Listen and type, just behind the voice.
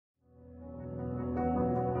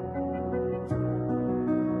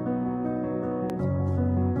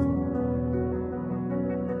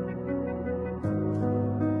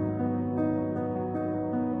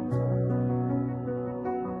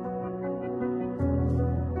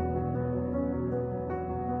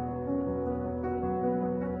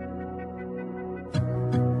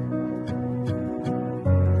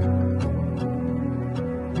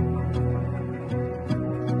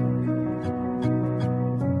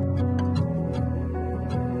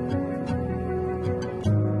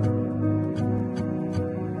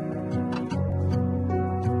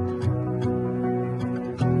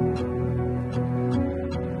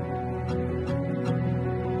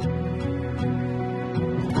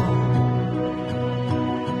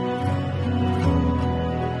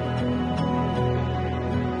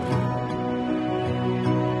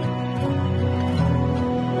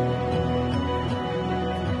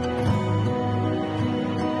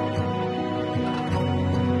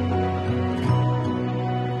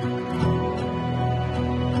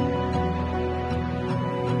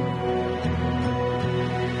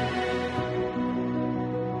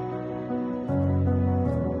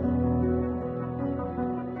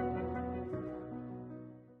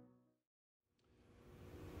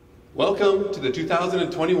Welcome to the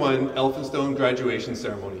 2021 Elphinstone graduation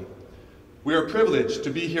ceremony. We are privileged to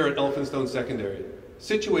be here at Elphinstone Secondary,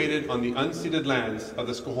 situated on the unceded lands of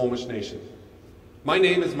the Squamish Nation. My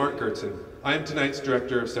name is Mark Gertson. I am tonight's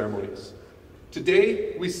Director of Ceremonies.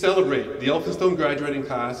 Today, we celebrate the Elphinstone graduating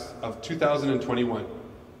class of 2021.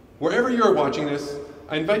 Wherever you are watching this,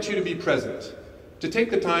 I invite you to be present, to take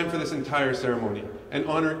the time for this entire ceremony and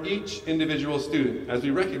honor each individual student as we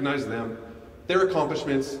recognize them, their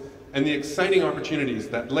accomplishments, and the exciting opportunities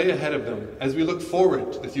that lay ahead of them as we look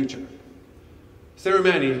forward to the future. Sarah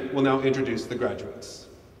Manny will now introduce the graduates.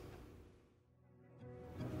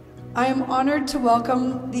 I am honored to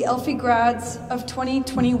welcome the Elphi grads of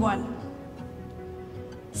 2021,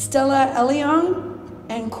 Stella Eliong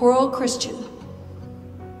and Coral Christian.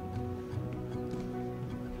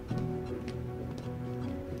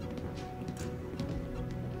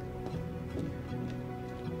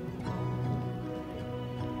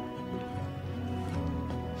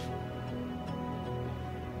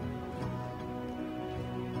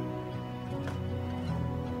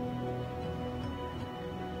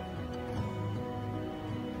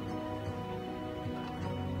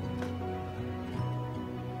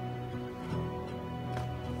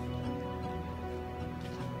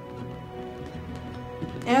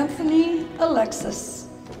 Anthony Alexis.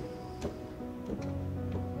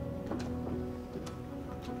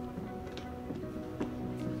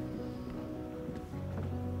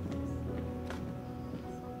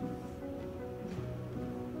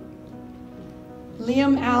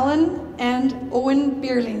 Liam Allen and Owen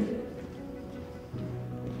Bierling.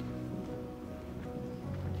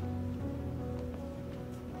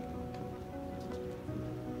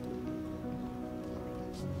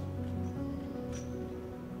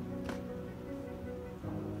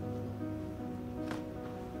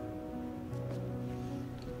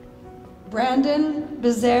 Brandon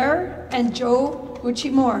Bezaire and Joe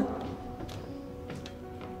Uchimore.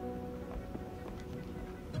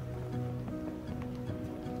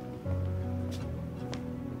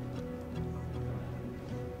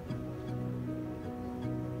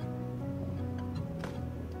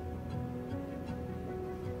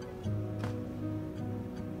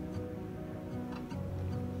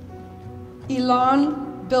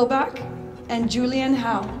 Elon Bilbach and Julian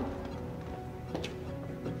Howe.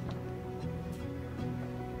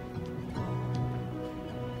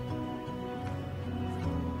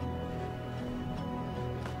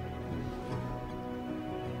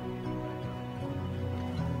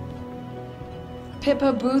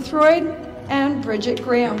 Pippa Boothroyd and Bridget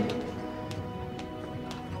Graham.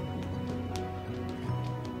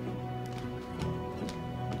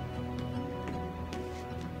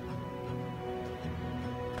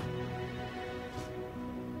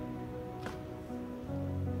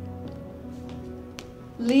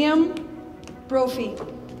 Liam Brophy.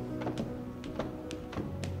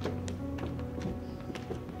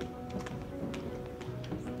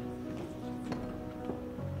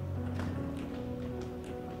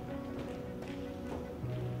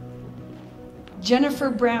 Jennifer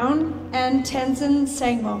Brown and Tenzin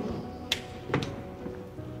Sangmo.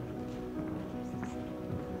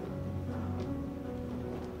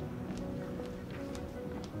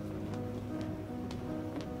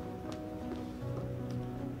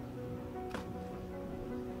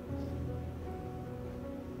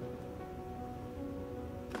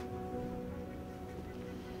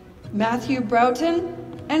 Matthew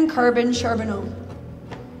Broughton and Carbon Charbonneau.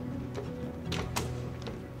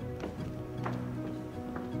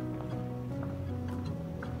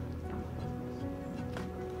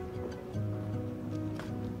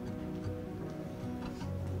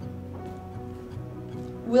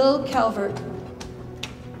 Will Calvert.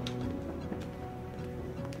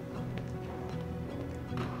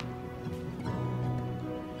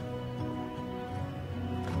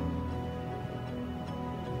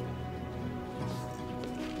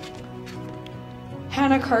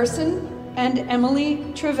 Hannah Carson and Emily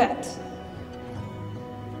Trevette.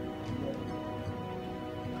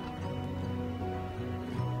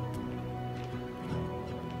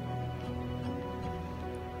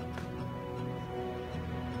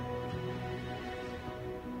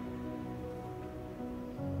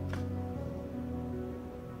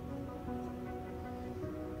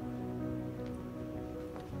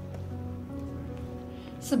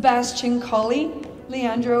 Sebastian Colley,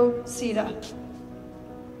 Leandro Sita.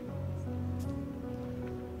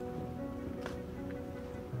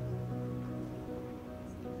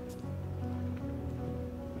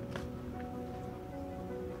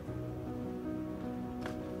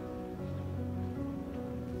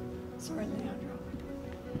 Sorry, Leandro.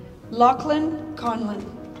 Lachlan Conlon.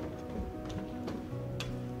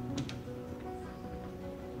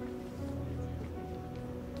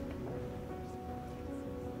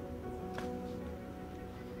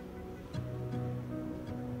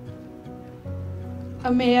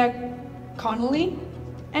 Amaya Connolly,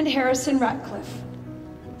 and Harrison Ratcliffe.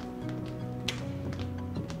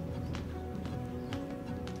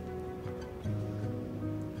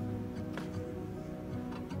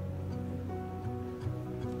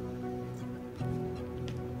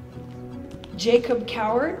 Jacob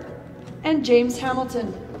Coward and James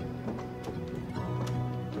Hamilton.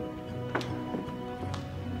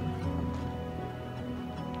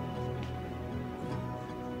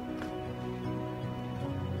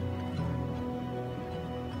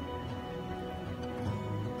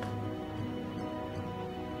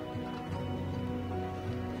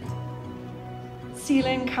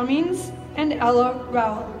 Celine Cummings and Ella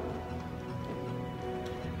Rowell.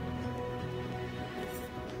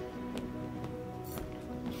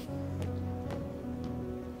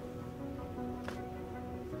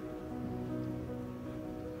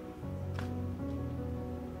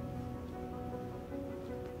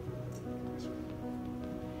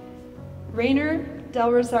 Rainer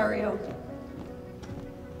Del Rosario.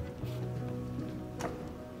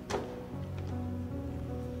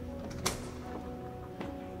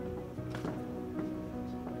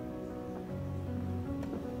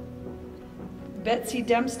 Betsy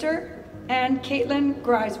Dempster and Caitlin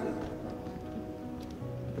Griswold.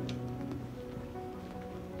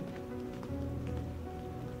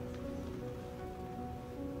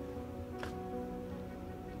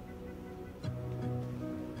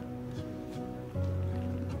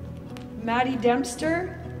 Maddie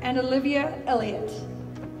Dempster and Olivia Elliott.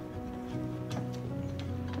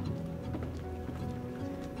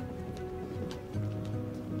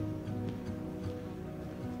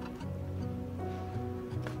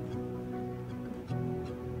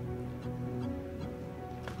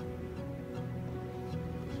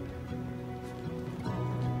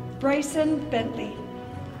 Bryson Bentley.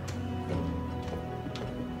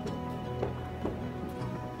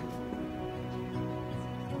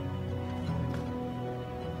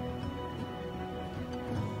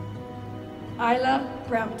 Isla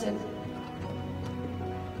Brampton.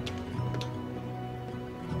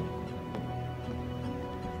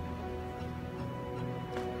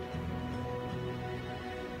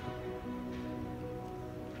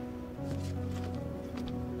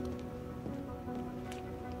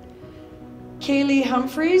 Kaylee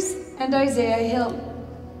Humphreys and Isaiah Hill.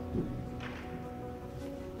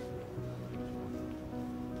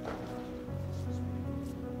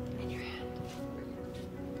 In your hand.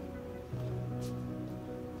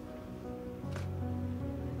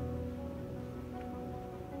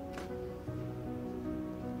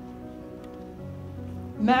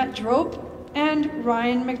 Matt Drope and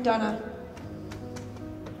Ryan McDonough.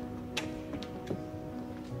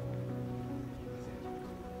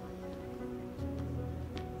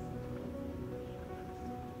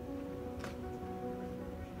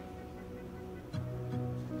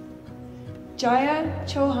 Jaya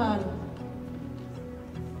Chauhan.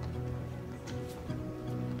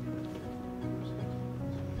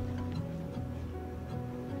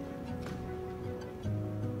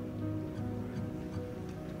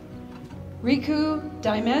 Riku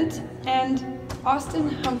Diment and Austin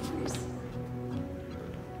Humphreys.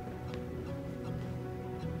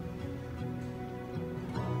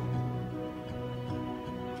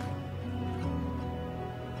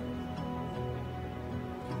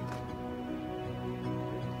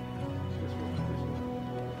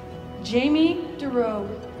 Jamie DeRoe.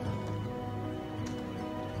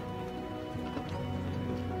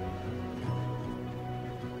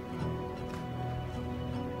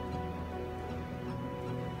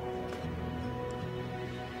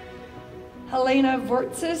 Helena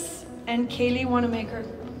Vortsis and Kaylee Wanamaker.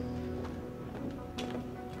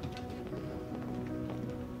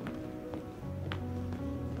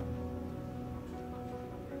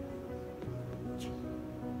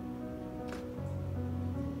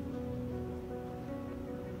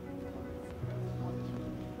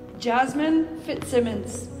 Jasmine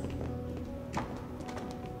Fitzsimmons.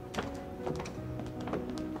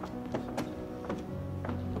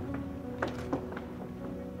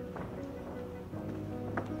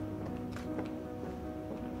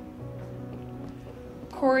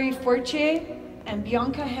 Corey Fortier and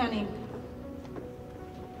Bianca Hanning.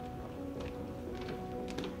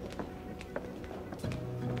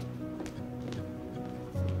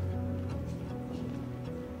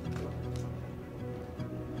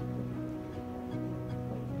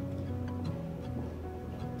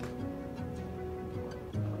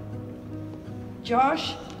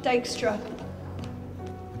 Josh Dykstra.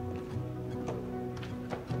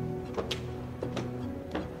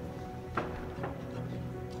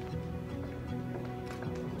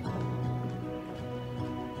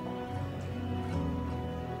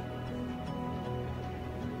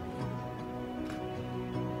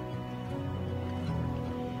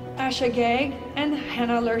 Asha Gagg and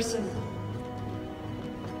Hannah Lerson.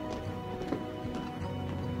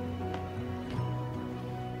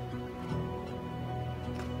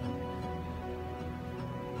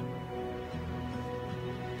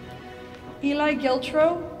 Eli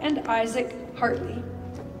Giltro and Isaac Hartley.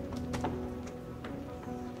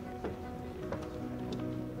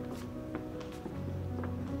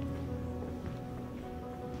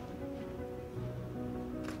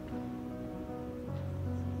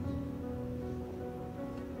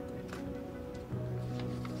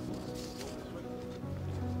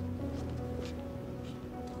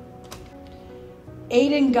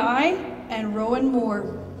 Aidan Guy and Rowan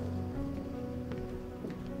Moore.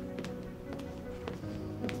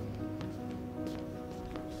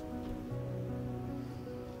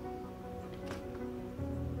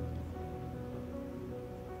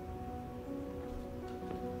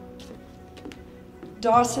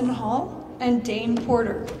 Dawson Hall and Dane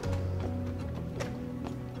Porter.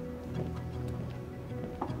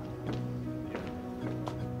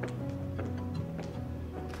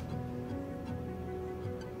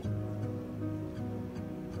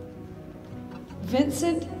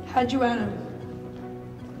 Vincent Hajuanam.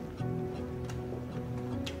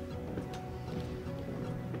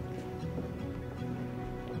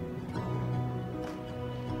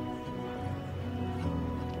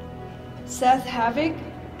 Seth Havoc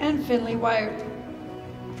and Finley Wired.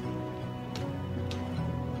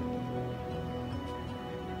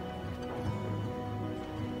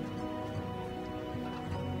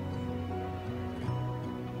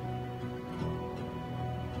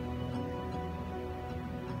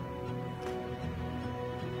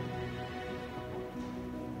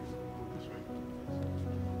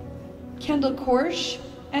 Kendall Korsch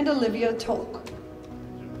and Olivia Tolk.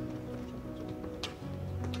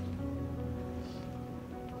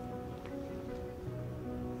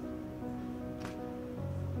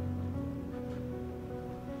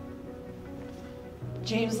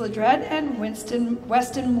 James Ledred and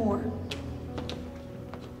Weston Moore.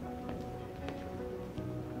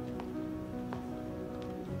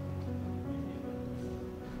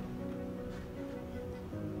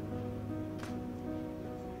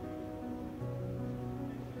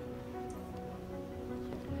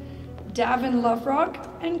 Davin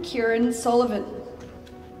Loverock and Kieran Sullivan.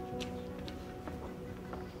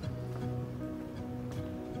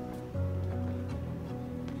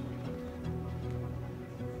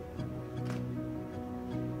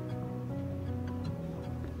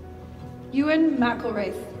 Ewan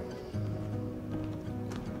McElraith.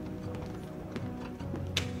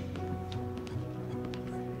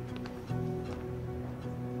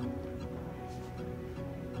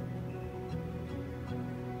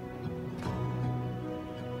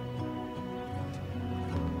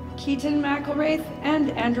 Keaton McElraith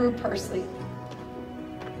and Andrew Parsley.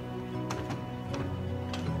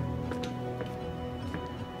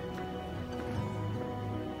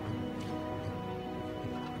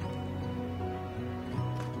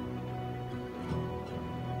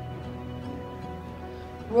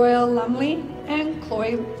 Royal Lumley and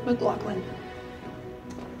Chloe McLaughlin.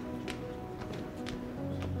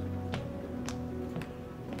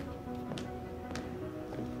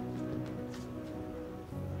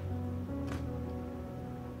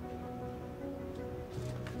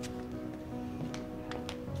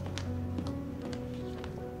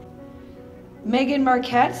 Megan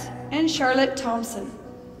Marquette and Charlotte Thompson.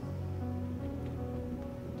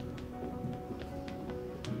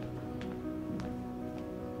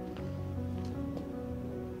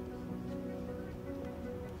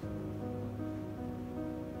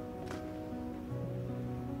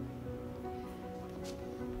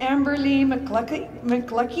 Amberly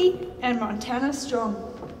McLucky and Montana Strong.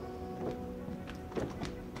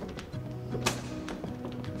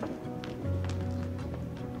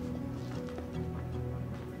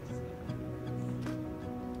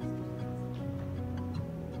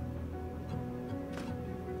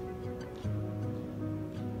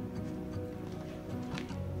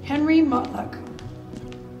 Henry Motluck.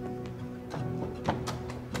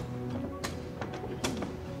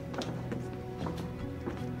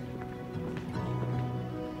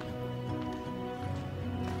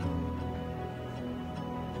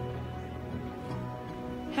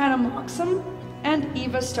 Hannah Moxham and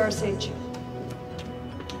Eva Starsage.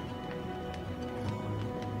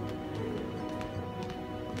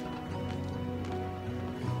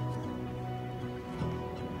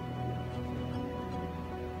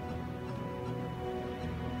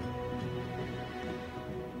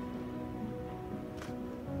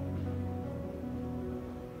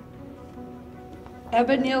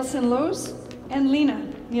 Ebba Nielsen Lowe's and Lena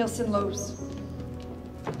Nielsen Lowe's.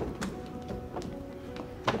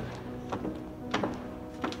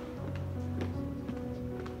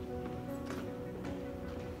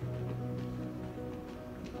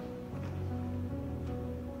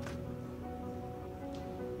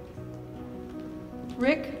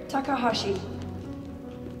 Rick Takahashi.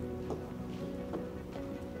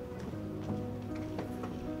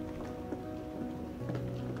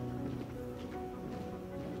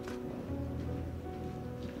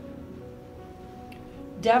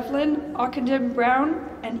 Devlin Ockenden Brown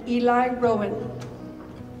and Eli Rowan.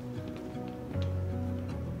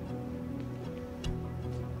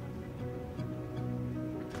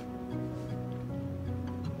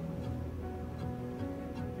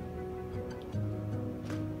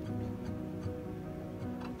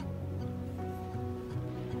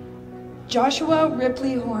 Joshua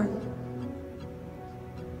Ripley Horn.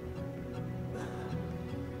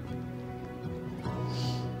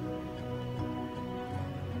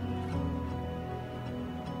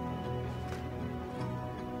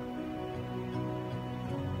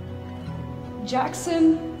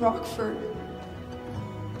 Jackson Rockford.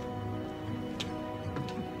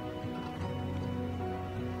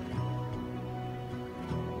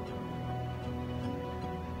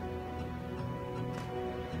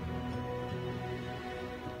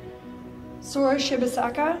 Sora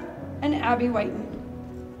Shibasaka and Abby Whiten.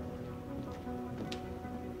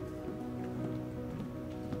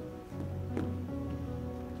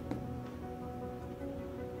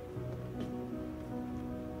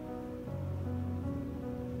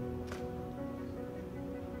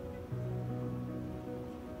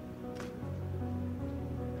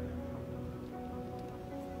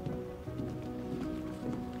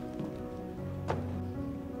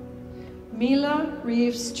 Mila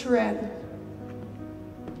Reeves Turan.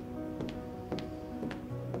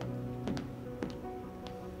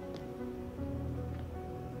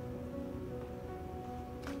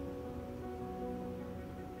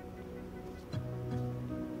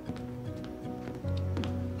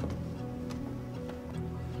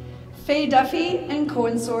 Faye Duffy and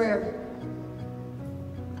Cohen Sawyer.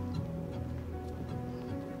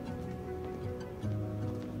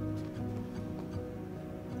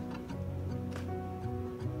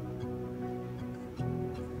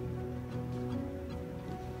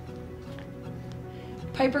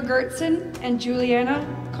 Piper Gertson and Juliana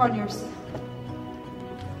Conyers.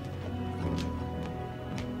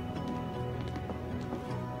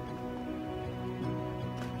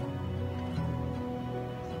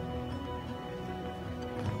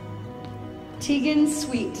 Tegan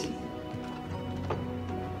Sweet.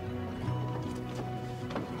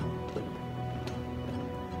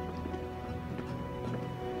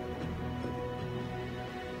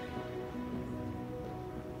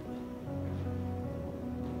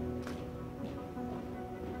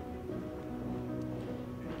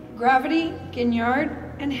 Gravity Ginyard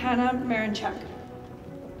and Hannah Marinchak.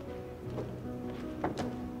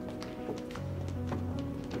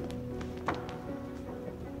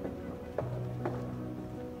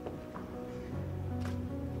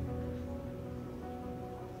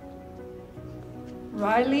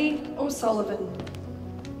 Riley O'Sullivan.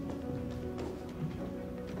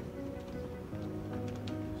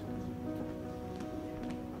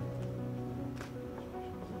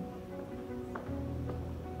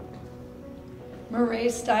 Murray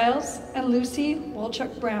Stiles and Lucy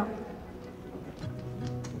Wolchuk Brown.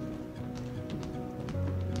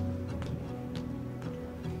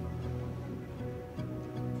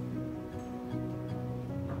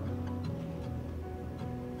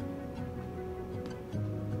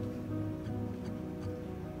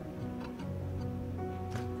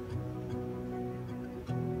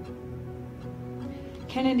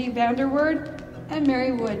 Kennedy Vanderwood and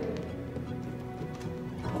Mary Wood.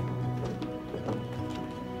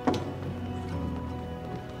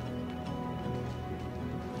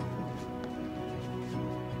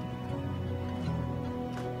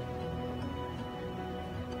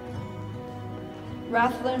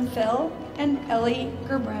 Rathlin Phil and Ellie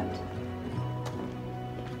Gerbrandt.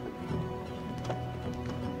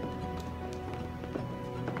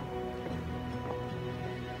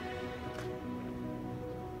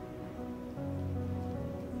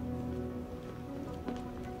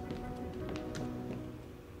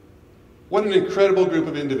 What an incredible group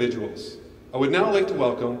of individuals. I would now like to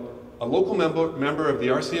welcome a local member of the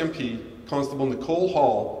RCMP, Constable Nicole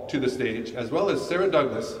Hall, to the stage, as well as Sarah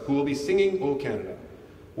Douglas, who will be singing O Canada.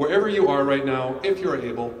 Wherever you are right now, if you are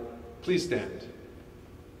able, please stand.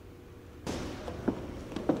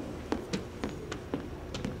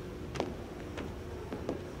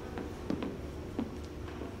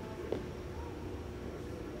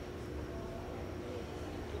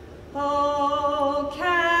 Oh,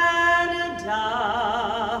 Canada,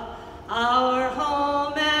 our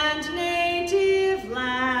home and native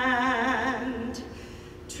land,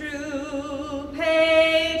 true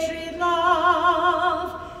patriot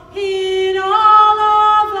love in all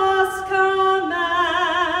of us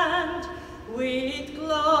command. With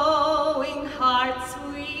glowing hearts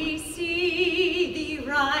we see thee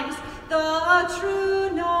rise, the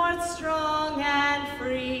true north strong and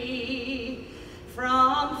free.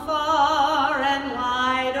 From far and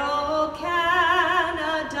wide, oh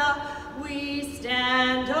Canada, we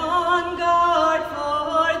stand on guard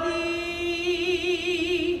for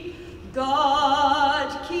thee.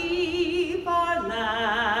 God keep our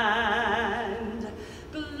land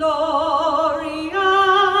glorious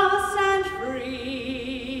and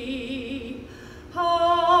free.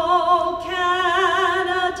 Oh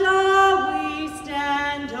Canada, we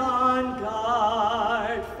stand on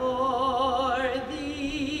guard for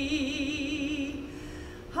thee.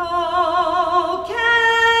 Oh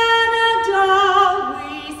Canada, we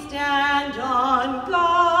stand on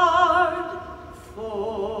guard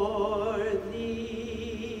for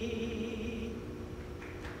thee.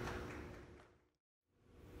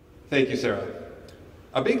 Thank you, Sarah.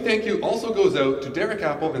 A big thank you also goes out to Derek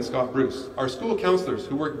Apple and Scott Bruce, our school counselors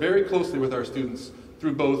who work very closely with our students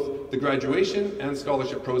through both the graduation and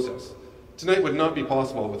scholarship process. Tonight would not be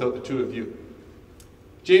possible without the two of you.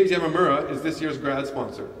 James Yamamura is this year's grad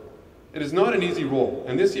sponsor. It is not an easy role,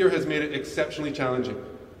 and this year has made it exceptionally challenging.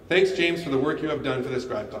 Thanks, James, for the work you have done for this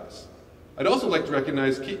grad class. I'd also like to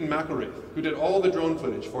recognize Keaton McElraith, who did all the drone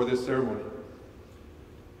footage for this ceremony.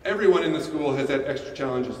 Everyone in the school has had extra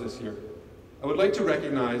challenges this year. I would like to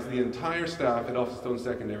recognize the entire staff at Elphinstone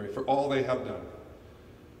Secondary for all they have done.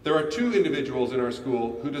 There are two individuals in our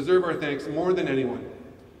school who deserve our thanks more than anyone.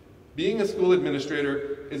 Being a school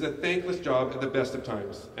administrator is a thankless job at the best of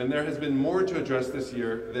times, and there has been more to address this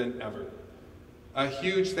year than ever. A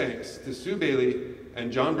huge thanks to Sue Bailey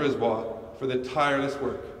and John Brisbois for the tireless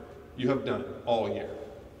work you have done all year.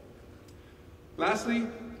 Lastly,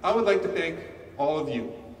 I would like to thank all of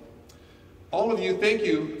you. All of you, thank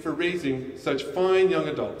you for raising such fine young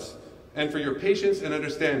adults and for your patience and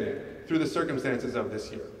understanding through the circumstances of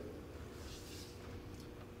this year.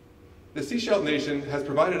 The Seashell Nation has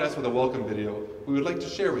provided us with a welcome video we would like to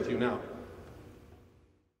share with you now.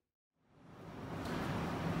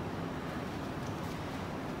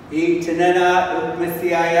 I tenena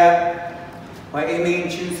ukmisiaya, wa imin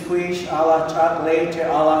chusquish ala chatle te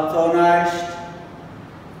ala thonash,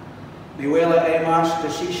 Niwela emash te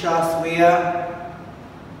shisha swia,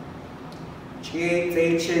 chie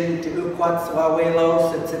teichin te ukwat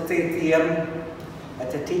swawelos at tethium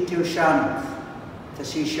at te titu shams te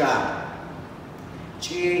shisha.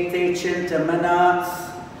 Chie teichin te manats,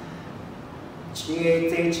 chie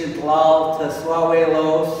teichin tlal te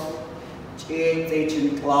swawelos, chie teichin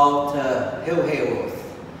tlal te hilhelos.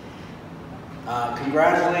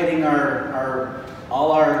 Congratulating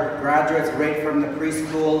all our graduates right from the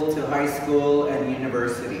preschool to high school and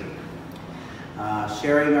university.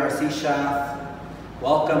 Sharing our Sishaf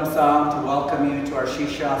welcome song to welcome you to our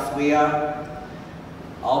Shisha Swia.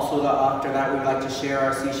 Also after that we'd like to share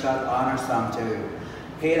our Sishaf honor song to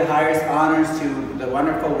pay the highest honors to the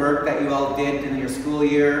wonderful work that you all did in your school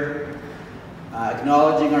year.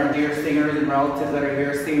 Acknowledging our dear singers and relatives that are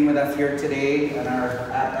here singing with us here today, and our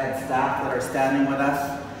at staff that are standing with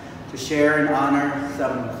us to share and honor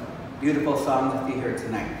some beautiful songs with you here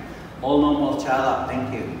tonight. Olno Molchala,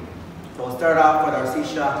 thank you. So we'll start off with our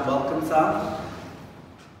Sishaf welcome song.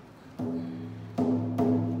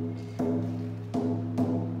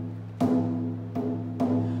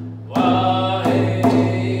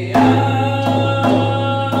 Yeah.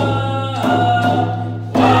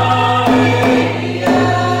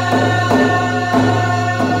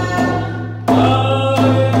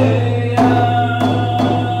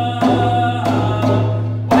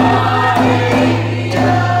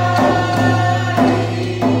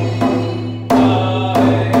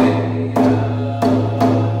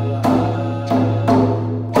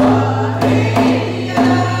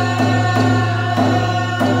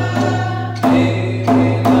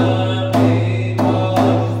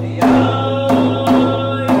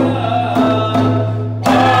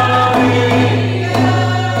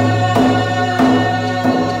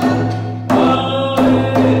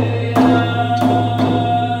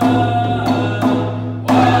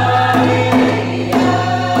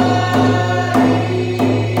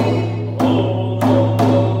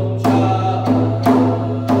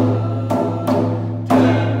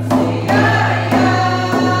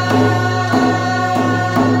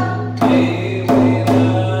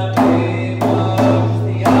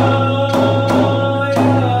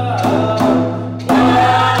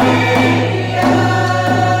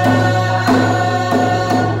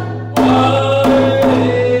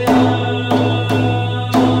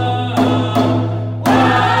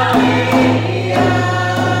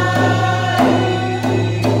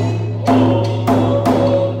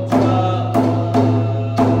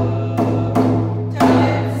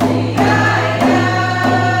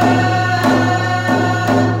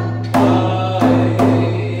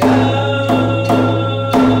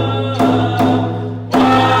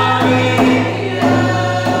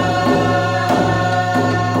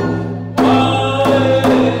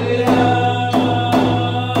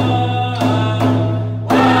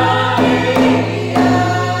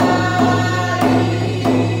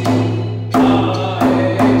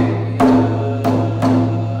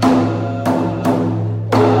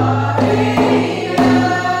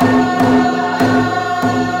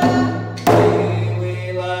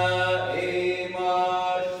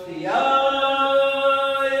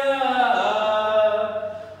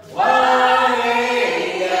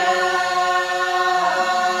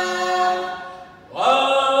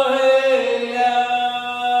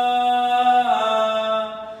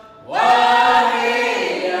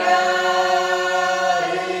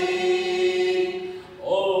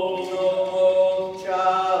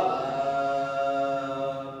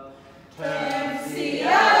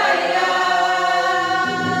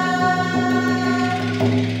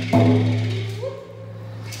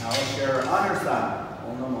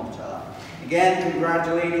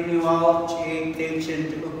 congratulating you all. Chi'ing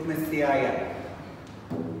Ukmisiaya.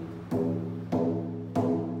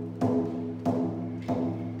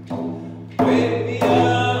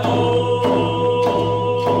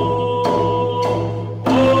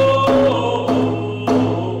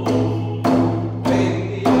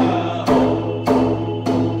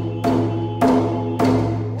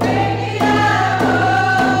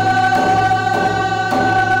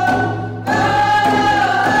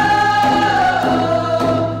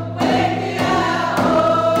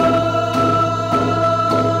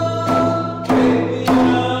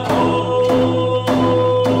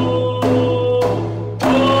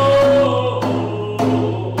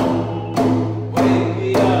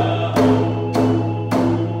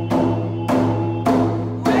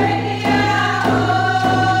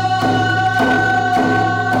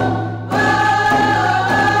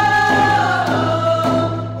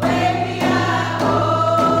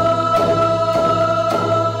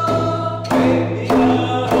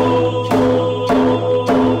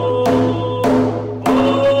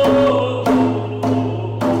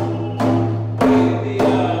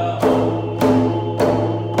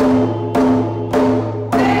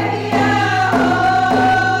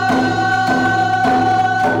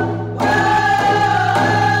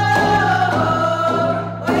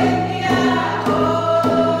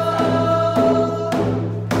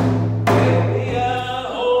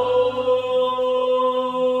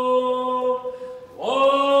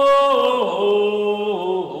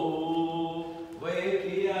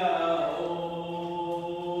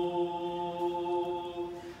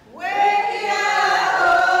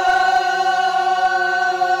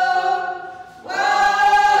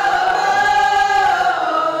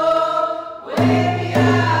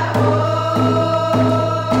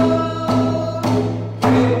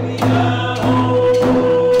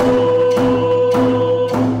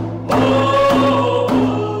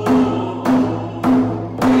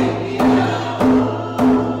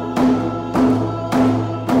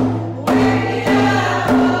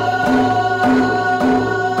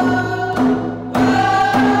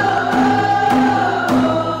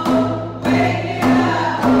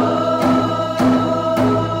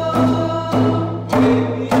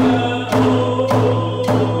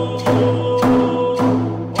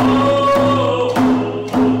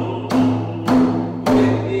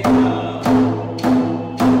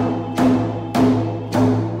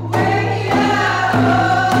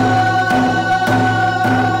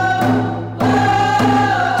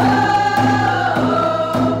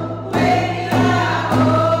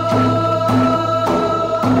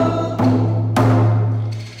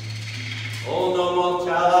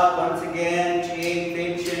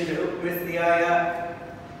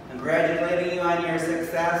 Congratulating you on your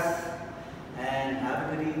success, and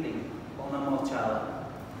have a good evening.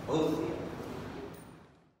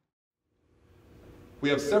 We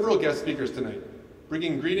have several guest speakers tonight.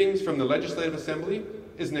 Bringing greetings from the Legislative Assembly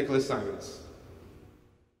is Nicholas Simons.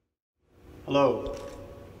 Hello.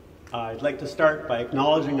 I'd like to start by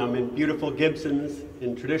acknowledging I'm in beautiful Gibsons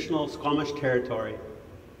in traditional Squamish territory.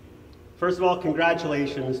 First of all,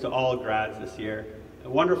 congratulations to all grads this year. A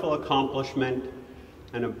wonderful accomplishment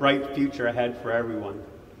and a bright future ahead for everyone.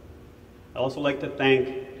 I'd also like to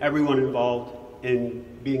thank everyone involved in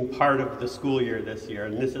being part of the school year this year,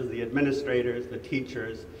 and this is the administrators, the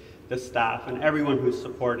teachers, the staff, and everyone who's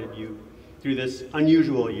supported you through this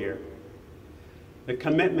unusual year. The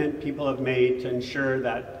commitment people have made to ensure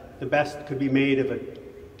that the best could be made of a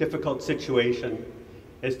difficult situation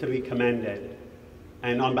is to be commended.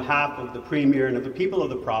 And on behalf of the Premier and of the people of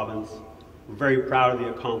the province, we're very proud of the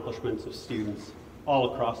accomplishments of students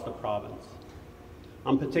all across the province.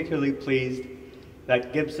 I'm particularly pleased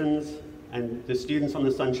that Gibsons and the students on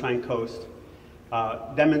the Sunshine Coast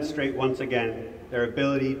demonstrate once again their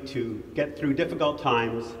ability to get through difficult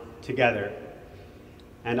times together.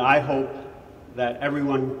 And I hope that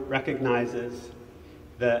everyone recognizes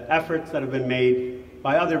the efforts that have been made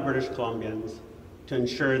by other British Columbians to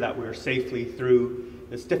ensure that we're safely through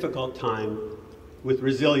this difficult time with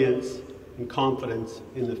resilience and confidence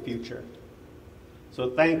in the future. So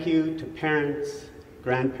thank you to parents,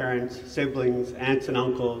 grandparents, siblings, aunts and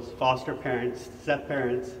uncles, foster parents,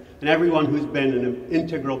 step-parents, and everyone who's been an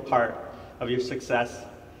integral part of your success.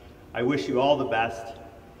 I wish you all the best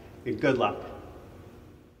and good luck.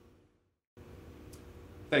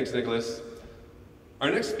 Thanks, Nicholas. Our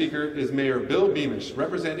next speaker is Mayor Bill Beamish,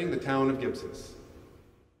 representing the town of Gibsons.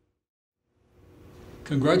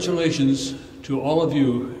 Congratulations to all of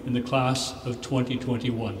you in the class of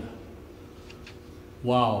 2021.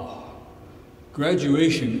 Wow.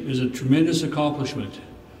 Graduation is a tremendous accomplishment,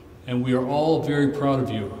 and we are all very proud of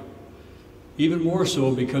you. even more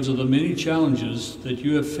so because of the many challenges that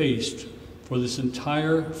you have faced for this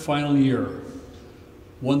entire final year,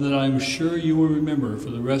 one that I'm sure you will remember for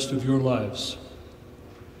the rest of your lives.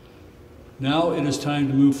 Now it is time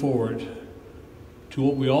to move forward to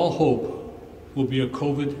what we all hope will be a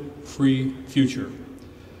COVID-free future.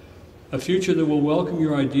 A future that will welcome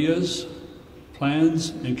your ideas, plans,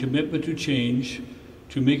 and commitment to change,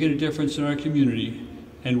 to making a difference in our community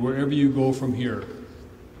and wherever you go from here.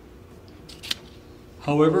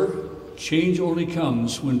 However, change only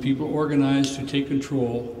comes when people organize to take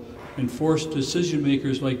control and force decision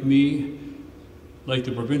makers like me, like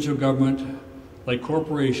the provincial government, like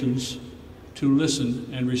corporations, to listen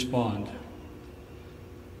and respond.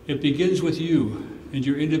 It begins with you and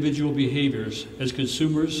your individual behaviors as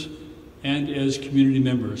consumers and as community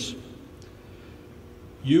members.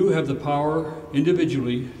 You have the power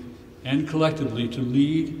individually and collectively to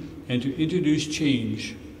lead and to introduce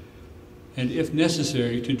change, and if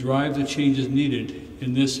necessary, to drive the changes needed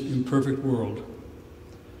in this imperfect world.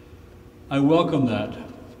 I welcome that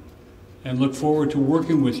and look forward to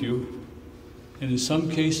working with you, and in some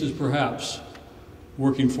cases perhaps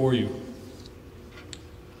working for you.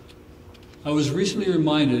 I was recently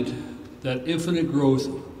reminded that infinite growth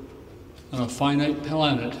on a finite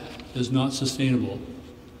planet is not sustainable.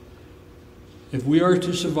 If we are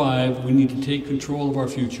to survive, we need to take control of our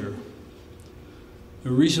future. The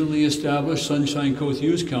recently established Sunshine Coast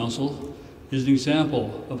Youth Council is an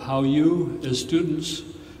example of how you, as students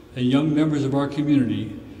and young members of our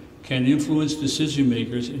community, can influence decision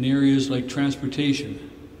makers in areas like transportation,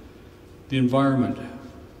 the environment,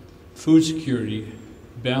 food security,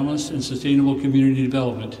 balanced and sustainable community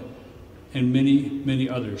development, and many, many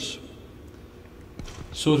others.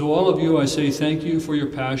 So to all of you, I say thank you for your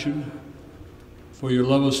passion, for your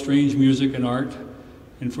love of strange music and art,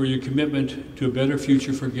 and for your commitment to a better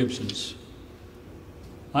future for Gibsons.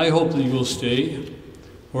 I hope that you will stay,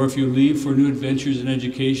 or if you leave for new adventures in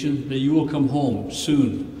education, that you will come home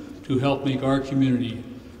soon to help make our community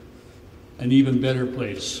an even better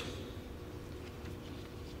place.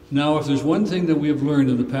 Now, if there's one thing that we have learned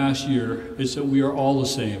in the past year, it's that we are all the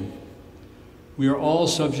same. We are all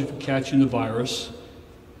subject to catching the virus,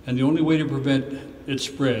 and the only way to prevent its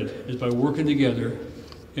spread is by working together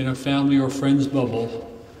in a family or friends bubble,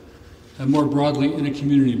 and more broadly in a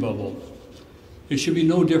community bubble. It should be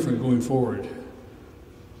no different going forward.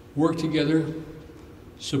 Work together,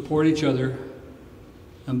 support each other,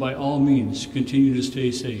 and by all means, continue to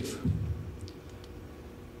stay safe.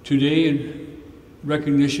 Today, in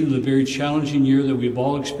recognition of the very challenging year that we've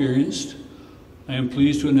all experienced, I am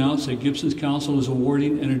pleased to announce that Gibsons Council is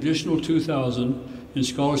awarding an additional $2,000 in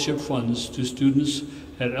scholarship funds to students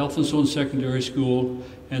at Elphinstone Secondary School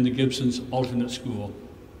and the Gibsons Alternate School.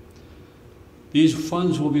 These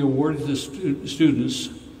funds will be awarded to students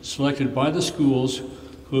selected by the schools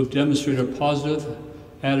who have demonstrated a positive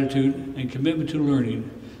attitude and commitment to learning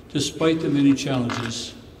despite the many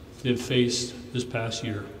challenges they've faced this past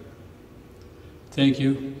year. Thank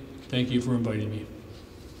you. Thank you for inviting me.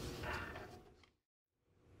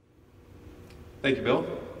 Thank you, Bill.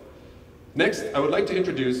 Next, I would like to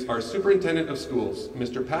introduce our Superintendent of Schools,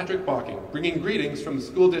 Mr. Patrick Bocking, bringing greetings from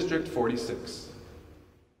School District 46.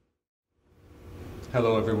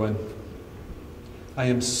 Hello, everyone. I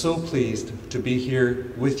am so pleased to be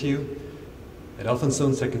here with you at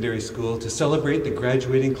Elphinstone Secondary School to celebrate the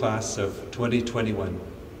graduating class of 2021.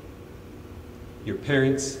 Your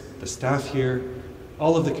parents, the staff here,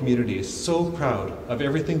 all of the community is so proud of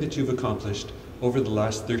everything that you've accomplished over the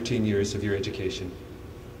last 13 years of your education.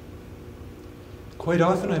 Quite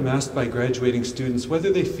often I'm asked by graduating students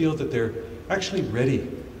whether they feel that they're actually ready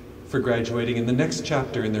for graduating in the next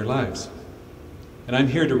chapter in their lives. And I'm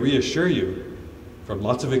here to reassure you, from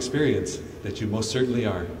lots of experience, that you most certainly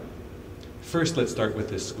are. First, let's start with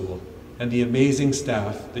this school and the amazing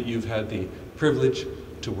staff that you've had the privilege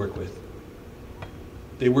to work with.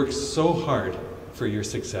 They work so hard for your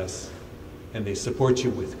success, and they support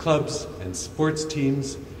you with clubs and sports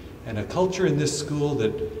teams and a culture in this school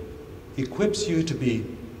that equips you to be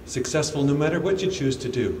successful no matter what you choose to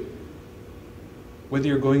do. Whether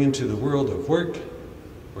you're going into the world of work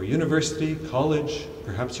or university, college,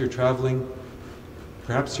 perhaps you're traveling,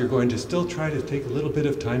 perhaps you're going to still try to take a little bit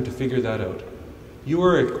of time to figure that out. You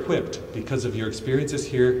are equipped because of your experiences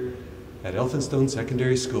here at Elphinstone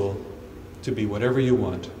Secondary School to be whatever you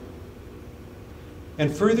want.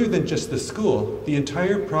 And further than just the school, the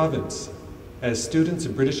entire province, as students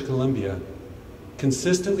in British Columbia,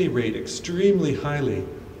 consistently rate extremely highly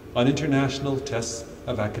on international tests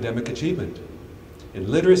of academic achievement in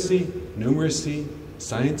literacy, numeracy,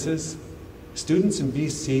 sciences, Students in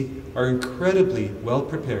BC are incredibly well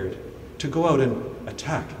prepared to go out and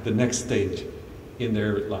attack the next stage in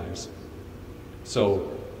their lives.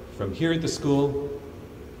 So from here at the school,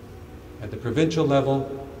 at the provincial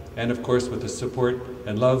level, and of course with the support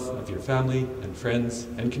and love of your family and friends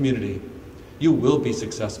and community, you will be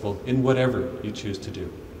successful in whatever you choose to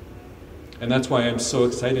do. And that's why I'm so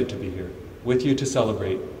excited to be here with you to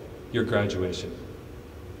celebrate your graduation.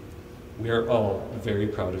 We are all very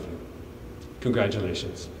proud of you.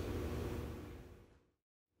 Congratulations.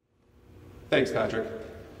 Thanks, Patrick.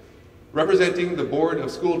 Representing the Board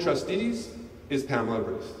of School Trustees is Pamela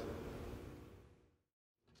Ruth.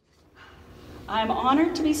 I'm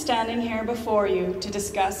honored to be standing here before you to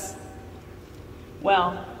discuss,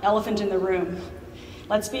 well, elephant in the room.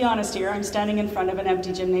 Let's be honest here, I'm standing in front of an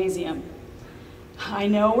empty gymnasium. I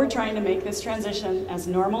know we're trying to make this transition as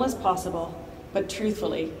normal as possible, but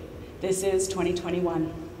truthfully, this is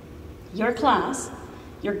 2021. Your class,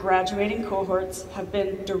 your graduating cohorts have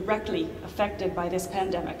been directly affected by this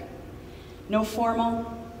pandemic. No formal,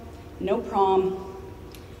 no prom,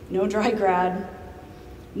 no dry grad,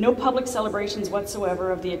 no public celebrations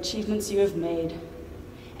whatsoever of the achievements you have made,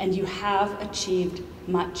 and you have achieved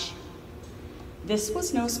much. This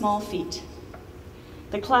was no small feat.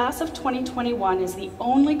 The class of 2021 is the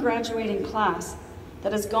only graduating class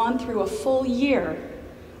that has gone through a full year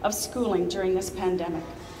of schooling during this pandemic.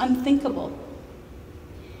 Unthinkable.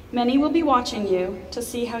 Many will be watching you to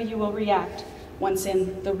see how you will react once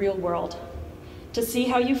in the real world, to see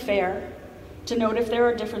how you fare, to note if there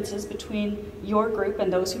are differences between your group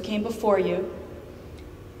and those who came before you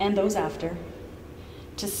and those after,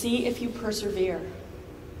 to see if you persevere.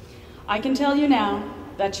 I can tell you now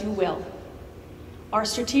that you will. Our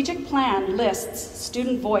strategic plan lists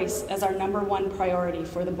student voice as our #1 priority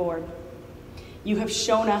for the board. You have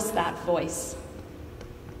shown us that voice.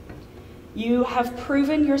 You have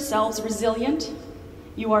proven yourselves resilient,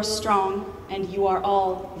 you are strong, and you are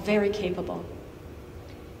all very capable.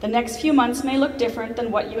 The next few months may look different than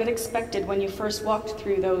what you had expected when you first walked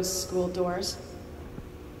through those school doors.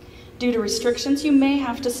 Due to restrictions, you may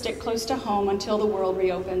have to stick close to home until the world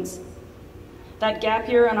reopens. That gap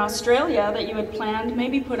year in Australia that you had planned may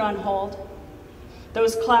be put on hold.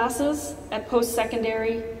 Those classes at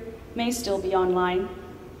post-secondary may still be online,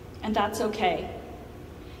 and that's okay.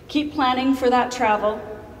 Keep planning for that travel,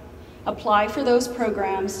 apply for those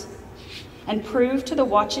programs, and prove to the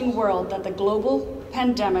watching world that the global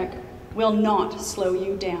pandemic will not slow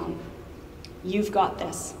you down. You've got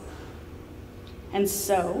this. And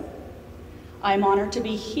so, I'm honored to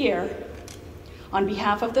be here on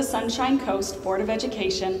behalf of the Sunshine Coast Board of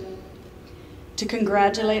Education to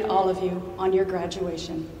congratulate all of you on your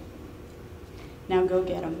graduation. Now go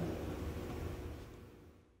get them.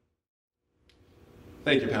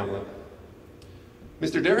 Thank you, Pamela.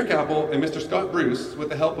 Mr. Derek Apple and Mr. Scott Bruce, with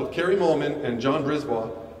the help of Carrie Molman and John Brisbois,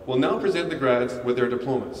 will now present the grads with their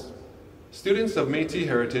diplomas. Students of Métis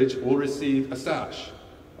heritage will receive a sash.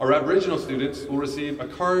 Our Aboriginal students will receive a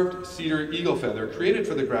carved cedar eagle feather created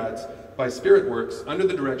for the grads by Spirit Works under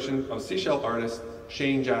the direction of seashell artist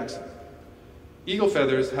Shane Jackson. Eagle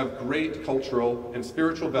feathers have great cultural and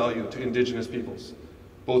spiritual value to Indigenous peoples.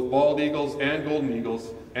 Both bald eagles and golden eagles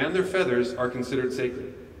and their feathers are considered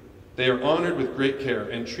sacred. They are honored with great care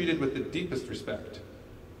and treated with the deepest respect.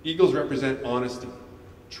 Eagles represent honesty,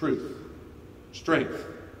 truth, strength,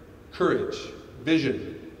 courage,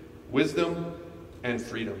 vision, wisdom, and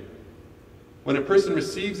freedom. When a person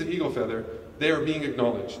receives an eagle feather, they are being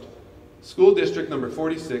acknowledged. School District number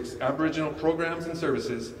 46, Aboriginal Programs and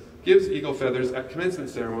Services, gives eagle feathers at commencement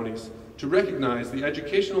ceremonies to recognize the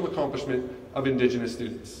educational accomplishment of Indigenous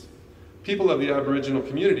students. People of the Aboriginal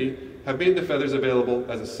community have made the feathers available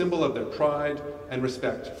as a symbol of their pride and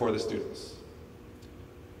respect for the students.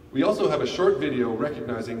 We also have a short video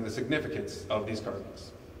recognizing the significance of these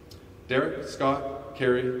carvings. Derek, Scott,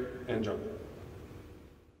 Carrie, and John.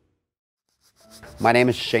 My name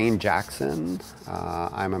is Shane Jackson.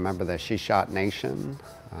 I'm a member of the Shishot Nation.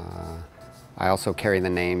 I also carry the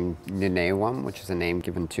name Ninewam, which is a name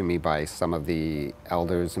given to me by some of the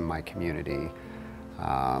elders in my community.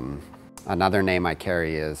 Another name I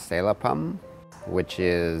carry is Selapum, which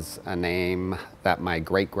is a name that my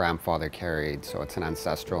great-grandfather carried, so it's an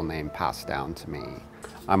ancestral name passed down to me.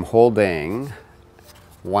 I'm holding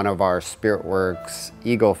one of our Spirit Works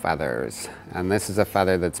eagle feathers, and this is a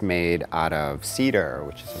feather that's made out of cedar,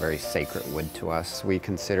 which is a very sacred wood to us. We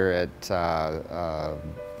consider it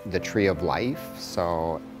the tree of life,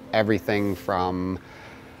 so everything from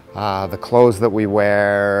The clothes that we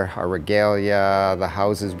wear, our regalia, the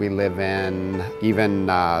houses we live in, even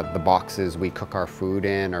the boxes we cook our food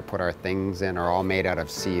in or put our things in are all made out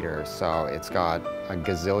of cedar. So it's got a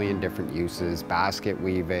gazillion different uses: basket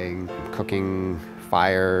weaving, cooking,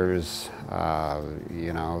 fires,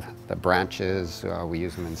 you know, the branches, we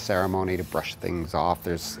use them in ceremony to brush things off.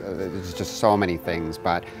 There's just so many things,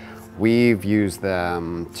 but we've used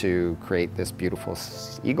them to create this beautiful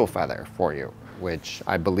eagle feather for you, which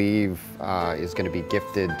I believe is going to be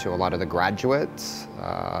gifted to a lot of the graduates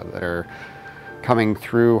that are coming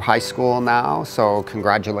through high school now. So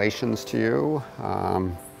congratulations to you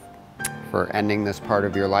for ending this part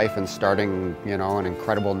of your life and starting, you know, an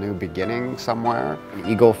incredible new beginning somewhere.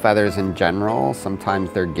 Eagle feathers in general, sometimes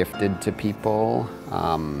they're gifted to people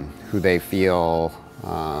who they feel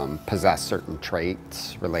possess certain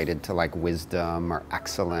traits related to like wisdom or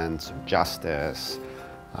excellence, or justice,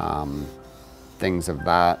 things of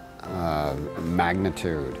that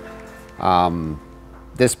magnitude.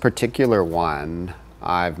 This particular one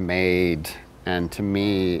I've made, and to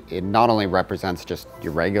me, it not only represents just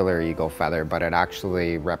your regular eagle feather, but it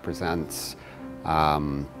actually represents,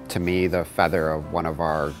 to me, the feather of one of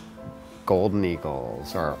our golden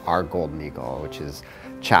eagles, or our golden eagle, which is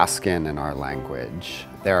Chaskin in our language.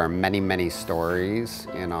 There are many, many stories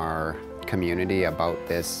in our community about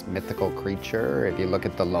this mythical creature. If you look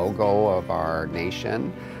at the logo of our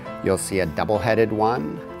nation, you'll see a double-headed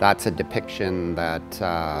one. That's a depiction that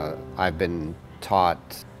I've been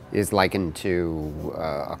taught is likened to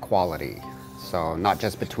equality. So not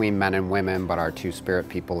just between men and women, but our two spirit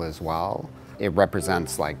people as well. It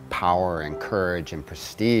represents like power and courage and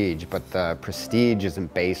prestige, but the prestige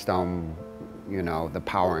isn't based on, you know, the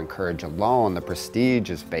power and courage alone. The prestige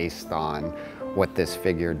is based on what this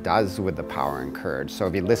figure does with the power and courage. So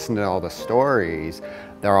if you listen to all the stories,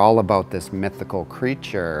 they're all about this mythical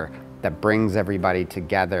creature that brings everybody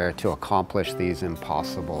together to accomplish these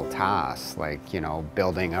impossible tasks, like, you know,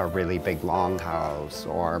 building a really big longhouse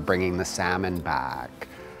or bringing the salmon back.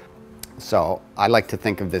 So I like to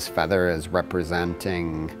think of this feather as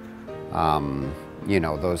representing, you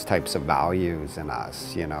know, those types of values in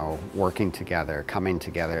us, you know, working together, coming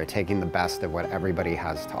together, taking the best of what everybody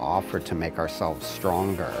has to offer to make ourselves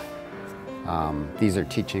stronger. These are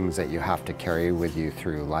teachings that you have to carry with you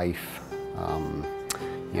through life.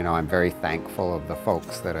 You know, I'm very thankful of the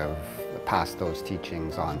folks that have passed those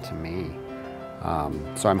teachings on to me.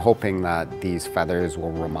 So I'm hoping that these feathers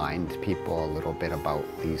will remind people a little bit about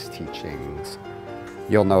these teachings.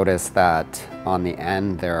 You'll notice that on the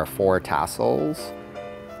end there are 4 tassels.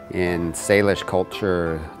 In Salish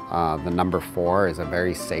culture, the number 4 is a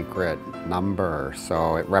very sacred number.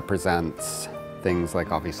 So it represents things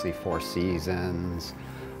like obviously 4 seasons,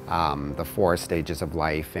 the 4 stages of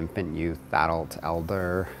life: infant, youth, adult,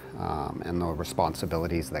 elder, and the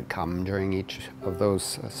responsibilities that come during each of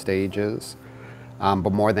those stages.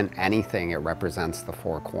 But more than anything, it represents the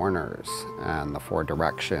 4 corners and the 4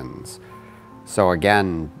 directions. So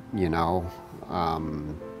again, you know,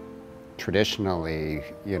 traditionally,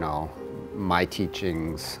 you know, my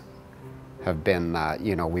teachings have been that,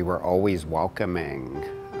 you know, we were always welcoming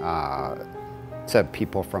to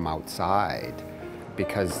people from outside,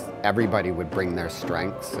 because everybody would bring their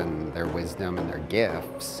strengths and their wisdom and their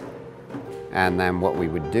gifts. And then what we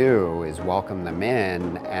would do is welcome them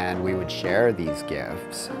in, and we would share these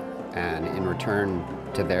gifts. And in return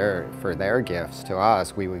for their gifts to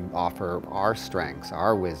us, we would offer our strengths,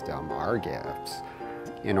 our wisdom, our gifts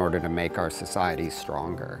in order to make our society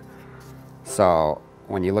stronger. So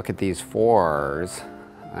when you look at these 4s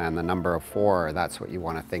and the number of 4, that's what you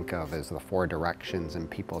want to think of as the 4 directions and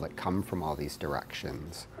people that come from all these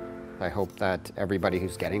directions. I hope that everybody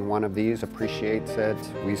who's getting one of these appreciates it.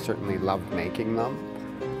 We certainly loved making them.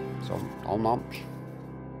 So, all nomsh.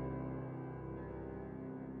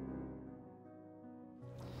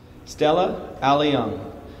 Stella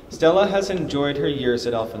Aliyoung. Stella has enjoyed her years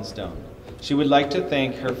at Elphinstone. She would like to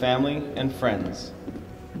thank her family and friends.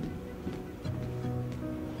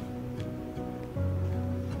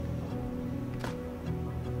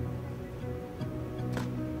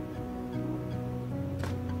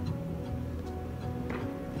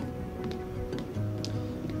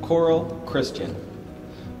 Coral Christian.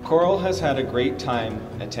 Coral has had a great time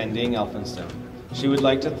attending Elphinstone. She would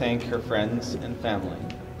like to thank her friends and family.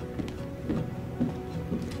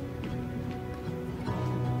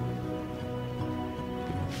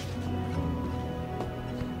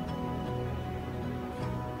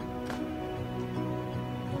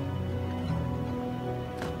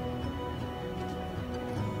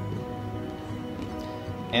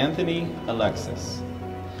 Anthony Alexis.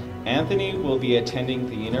 Anthony will be attending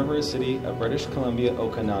the University of British Columbia,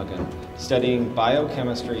 Okanagan, studying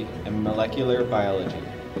biochemistry and molecular biology.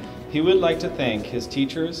 He would like to thank his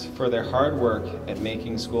teachers for their hard work at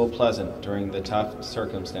making school pleasant during the tough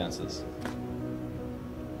circumstances.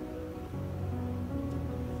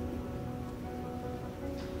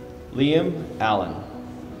 Liam Allen.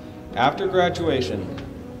 After graduation,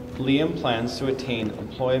 Liam plans to attain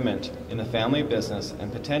employment in the family business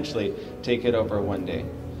and potentially take it over one day.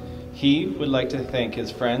 He would like to thank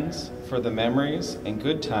his friends for the memories and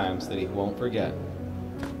good times that he won't forget.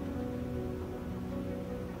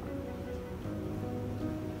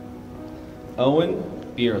 Owen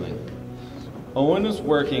Bierling. Owen is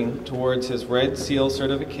working towards his Red Seal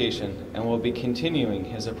certification and will be continuing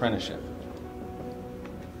his apprenticeship.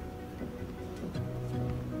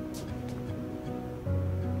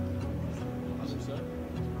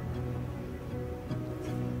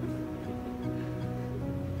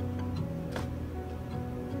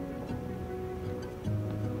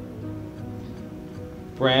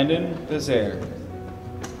 Brandon Bezaire.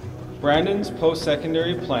 Brandon's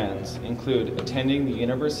post-secondary plans include attending the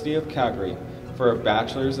University of Calgary for a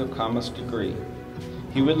Bachelor's of Commerce degree.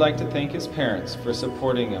 He would like to thank his parents for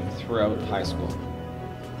supporting him throughout high school.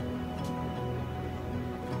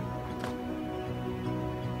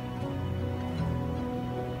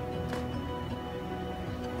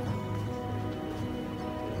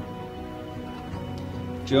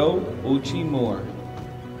 Joe Uchi Moore.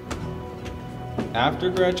 After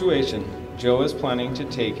graduation, Joe is planning to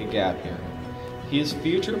take a gap year. His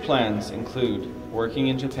future plans include working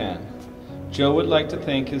in Japan. Joe would like to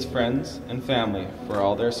thank his friends and family for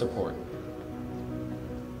all their support.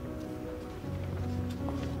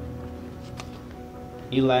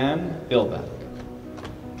 Elan Bilbeth.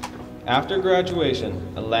 After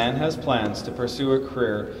graduation, Elan has plans to pursue a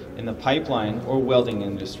career in the pipeline or welding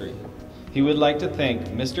industry. He would like to thank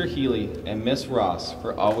Mr. Healy and Miss Ross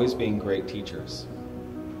for always being great teachers.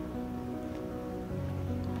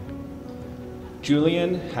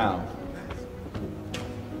 Julian Howe.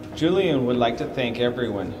 Julian would like to thank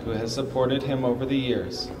everyone who has supported him over the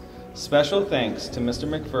years. Special thanks to Mr.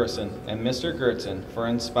 McPherson and Mr. Gertson for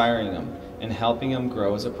inspiring him and helping him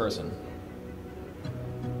grow as a person.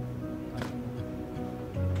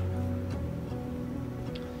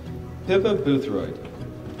 Pippa Boothroyd.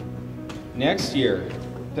 Next year,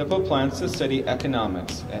 Pippa plans to study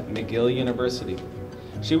economics at McGill University.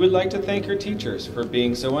 She would like to thank her teachers for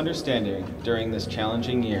being so understanding during this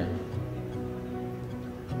challenging year.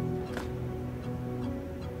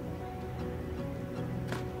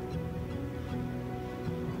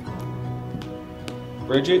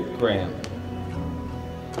 Bridget Graham.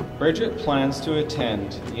 Bridget plans to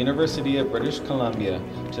attend the University of British Columbia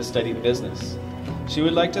to study business. She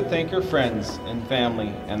would like to thank her friends and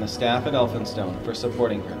family and the staff at Elphinstone for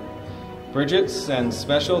supporting her. Bridget sends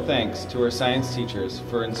special thanks to her science teachers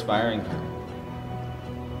for inspiring her.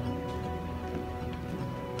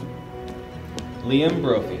 Liam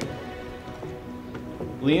Brophy.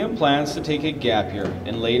 Liam plans to take a gap year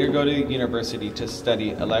and later go to university to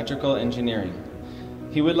study electrical engineering.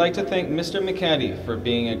 He would like to thank Mr. McCaddy for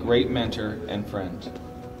being a great mentor and friend.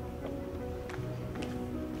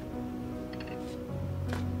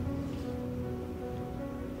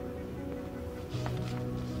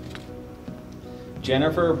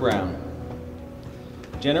 Jennifer Brown.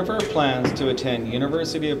 Jennifer plans to attend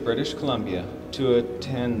University of British Columbia to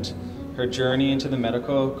attend her journey into the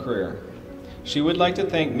medical career. She would like to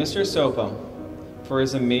thank Mr. Sopam for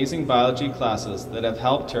his amazing biology classes that have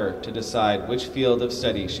helped her to decide which field of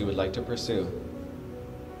study she would like to pursue.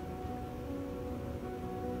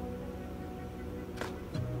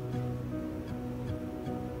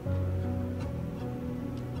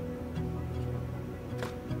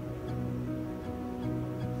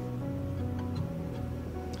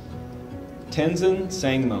 Tenzin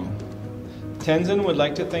Sangmo. Tenzin would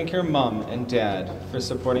like to thank her mom and dad for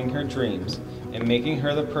supporting her dreams and making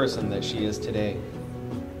her the person that she is today.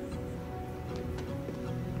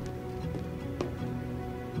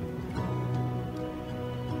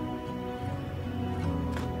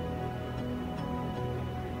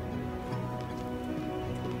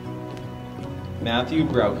 Matthew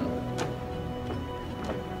Broughton.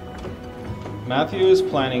 Matthew is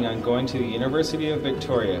planning on going to the University of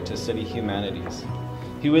Victoria to study humanities.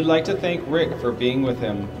 He would like to thank Rick for being with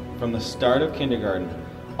him from the start of kindergarten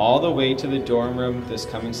all the way to the dorm room this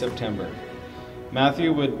coming September.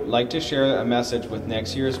 Matthew would like to share a message with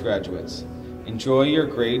next year's graduates. Enjoy your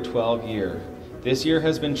grade 12 year. This year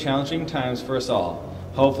has been challenging times for us all.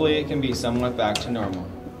 Hopefully it can be somewhat back to normal.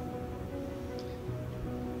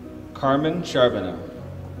 Carmen Charbonneau.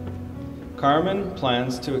 Carmen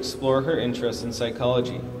plans to explore her interest in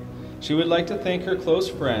psychology. She would like to thank her close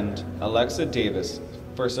friend, Alexa Davis,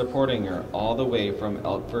 for supporting her all the way from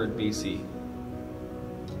Elphinstone, BC.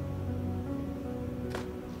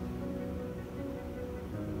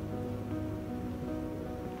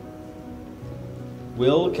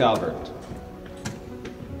 Will Calvert.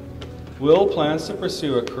 Will plans to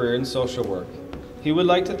pursue a career in social work. He would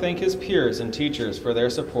like to thank his peers and teachers for their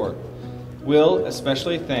support. Will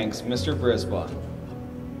especially thanks Mr. Brisbane.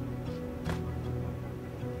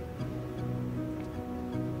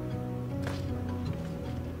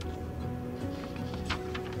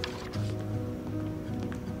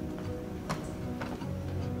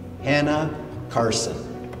 Hannah Carson.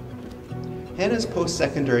 Hannah's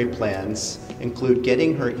post-secondary plans include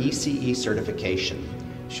getting her ECE certification.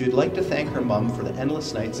 She would like to thank her mom for the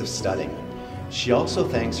endless nights of studying. She also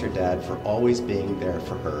thanks her dad for always being there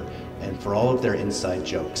for her and for all of their inside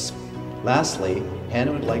jokes. Lastly,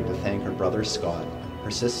 Hannah would like to thank her brother Scott, her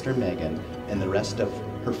sister Megan, and the rest of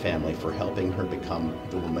her family for helping her become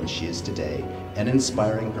the woman she is today and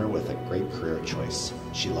inspiring her with a great career choice.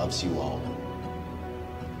 She loves you all.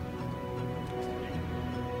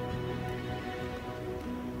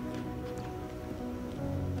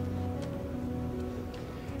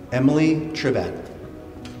 Emily Trivette.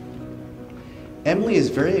 Emily is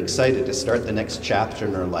very excited to start the next chapter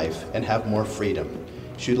in her life and have more freedom.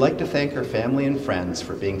 She would like to thank her family and friends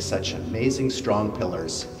for being such amazing, strong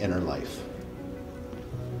pillars in her life.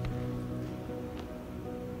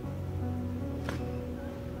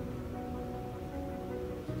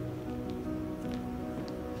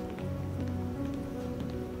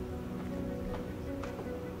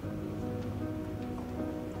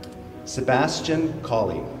 Sebastian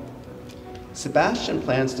Colley. Sebastian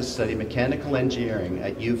plans to study mechanical engineering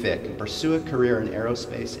at UVic and pursue a career in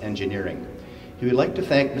aerospace engineering. He would like to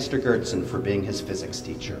thank Mr. Gertson for being his physics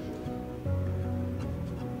teacher.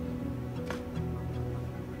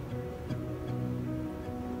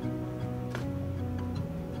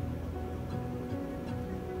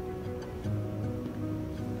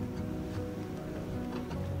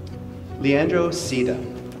 Leandro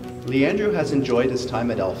Sida. Leandro has enjoyed his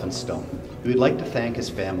time at Elphinstone. He would like to thank his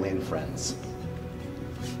family and friends.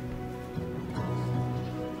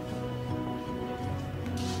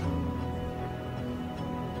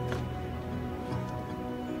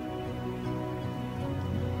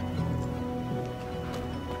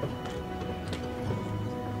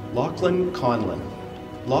 Lachlan Conlon.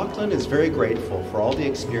 Lachlan is very grateful for all the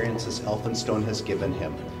experiences Elphinstone has given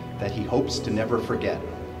him that he hopes to never forget.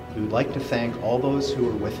 We would like to thank all those who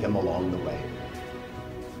were with him along the way.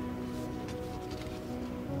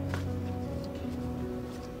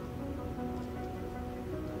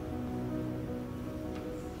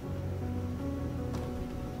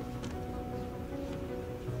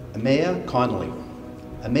 Amaya Connolly.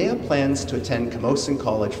 Amaya plans to attend Camosun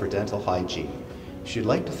College for dental hygiene. She'd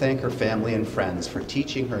like to thank her family and friends for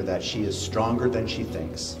teaching her that she is stronger than she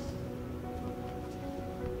thinks.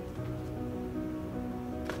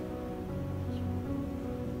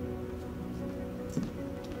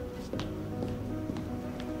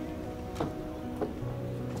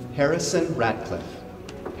 Harrison Ratcliffe.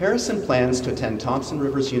 Harrison plans to attend Thompson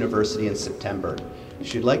Rivers University in September.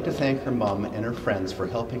 She'd like to thank her mom and her friends for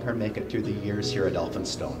helping her make it through the years here at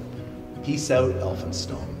Elphinstone. Peace out,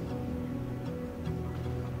 Elphinstone.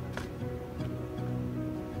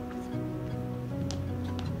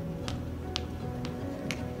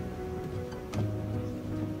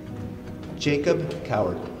 Jacob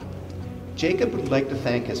Coward. Jacob would like to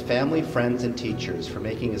thank his family, friends, and teachers for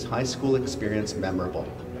making his high school experience memorable.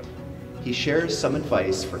 He shares some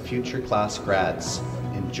advice for future class grads.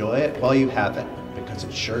 Enjoy it while you have it, because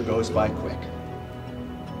it sure goes by quick.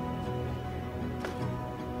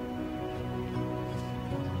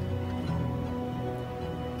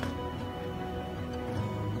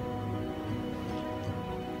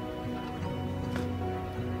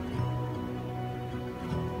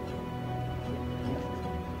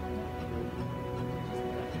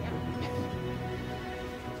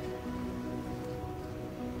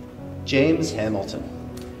 James Hamilton.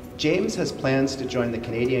 James has plans to join the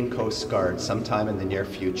Canadian Coast Guard sometime in the near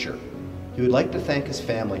future. He would like to thank his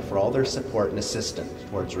family for all their support and assistance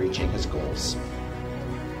towards reaching his goals.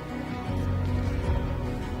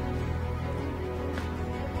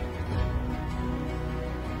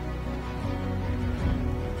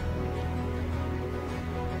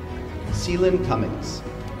 Celine Cummings.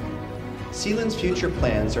 Celine's future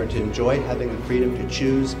plans are to enjoy having the freedom to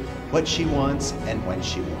choose what she wants and when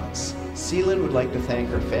she wants. Celine would like to thank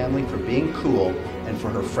her family for being cool and for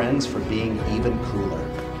her friends for being even cooler.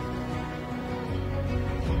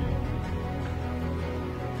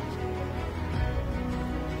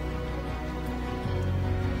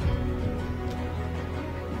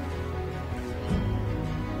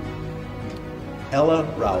 Ella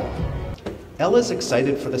Rowell. Ella is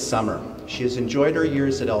excited for the summer. She has enjoyed her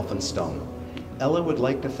years at Elphinstone. Ella would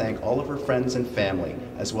like to thank all of her friends and family,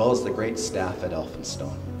 as well as the great staff at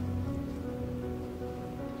Elphinstone.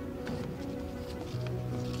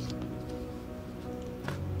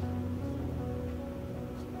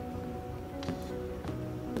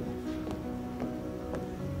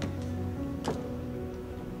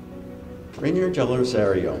 Rainier Del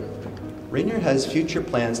Rosario. Rainier has future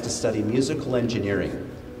plans to study musical engineering.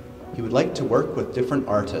 He would like to work with different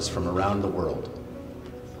artists from around the world.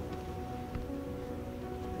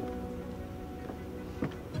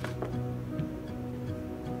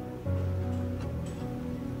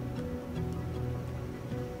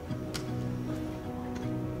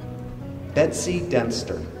 Betsy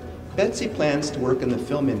Dempster. Betsy plans to work in the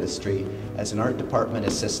film industry as an art department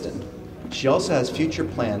assistant. She also has future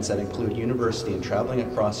plans that include university and traveling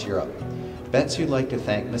across Europe. Betsy would like to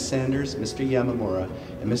thank Ms. Sanders, Mr. Yamamura,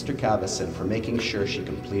 and Mr. Cavison for making sure she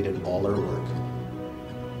completed all her work.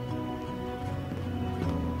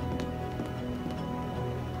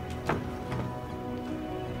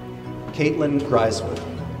 Caitlin Griswood.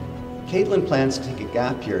 Caitlin plans to take a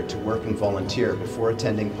gap year to work and volunteer before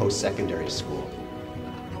attending post-secondary school.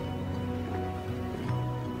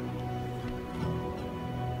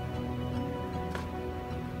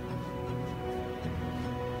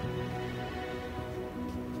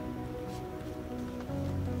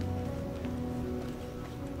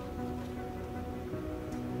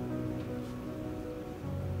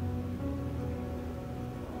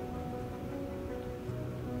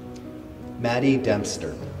 Maddie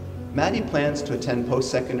Dempster. Maddie plans to attend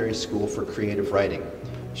post-secondary school for creative writing.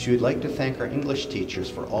 She would like to thank her English teachers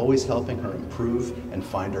for always helping her improve and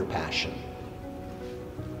find her passion.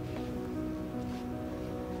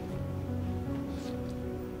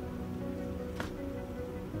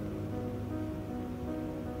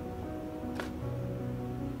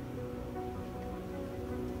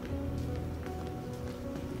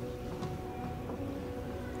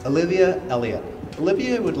 Olivia Elliott.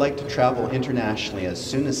 Olivia would like to travel internationally as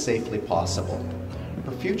soon as safely possible.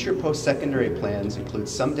 Her future post-secondary plans include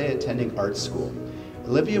someday attending art school.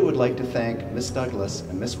 Olivia would like to thank Miss Douglas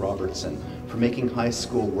and Miss Robertson for making high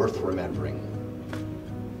school worth remembering.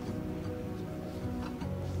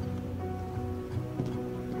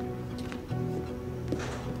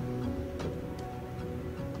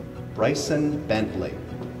 Bryson Bentley.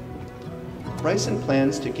 Bryson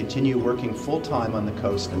plans to continue working full-time on the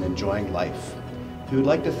coast and enjoying life. He would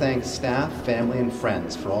like to thank staff, family, and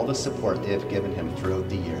friends for all the support they have given him throughout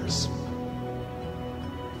the years.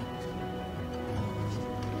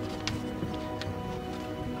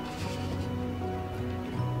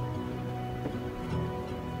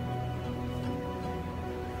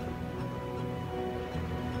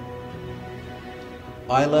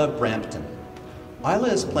 Isla Brampton. Isla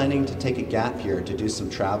is planning to take a gap year to do some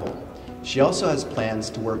travel. She also has plans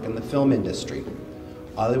to work in the film industry.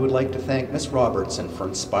 Isla would like to thank Miss Robertson for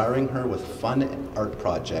inspiring her with fun art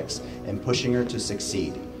projects and pushing her to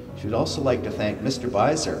succeed. She would also like to thank Mr.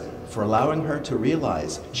 Beiser for allowing her to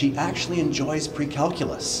realize she actually enjoys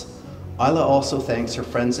pre-calculus. Isla also thanks her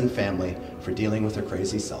friends and family for dealing with her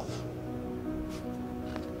crazy self.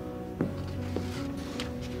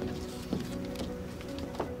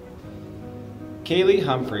 Kaylee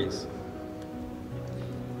Humphreys.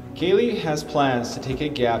 Kaylee has plans to take a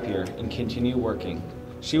gap year and continue working.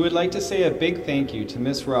 She would like to say a big thank you to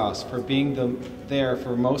Miss Ross for being there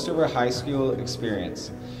for most of her high school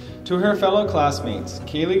experience. To her fellow classmates,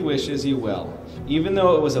 Kaylee wishes you well. Even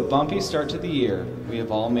though it was a bumpy start to the year, we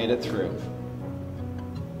have all made it through.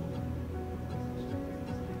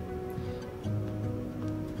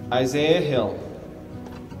 Isaiah Hill.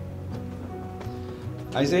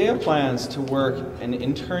 Isaiah plans to work an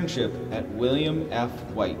internship at William F.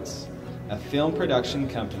 White's, a film production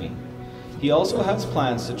company. He also has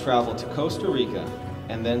plans to travel to Costa Rica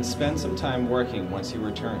and then spend some time working once he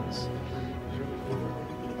returns.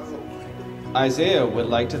 Isaiah would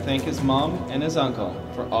like to thank his mom and his uncle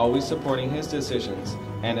for always supporting his decisions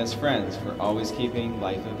and his friends for always keeping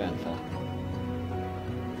life eventful.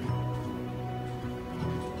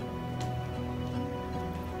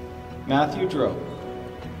 Matthew Drope.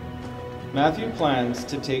 Matthew plans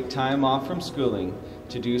to take time off from schooling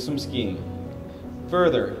to do some skiing.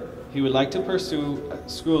 Further, he would like to pursue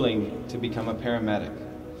schooling to become a paramedic.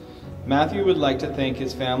 Matthew would like to thank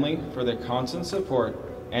his family for their constant support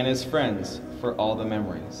and his friends for all the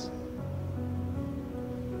memories.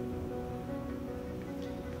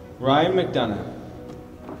 Ryan McDonough.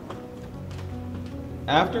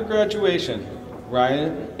 After graduation,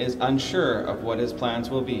 Ryan is unsure of what his plans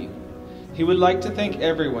will be. He would like to thank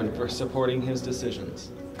everyone for supporting his decisions.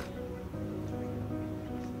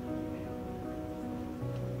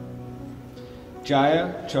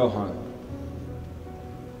 Jaya Chauhan.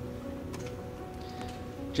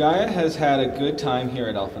 Jaya has had a good time here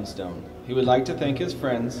at Elphinstone. He would like to thank his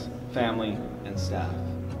friends, family, and staff.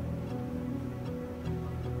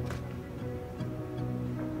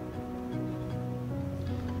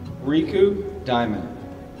 Riku Diamond.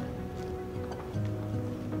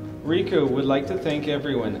 Riku would like to thank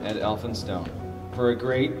everyone at Elphinstone for a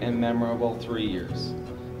great and memorable 3 years.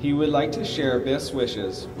 He would like to share best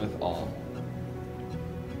wishes with all.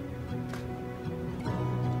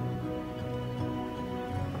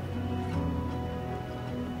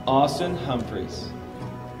 Austin Humphreys.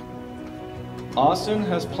 Austin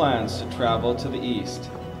has plans to travel to the east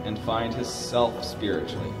and find himself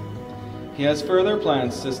spiritually. He has further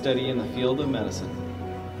plans to study in the field of medicine.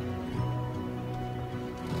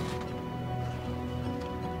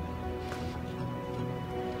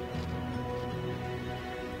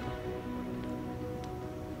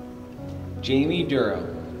 Jamie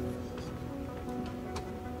Duro.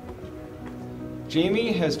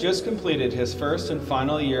 Jamie has just completed his first and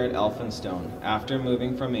final year at Elphinstone after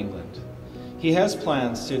moving from England. He has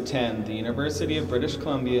plans to attend the University of British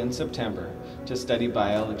Columbia in September to study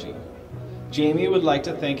biology. Jamie would like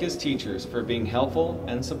to thank his teachers for being helpful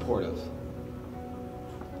and supportive.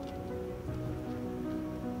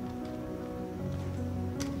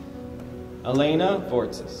 Elena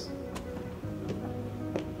Vortzis.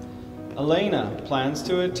 Elena plans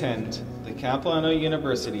to attend the Capilano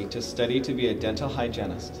University to study to be a dental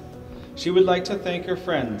hygienist. She would like to thank her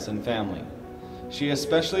friends and family. She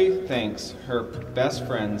especially thanks her best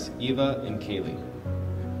friends, Eva and Kaylee.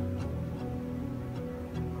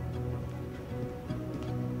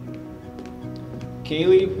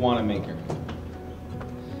 Kaylee Wanamaker.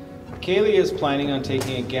 Kaylee is planning on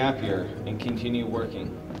taking a gap year and continue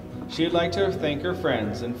working. She would like to thank her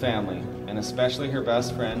friends and family, and especially her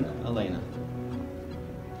best friend, Elena.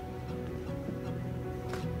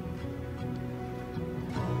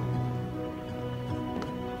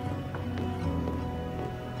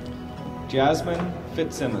 Jasmine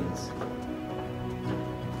Fitzsimmons.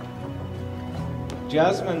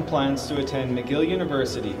 Jasmine plans to attend McGill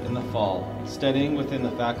University in the fall, studying within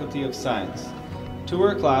the Faculty of Science. To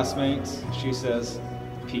her classmates, she says,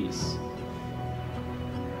 peace.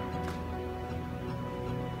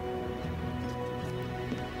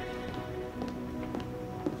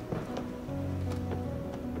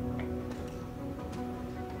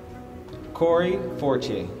 Corey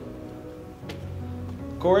Fortier.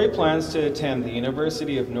 Corey plans to attend the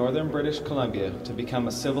University of Northern British Columbia to become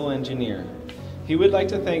a civil engineer. He would like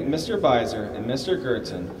to thank Mr. Beiser and Mr.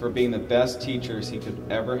 Gertzen for being the best teachers he could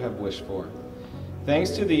ever have wished for. Thanks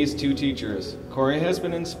to these two teachers, Corey has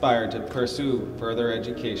been inspired to pursue further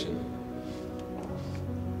education.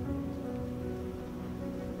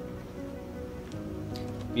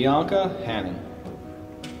 Bianca Hanning.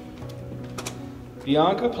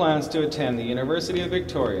 Bianca plans to attend the University of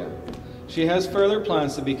Victoria. She has further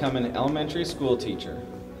plans to become an elementary school teacher.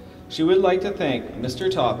 She would like to thank Mr.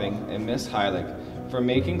 Topping and Miss Heilig for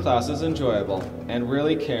making classes enjoyable and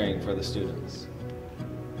really caring for the students.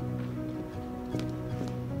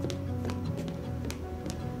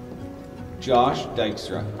 Josh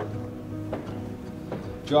Dykstra.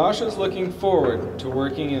 Josh is looking forward to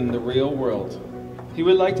working in the real world. He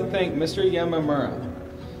would like to thank Mr. Yamamura.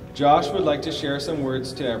 Josh would like to share some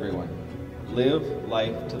words to everyone. Live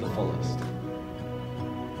life to the fullest.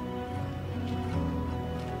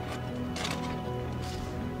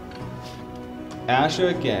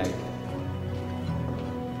 Asha Gag.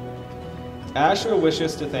 Asha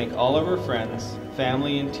wishes to thank all of her friends,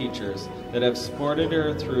 family, and teachers that have supported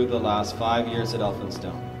her through the last 5 years at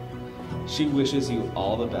Elphinstone. She wishes you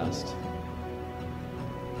all the best.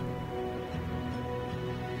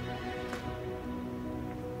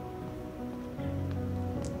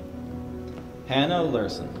 Hannah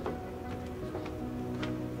Larson.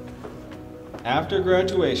 After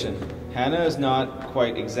graduation, Hannah is not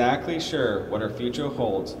quite exactly sure what her future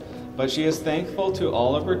holds, but she is thankful to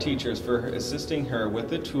all of her teachers for assisting her with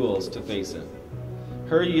the tools to face it.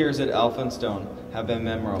 Her years at Elphinstone have been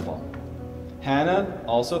memorable. Hannah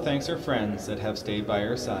also thanks her friends that have stayed by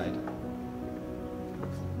her side.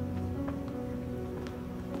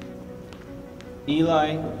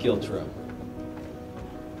 Eli Giltro.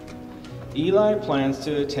 Eli plans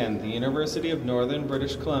to attend the University of Northern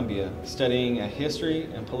British Columbia, studying a history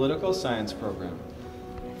and political science program.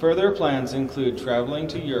 Further plans include traveling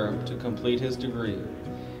to Europe to complete his degree.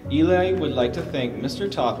 Eli would like to thank Mr.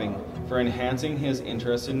 Topping for enhancing his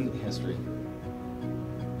interest in history.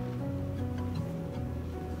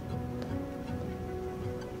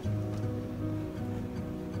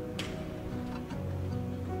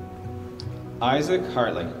 Isaac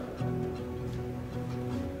Hartley.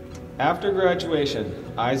 After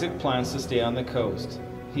graduation, Isaac plans to stay on the coast.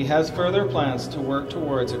 He has further plans to work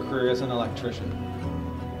towards a career as an electrician.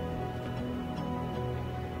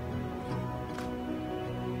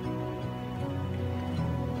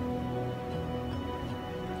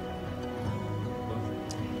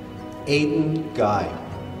 Aidan Guy.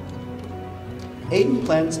 Aidan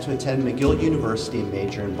plans to attend McGill University and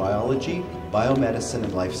major in biology, biomedicine,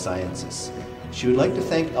 and life sciences. She would like to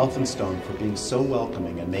thank Elphinstone for being so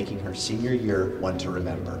welcoming and making her senior year one to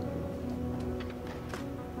remember.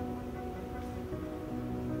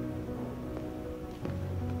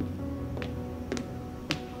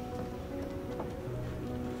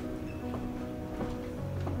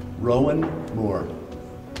 Rowan Moore.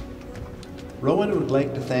 Rowan would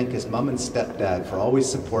like to thank his mom and stepdad for always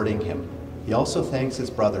supporting him. He also thanks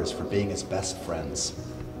his brothers for being his best friends.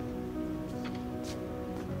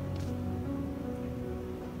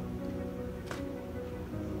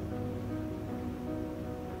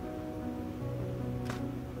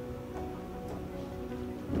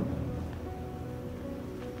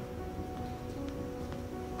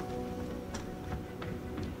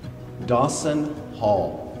 Dawson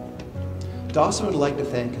Hall. Dawson would like to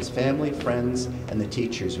thank his family, friends, and the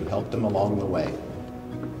teachers who helped him along the way.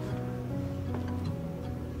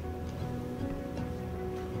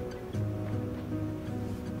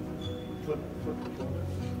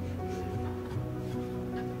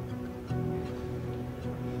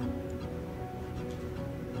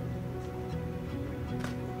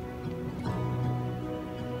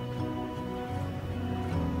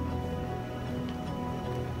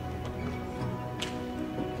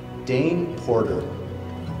 Dane Porter.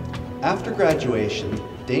 After graduation,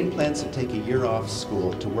 Dane plans to take a year off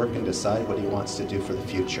school to work and decide what he wants to do for the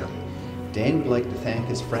future. Dane would like to thank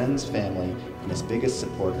his friends, family, and his biggest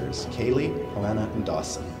supporters, Kaylee, Helena, and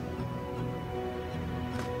Dawson.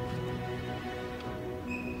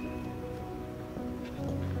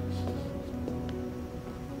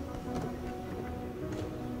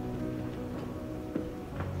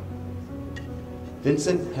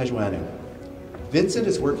 Vincent Hajwanu. Vincent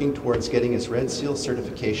is working towards getting his Red Seal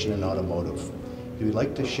certification in automotive. He would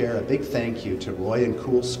like to share a big thank you to Roy and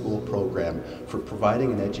Cool School program for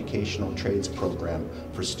providing an educational trades program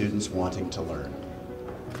for students wanting to learn.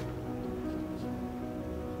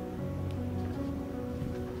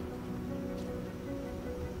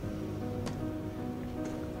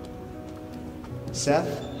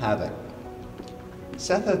 Seth Havoc.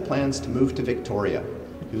 Seth had plans to move to Victoria.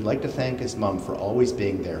 He would like to thank his mom for always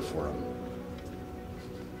being there for him.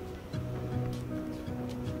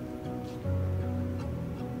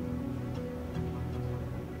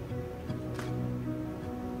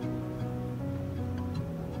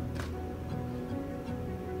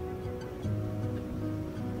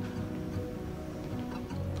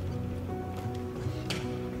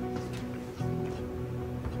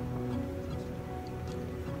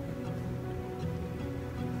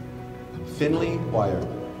 Finley Wire.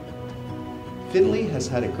 Finley has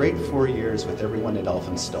had a great 4 years with everyone at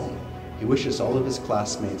Elphinstone. He wishes all of his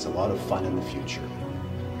classmates a lot of fun in the future.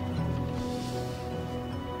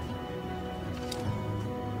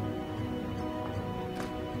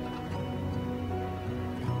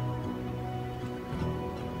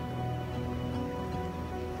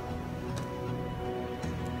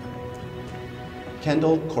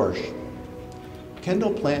 Kendall Korsch.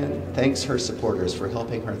 Kendall thanks her supporters for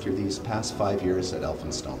helping her through these past 5 years at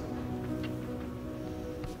Elphinstone.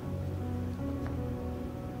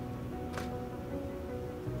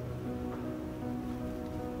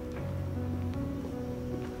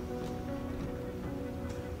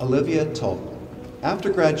 Olivia Tulk.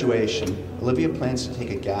 After graduation, Olivia plans to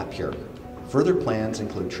take a gap year. Further plans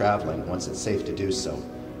include traveling once it's safe to do so.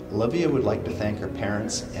 Olivia would like to thank her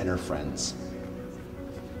parents and her friends.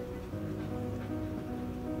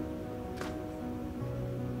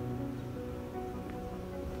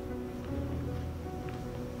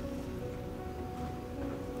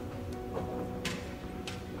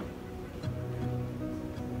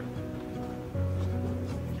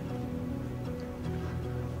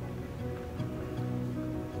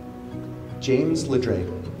 James Ledre.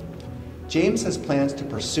 James has plans to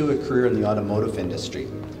pursue a career in the automotive industry.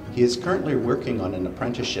 He is currently working on an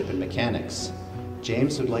apprenticeship in mechanics.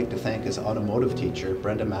 James would like to thank his automotive teacher,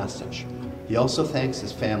 Brenda Mastich. He also thanks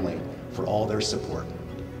his family for all their support.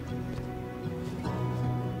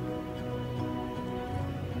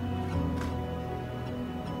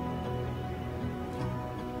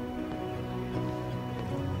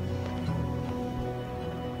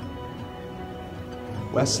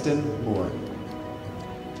 Weston Moore.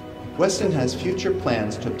 Weston has future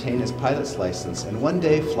plans to obtain his pilot's license and one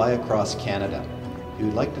day fly across Canada. He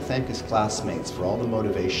would like to thank his classmates for all the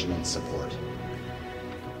motivation and support.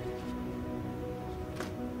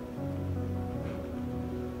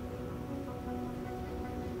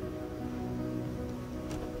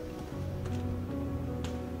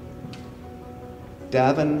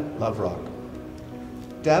 Davin Loverock.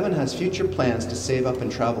 Davin has future plans to save up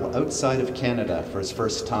and travel outside of Canada for his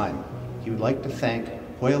first time. He would like to thank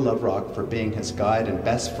Hoya Loverock for being his guide and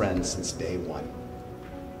best friend since day one.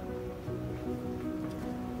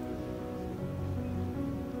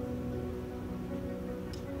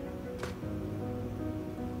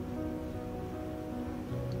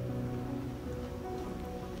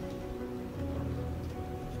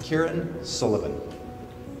 Kieran Sullivan.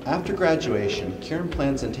 After graduation, Kieran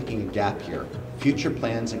plans on taking a gap year. Future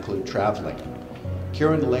plans include traveling.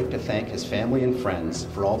 Kieran would like to thank his family and friends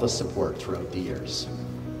for all the support throughout the years.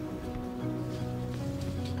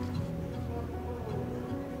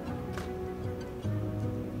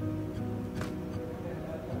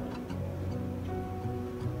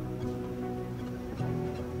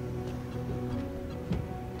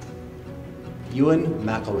 Ewan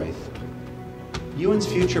McElraith. Ewan's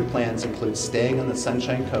future plans include staying on the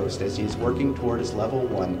Sunshine Coast as he is working toward his Level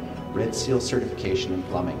 1 Red Seal certification in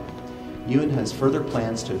plumbing. Ewan has further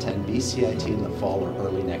plans to attend BCIT in the fall or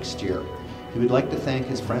early next year. He would like to thank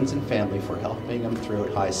his friends and family for helping him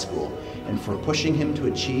throughout high school and for pushing him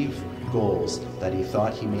to achieve goals that he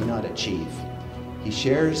thought he may not achieve. He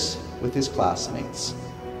shares with his classmates,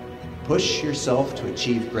 "Push yourself to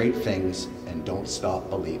achieve great things and don't stop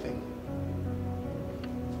believing."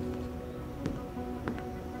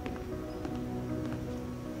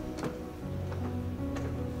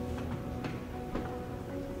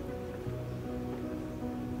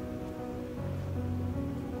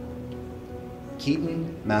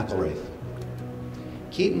 Keaton McElraith.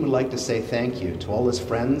 Keaton would like to say thank you to all his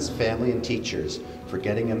friends, family, and teachers for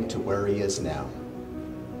getting him to where he is now.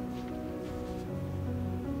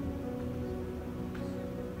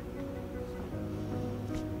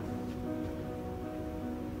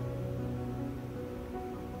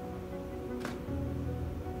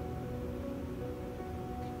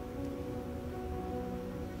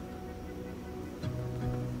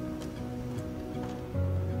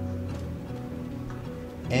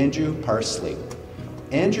 Andrew Parsley.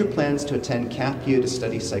 Andrew plans to attend Cap U to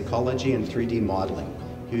study psychology and 3D modeling.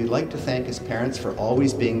 He would like to thank his parents for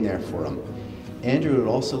always being there for him. Andrew would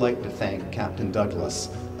also like to thank Captain Douglas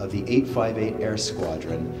of the 858 Air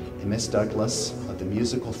Squadron and Miss Douglas of the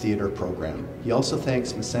musical theater program. He also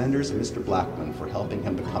thanks Miss Sanders and Mr. Blackman for helping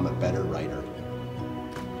him become a better writer.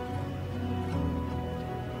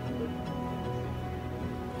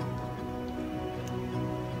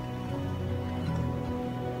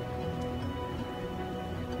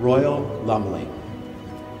 Royal Lumley.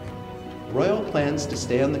 Royal plans to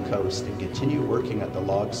stay on the coast and continue working at the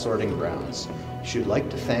log sorting grounds. She would like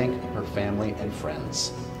to thank her family and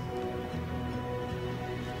friends.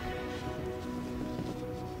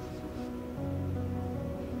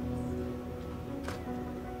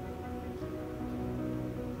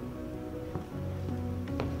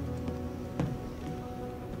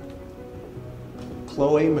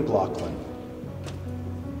 Chloe McLaughlin.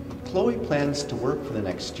 Chloe plans to work for the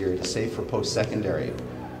next year to save for post-secondary.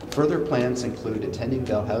 Further plans include attending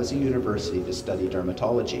Dalhousie University to study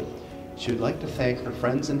dermatology. She would like to thank her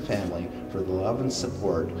friends and family for the love and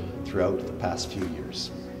support throughout the past few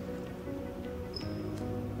years.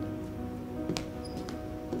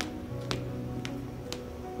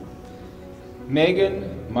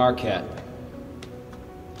 Megan Marquette.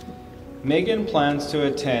 Megan plans to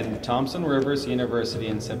attend Thompson Rivers University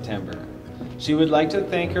in September. She would like to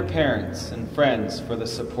thank her parents and friends for the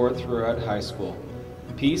support throughout high school.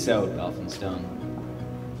 Peace out, Elphinstone.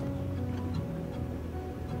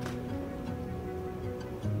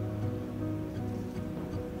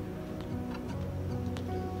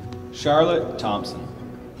 Charlotte Thompson.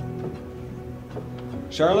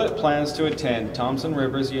 Charlotte plans to attend Thompson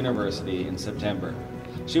Rivers University in September.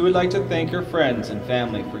 She would like to thank her friends and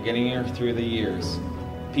family for getting her through the years.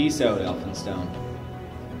 Peace out, Elphinstone.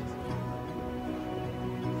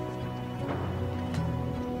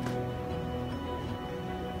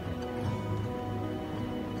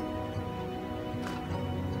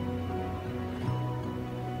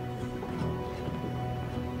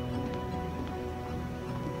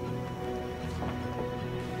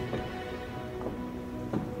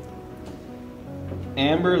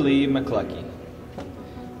 Amber Lee McClucky.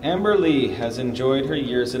 Amber Lee has enjoyed her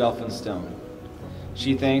years at Elphinstone.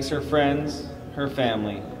 She thanks her friends, her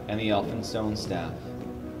family, and the Elphinstone staff.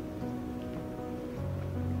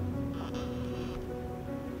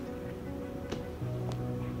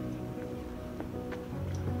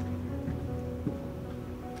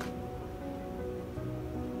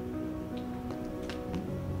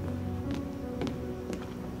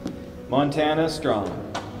 Montana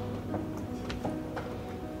Strong.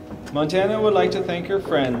 Montana would like to thank her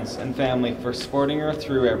friends and family for supporting her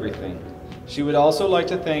through everything. She would also like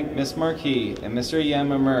to thank Miss Marquis and Mr.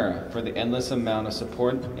 Yamamura for the endless amount of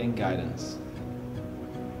support and guidance.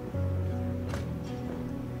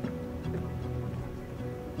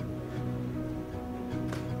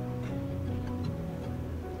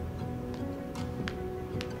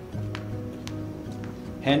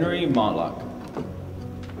 Henry Motlock.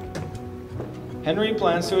 Henry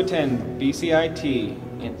plans to attend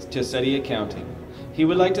BCIT to study accounting. He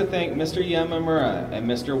would like to thank Mr. Yamamura and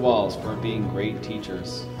Mr. Walls for being great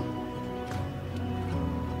teachers.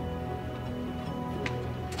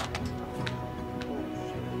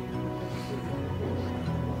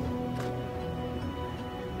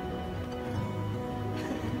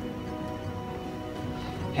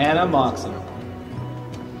 Hannah Moxon.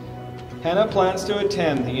 Hannah plans to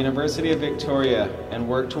attend the University of Victoria and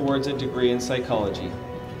work towards a degree in psychology.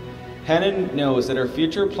 Hannah knows that her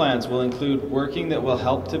future plans will include working that will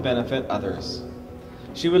help to benefit others.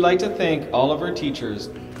 She would like to thank all of her teachers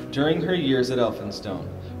during her years at Elphinstone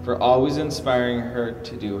for always inspiring her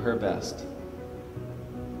to do her best.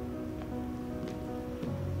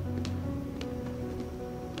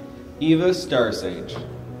 Eva Starsage.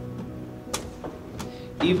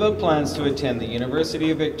 Eva plans to attend the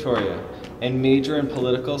University of Victoria and major in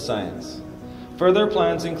political science. Further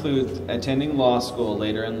plans include attending law school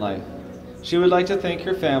later in life. She would like to thank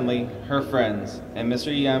her family, her friends, and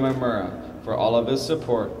Mr. Yamamura for all of his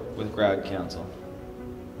support with Grad Council.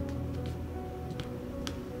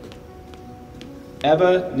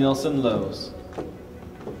 Ebba Nilsson Lowe's.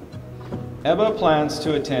 Ebba plans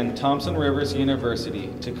to attend Thompson Rivers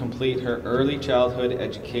University to complete her early childhood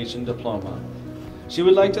education diploma. She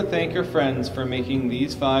would like to thank her friends for making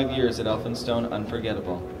these 5 years at Elphinstone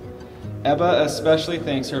unforgettable. Ebba especially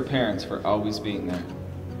thanks her parents for always being there.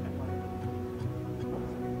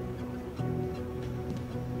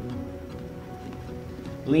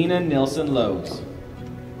 Lena Nilsson Lowe's.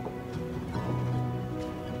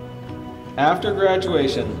 After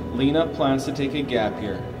graduation, Lena plans to take a gap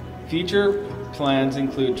year. Future plans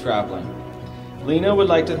include traveling. Lena would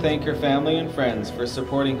like to thank her family and friends for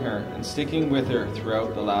supporting her and sticking with her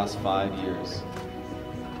throughout the last 5 years.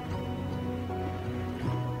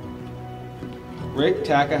 Rick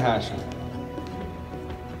Takahashi.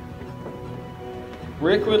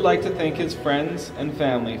 Rick would like to thank his friends and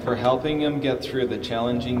family for helping him get through the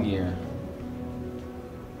challenging year.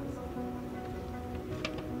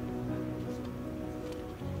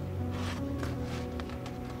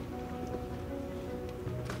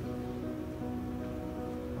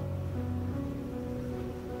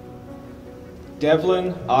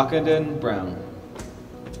 Devlin Ockenden Brown.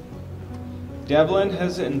 Devlin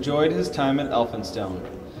has enjoyed his time at Elphinstone.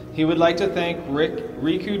 He would like to thank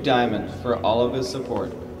Riku Diamond for all of his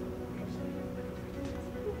support.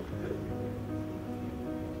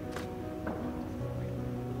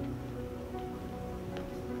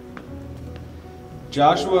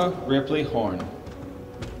 Joshua Ripley Horn.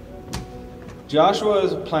 Joshua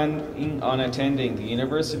is planning on attending the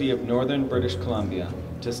University of Northern British Columbia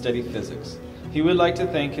to study physics. He would like to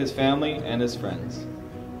thank his family and his friends.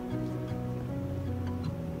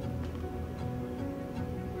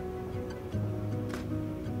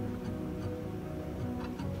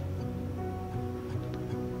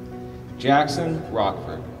 Jackson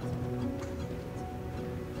Rockford.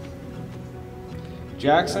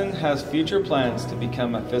 Jackson has future plans to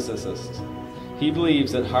become a physicist. He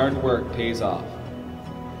believes that hard work pays off.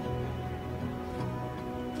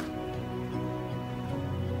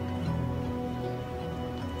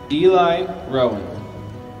 Eli Rowan.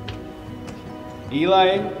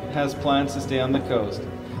 Eli has plans to stay on the coast.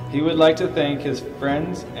 He would like to thank his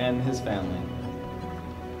friends and his family.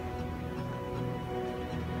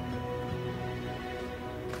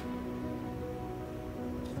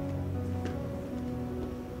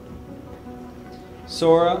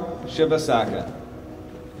 Sora Shibasaka.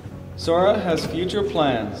 Sora has future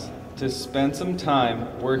plans to spend some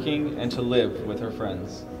time working and to live with her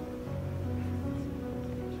friends.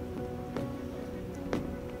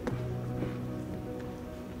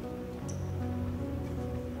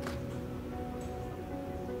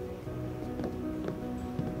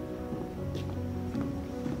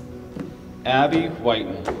 Abby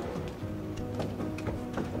Whiten.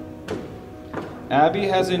 Abby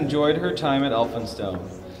has enjoyed her time at Elphinstone.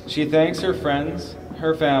 She thanks her friends,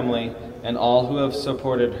 her family, and all who have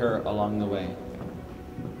supported her along the way.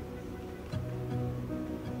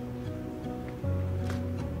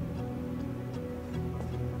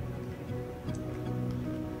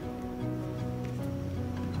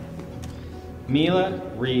 Mila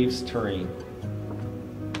Reeves Tureen.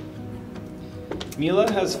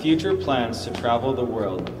 Mila has future plans to travel the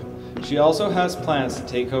world. She also has plans to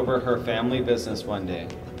take over her family business one day.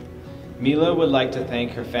 Mila would like to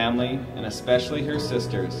thank her family, and especially her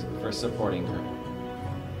sisters, for supporting her.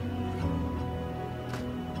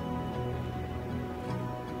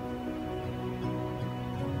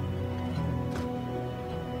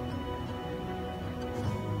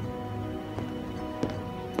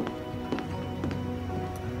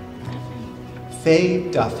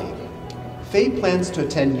 Faye Duffy. Faye plans to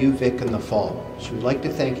attend UVic in the fall. She would like to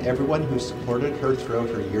thank everyone who supported her throughout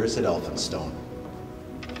her years at Elphinstone.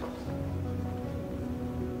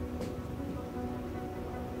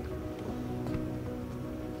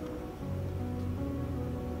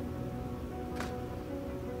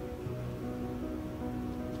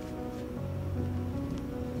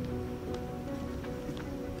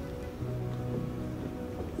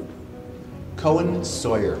 Cohen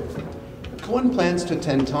Sawyer. Cohen plans to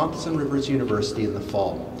attend Thompson Rivers University in the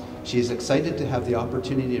fall. She is excited to have the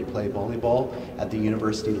opportunity to play volleyball at the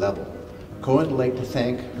university level. Cohen would like to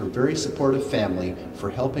thank her very supportive family for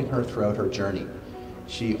helping her throughout her journey.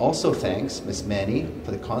 She also thanks Miss Manny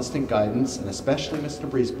for the constant guidance, and especially Mr.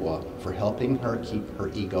 Brisebois for helping her keep her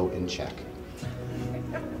ego in check.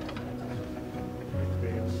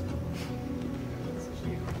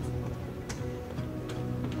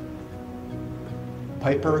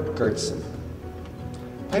 Piper Gertson.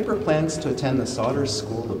 Piper plans to attend the Saunders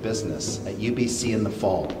School of Business at UBC in the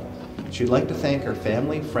fall. She'd like to thank her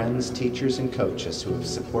family, friends, teachers, and coaches who have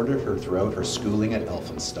supported her throughout her schooling at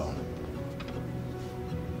Elphinstone.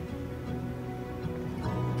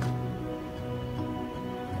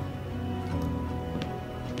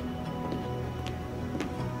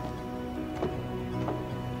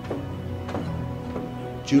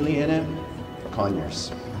 Juliana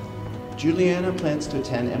Conyers. Juliana plans to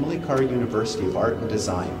attend Emily Carr University of Art and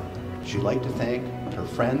Design. She'd like to thank her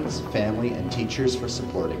friends, family, and teachers for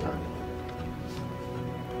supporting her.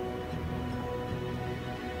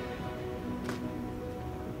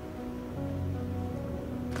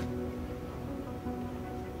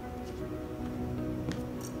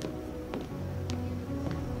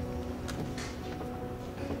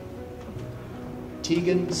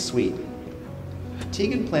 Tegan Sweet.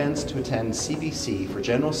 Tegan plans to attend CBC for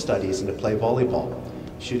general studies and to play volleyball.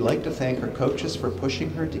 She'd like to thank her coaches for pushing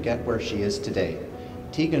her to get where she is today.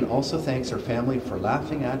 Tegan also thanks her family for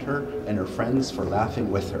laughing at her and her friends for laughing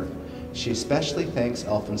with her. She especially thanks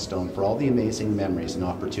Elphinstone for all the amazing memories and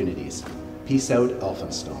opportunities. Peace out,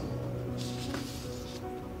 Elphinstone.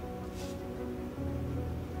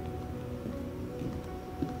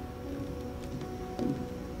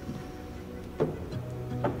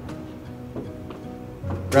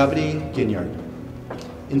 Gravity Ginyard.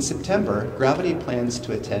 In September, Gravity plans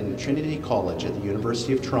to attend Trinity College at the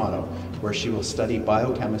University of Toronto, where she will study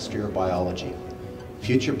biochemistry or biology.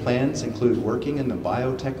 Future plans include working in the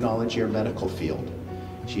biotechnology or medical field.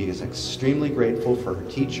 She is extremely grateful for her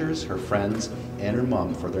teachers, her friends, and her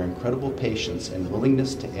mom for their incredible patience and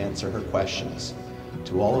willingness to answer her questions.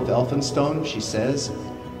 To all of Elphinstone, she says,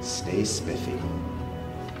 stay spiffy.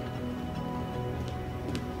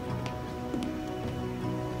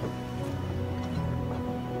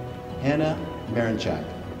 Hannah Marinchak.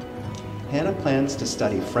 Hannah plans to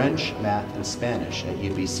study French, math, and Spanish at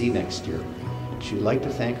UBC next year. She would like to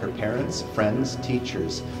thank her parents, friends,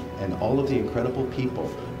 teachers, and all of the incredible people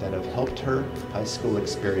that have helped her high school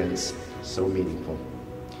experience so meaningful.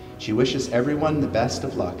 She wishes everyone the best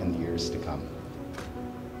of luck in the years to come.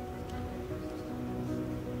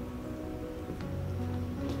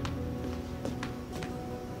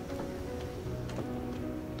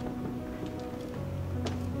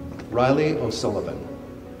 Riley O'Sullivan.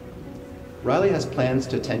 Riley has plans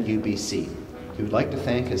to attend UBC. He would like to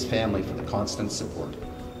thank his family for the constant support.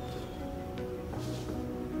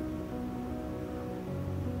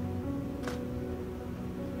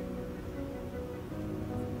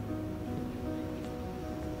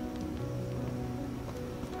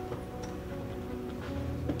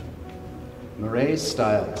 Murray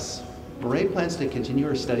Stiles. Murray plans to continue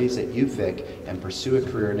her studies at UVic and pursue a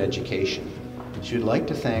career in education. She would like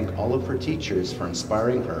to thank all of her teachers for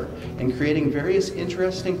inspiring her and creating various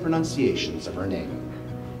interesting pronunciations of her name.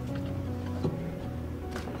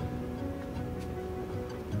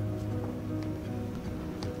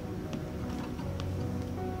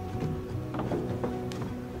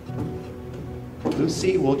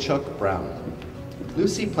 Lucy Wolchuk Brown.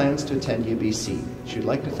 Lucy plans to attend UBC. She would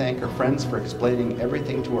like to thank her friends for explaining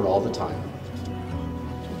everything to her all the time.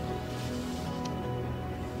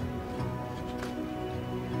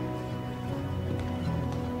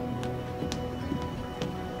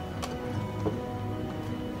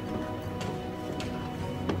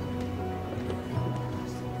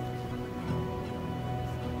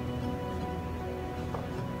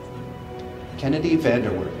 Kennedy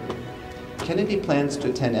Vanderwerp. Kennedy plans to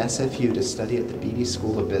attend SFU to study at the Beatty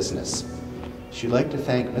School of Business. She'd like to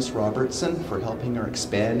thank Miss Robertson for helping her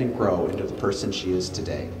expand and grow into the person she is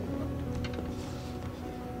today.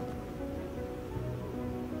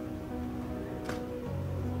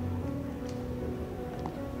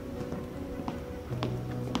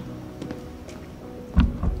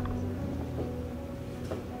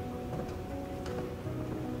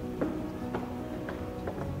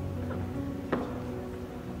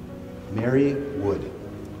 Mary Wood.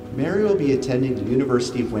 Mary will be attending the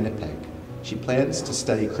University of Winnipeg. She plans to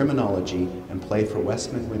study criminology and play for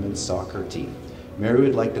Westman women's soccer team. Mary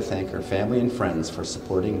would like to thank her family and friends for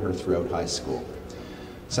supporting her throughout high school.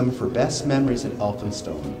 Some of her best memories at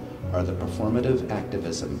Elphinstone are the performative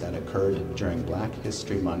activism that occurred during Black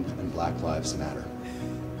History Month and Black Lives Matter.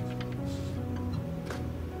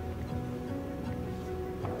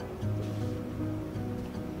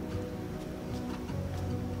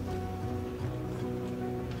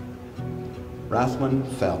 Rathlin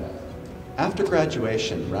Fell. After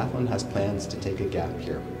graduation, Rathlin has plans to take a gap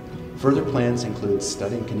year. Further plans include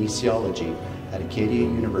studying kinesiology at Acadia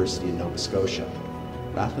University in Nova Scotia.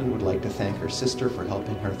 Rathlin would like to thank her sister for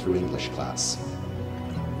helping her through English class.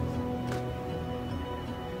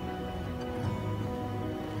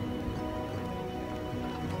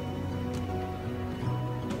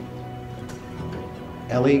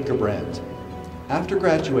 Ellie Gebrand. After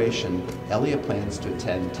graduation, Elia plans to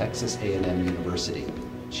attend Texas A&M University.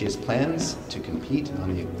 She has plans to compete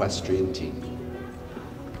on the equestrian team.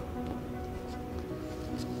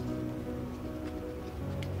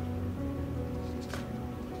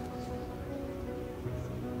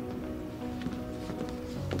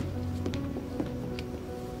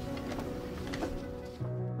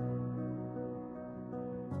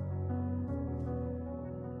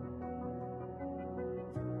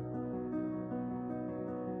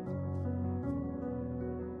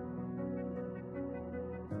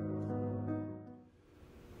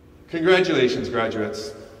 Congratulations,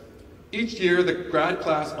 graduates. Each year, the grad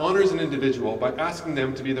class honors an individual by asking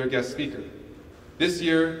them to be their guest speaker. This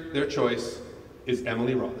year, their choice is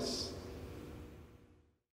Emily Ross.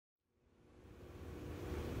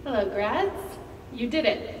 Hello, grads. You did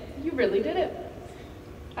it. You really did it.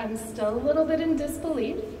 I'm still a little bit in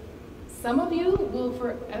disbelief. Some of you will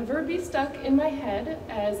forever be stuck in my head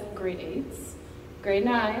as grade 8s, grade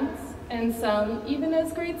 9s, and some even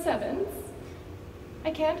as grade 7s. I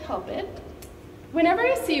can't help it. Whenever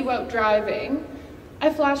I see you out driving,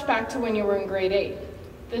 I flash back to when you were in grade 8.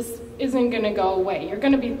 This isn't gonna go away. You're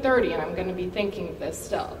gonna be 30 and I'm gonna be thinking of this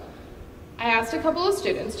still. I asked a couple of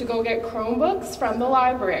students to go get Chromebooks from the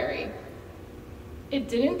library. It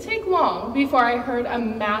didn't take long before I heard a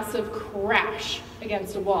massive crash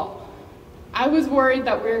against a wall. I was worried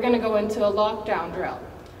that we were gonna go into a lockdown drill.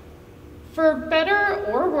 For better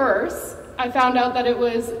or worse, I found out that it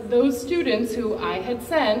was those students who I had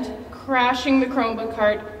sent crashing the Chromebook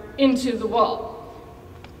cart into the wall.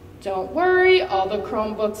 Don't worry, all the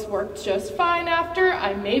Chromebooks worked just fine after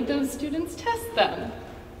I made those students test them.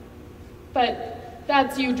 But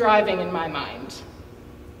that's you driving in my mind.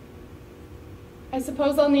 I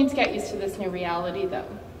suppose I'll need to get used to this new reality though.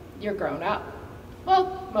 You're grown up.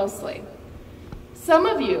 Well, mostly. Some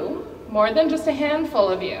of you, more than just a handful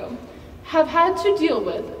of you, have had to deal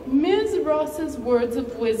with Ms. Ross's words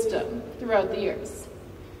of wisdom throughout the years.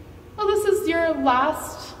 Well, this is your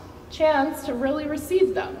last chance to really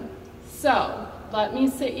receive them. So, let me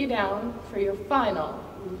sit you down for your final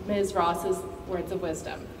Ms. Ross's words of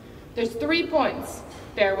wisdom. There's 3 points.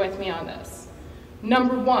 Bear with me on this.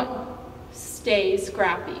 Number 1, stay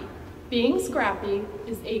scrappy. Being scrappy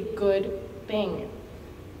is a good thing.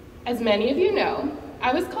 As many of you know,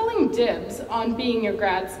 I was calling dibs on being your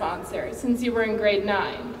grad sponsor since you were in grade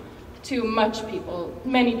 9, to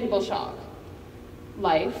many people's shock.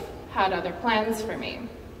 Life had other plans for me.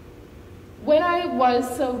 When I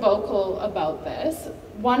was so vocal about this,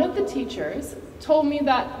 one of the teachers told me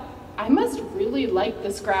that I must really like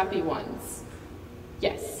the scrappy ones.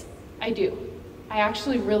 Yes, I do. I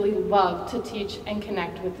actually really love to teach and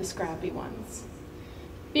connect with the scrappy ones.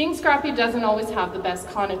 Being scrappy doesn't always have the best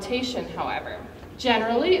connotation, however.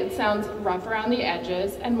 Generally, it sounds rough around the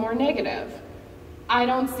edges and more negative. I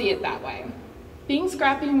don't see it that way. Being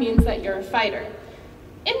scrappy means that you're a fighter.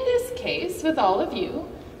 In this case, with all of you,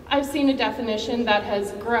 I've seen a definition that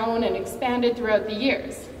has grown and expanded throughout the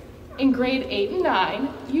years. In grade 8 and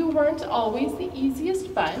 9, you weren't always the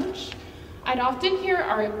easiest bunch. I'd often hear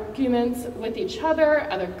arguments with each other,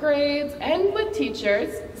 other grades, and with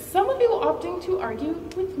teachers, some of you opting to argue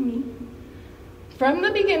with me. From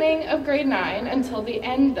the beginning of grade 9 until the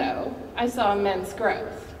end, though, I saw immense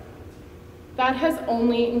growth. That has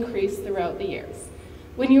only increased throughout the years.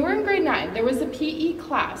 When you were in grade 9, there was a PE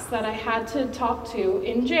class that I had to talk to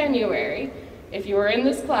in January. If you were in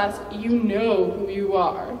this class, you know who you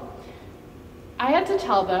are. I had to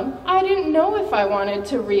tell them I didn't know if I wanted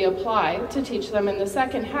to reapply to teach them in the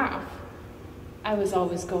second half. I was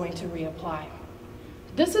always going to reapply.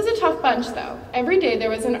 This was a tough bunch, though. Every day there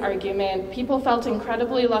was an argument, people felt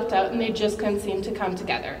incredibly left out, and they just couldn't seem to come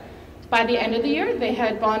together. By the end of the year, they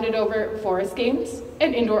had bonded over forest games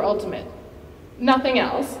and indoor ultimate. Nothing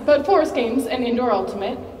else, but forest games and indoor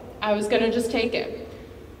ultimate. I was gonna just take it.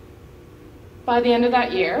 By the end of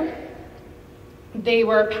that year, they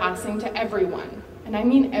were passing to everyone, and I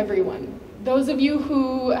mean everyone. Those of you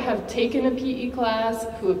who have taken a PE class,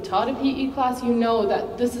 who have taught a PE class, you know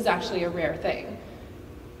that this is actually a rare thing.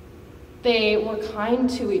 They were kind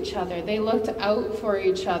to each other, they looked out for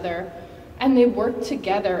each other, and they worked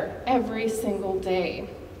together every single day.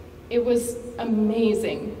 It was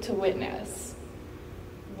amazing to witness.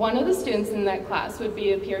 One of the students in that class would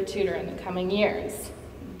be a peer tutor in the coming years.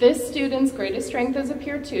 This student's greatest strength as a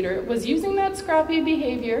peer tutor was using that scrappy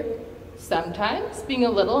behavior, sometimes being a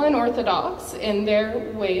little unorthodox in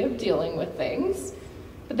their way of dealing with things,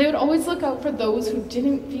 but they would always look out for those who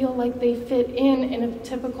didn't feel like they fit in a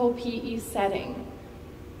typical PE setting.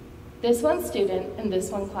 This one student and this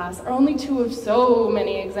one class are only two of so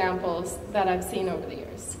many examples that I've seen over the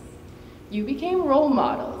years. You became role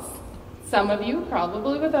models, some of you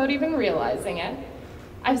probably without even realizing it.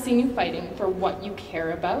 I've seen you fighting for what you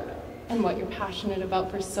care about and what you're passionate about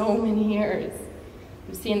for so many years.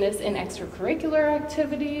 I've seen this in extracurricular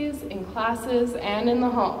activities, in classes, and in the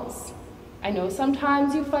halls. I know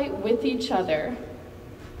sometimes you fight with each other,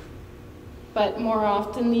 but more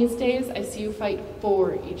often these days, I see you fight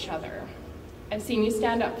for each other. I've seen you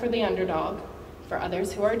stand up for the underdog, for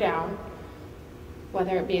others who are down,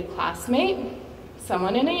 whether it be a classmate,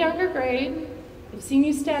 someone in a younger grade. I've seen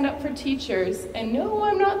you stand up for teachers, and no,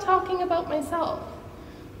 I'm not talking about myself.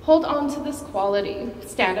 Hold on to this quality.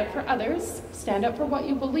 Stand up for others, stand up for what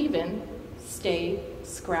you believe in, stay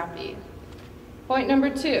scrappy. Point number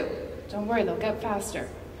 2, don't worry, they'll get faster.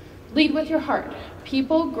 Lead with your heart.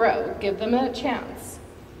 People grow, give them a chance.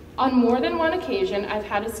 On more than one occasion, I've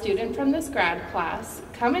had a student from this grad class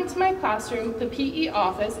come into my classroom, the PE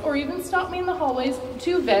office, or even stop me in the hallways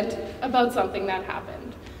to vent about something that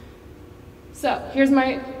happened. So here's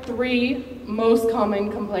my 3 most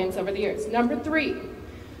common complaints over the years. Number 3,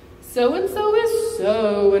 so-and-so is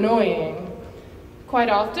so annoying. Quite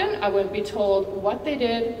often, I wouldn't be told what they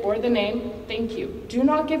did or the name. Thank you. Do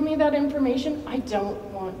not give me that information. I don't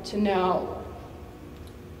want to know.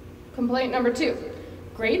 Complaint number 2,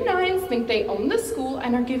 grade 9s think they own the school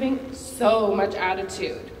and are giving so much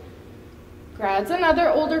attitude. Grads and other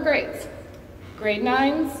older grades. Grade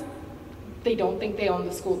 9s, they don't think they own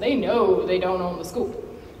the school. They know they don't own the school.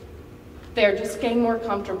 They're just getting more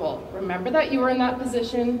comfortable. Remember that you were in that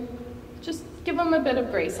position. Just give them a bit of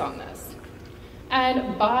grace on this.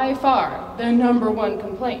 And by far, the number 1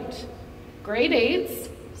 complaint. Grade 8s,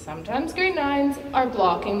 sometimes grade 9s, are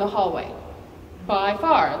blocking the hallway. By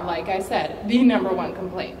far, like I said, the number 1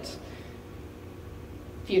 complaint.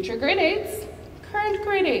 Future grade 8s, current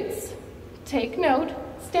grade 8s, take note,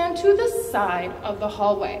 stand to the side of the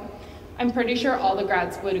hallway. I'm pretty sure all the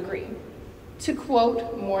grads would agree. To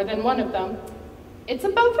quote more than one of them, "It's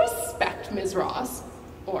about respect, Ms. Ross,"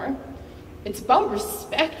 or "It's about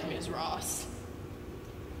respect, Ms. Ross."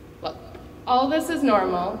 Look, all this is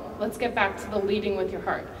normal. Let's get back to the leading with your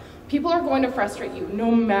heart. People are going to frustrate you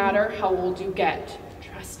no matter how old you get.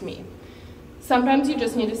 Trust me. Sometimes you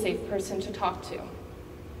just need a safe person to talk to.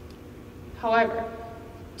 However,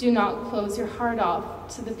 do not close your heart off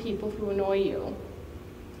to the people who annoy you.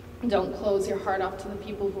 Don't close your heart off to the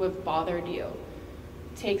people who have bothered you.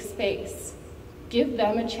 Take space. Give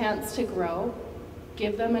them a chance to grow.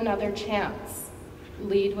 Give them another chance.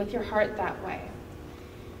 Lead with your heart that way.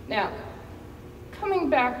 Now, coming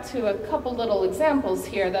back to a couple little examples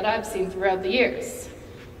here that I've seen throughout the years.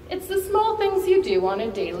 It's the small things you do on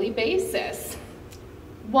a daily basis.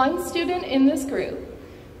 One student in this group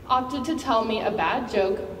opted to tell me a bad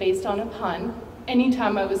joke based on a pun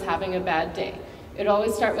anytime I was having a bad day. It'd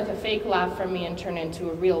always start with a fake laugh from me and turn into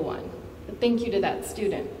a real one. But thank you to that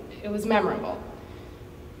student. It was memorable.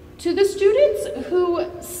 To the students who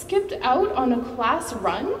skipped out on a class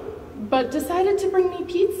run, but decided to bring me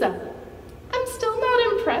pizza, I'm still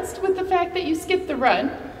not impressed with the fact that you skipped the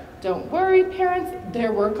run. Don't worry, parents,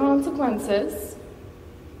 there were consequences,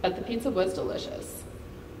 but the pizza was delicious.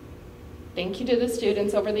 Thank you to the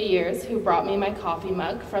students over the years who brought me my coffee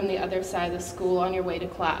mug from the other side of the school on your way to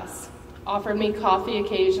class, offered me coffee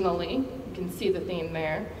occasionally, you can see the theme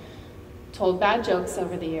there, told bad jokes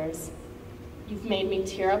over the years. You've made me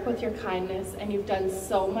tear up with your kindness, and you've done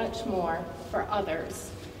so much more for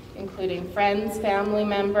others, including friends, family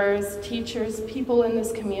members, teachers, people in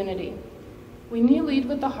this community. When you lead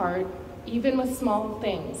with the heart, even with small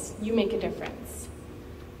things, you make a difference.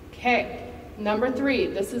 Okay, number 3,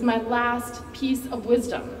 this is my last piece of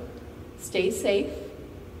wisdom. Stay safe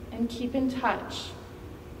and keep in touch.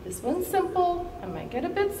 This one's simple. I might get a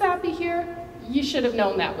bit sappy here. You should have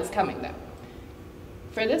known that was coming though.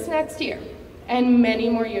 For this next year, and many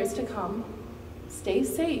more years to come, stay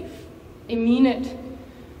safe. I mean it.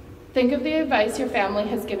 Think of the advice your family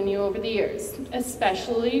has given you over the years,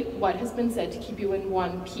 especially what has been said to keep you in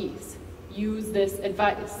one piece. Use this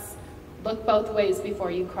advice. Look both ways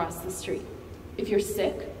before you cross the street. If you're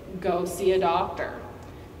sick, go see a doctor.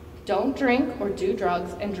 Don't drink or do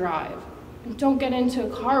drugs and drive. And don't get into a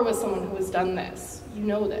car with someone who has done this. You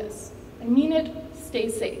know this. I mean it, stay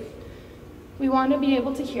safe. We want to be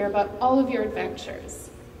able to hear about all of your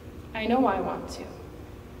adventures. I know I want to.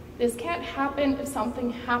 This can't happen if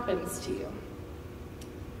something happens to you.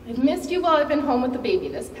 I've missed you while I've been home with the baby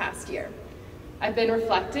this past year. I've been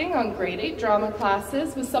reflecting on grade 8 drama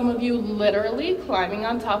classes with some of you literally climbing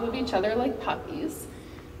on top of each other like puppies.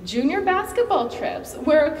 Junior basketball trips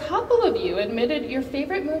where a couple of you admitted your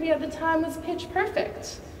favorite movie at the time was Pitch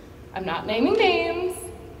Perfect. I'm not naming names,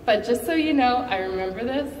 but just so you know, I remember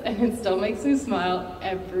this and it still makes me smile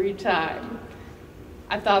every time.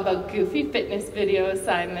 I've thought about goofy fitness video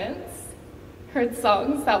assignments, heard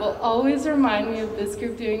songs that will always remind me of this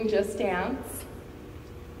group doing Just Dance.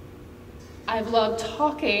 I've loved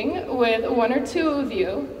talking with 1 or 2 of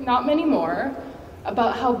you, not many more,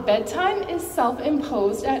 about how bedtime is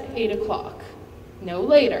self-imposed at 8 o'clock, no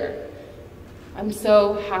later. I'm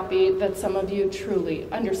so happy that some of you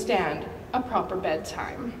truly understand a proper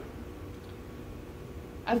bedtime.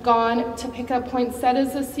 I've gone to pick up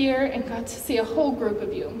poinsettias this year and got to see a whole group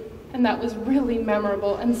of you, and that was really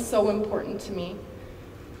memorable and so important to me.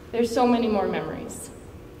 There's so many more memories.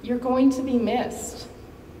 You're going to be missed.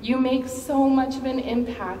 You make so much of an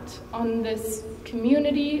impact on this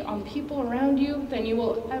community, on people around you, than you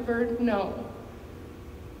will ever know.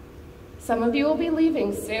 Some of you will be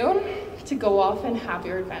leaving soon to go off and have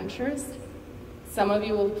your adventures. Some of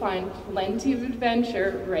you will find plenty of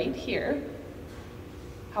adventure right here.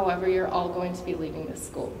 However, you're all going to be leaving this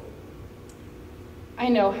school. I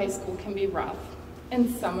know high school can be rough, and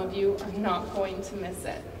some of you are not going to miss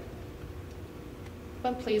it.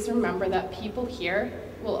 But please remember that people here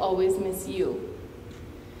will always miss you.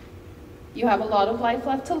 You have a lot of life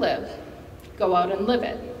left to live. Go out and live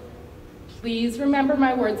it. Please remember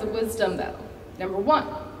my words of wisdom though. Number 1,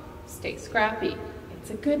 stay scrappy.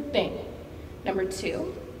 It's a good thing. Number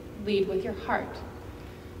 2, lead with your heart.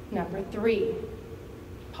 Number 3,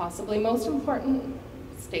 possibly most important,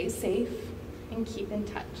 stay safe and keep in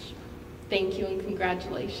touch. Thank you and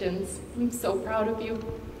congratulations. I'm so proud of you.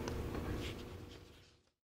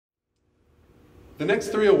 The next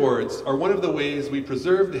 3 awards are one of the ways we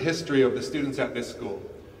preserve the history of the students at this school.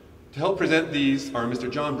 To help present these are Mr.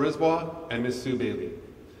 John Brisbois and Ms. Sue Bailey.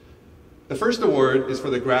 The first award is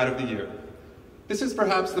for the Grad of the Year. This is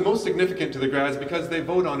perhaps the most significant to the grads because they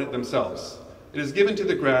vote on it themselves. It is given to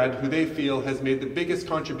the grad who they feel has made the biggest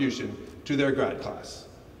contribution to their grad class.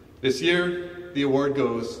 This year, the award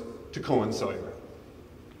goes to Cohen Sawyer.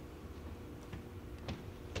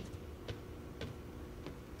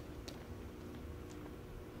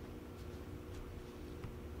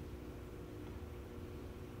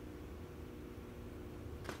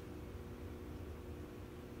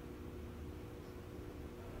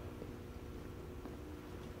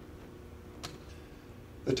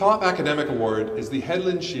 The top academic award is the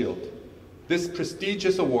Headland Shield. This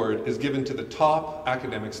prestigious award is given to the top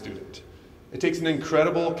academic student. It takes an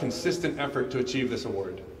incredible, consistent effort to achieve this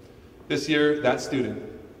award. This year, that student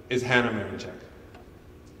is Hannah Marinchak.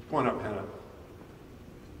 Come on up, Hannah.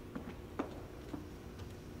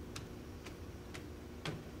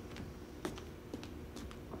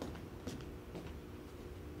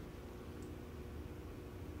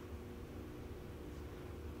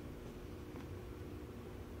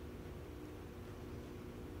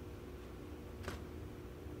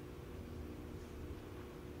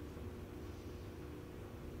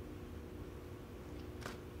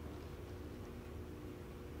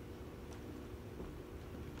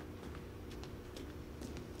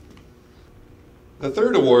 The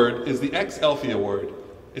third award is the Ex-Elfie Award.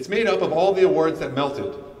 It's made up of all the awards that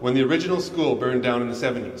melted when the original school burned down in the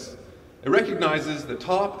 70s. It recognizes the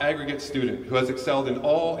top aggregate student who has excelled in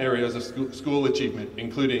all areas of school achievement,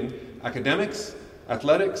 including academics,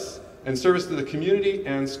 athletics, and service to the community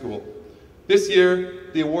and school. This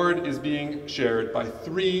year, the award is being shared by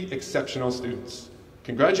 3 exceptional students.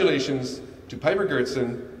 Congratulations to Piper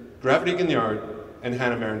Gertson, Gravity Gignard, and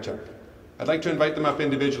Hannah Marinchuk. I'd like to invite them up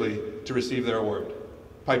individually to receive their award.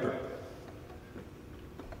 Piper.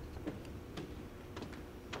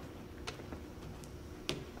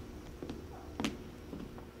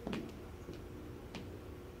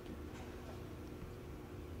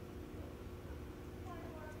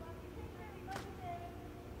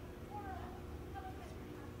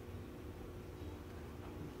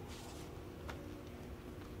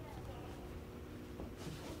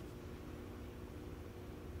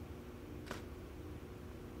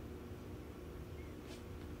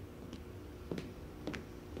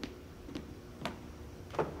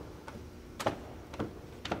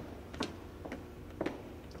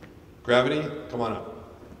 Gravity, come on up.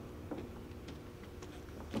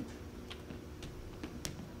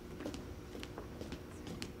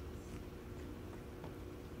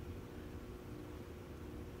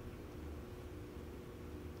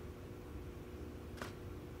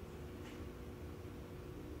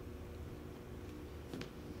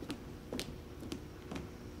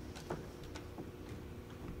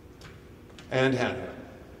 And Hannah.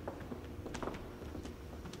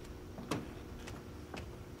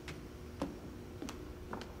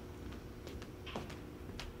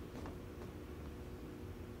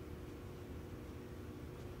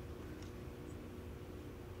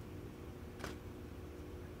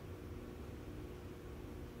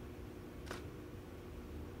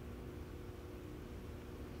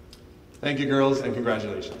 Thank you, girls, and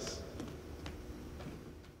congratulations.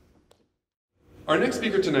 Our next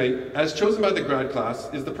speaker tonight, as chosen by the grad class,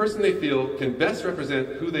 is the person they feel can best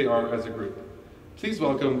represent who they are as a group. Please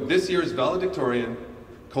welcome this year's valedictorian,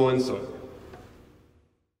 Cohen Sawyer.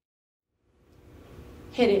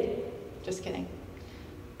 Hit it. Just kidding.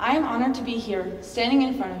 I am honored to be here, standing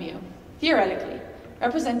in front of you, theoretically,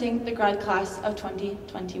 representing the grad class of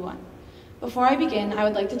 2021. Before I begin, I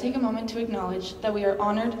would like to take a moment to acknowledge that we are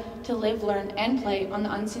honored to live, learn, and play on the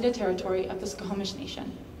unceded territory of the Squamish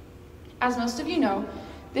Nation. As most of you know,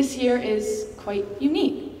 this year is quite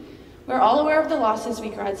unique. We're all aware of the losses we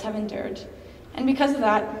grads have endured, and because of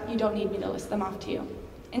that, you don't need me to list them off to you.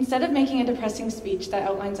 Instead of making a depressing speech that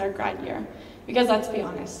outlines our grad year, because let's be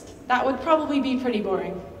honest, that would probably be pretty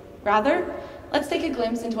boring. Rather, let's take a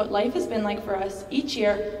glimpse into what life has been like for us each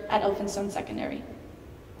year at Elphinstone Secondary.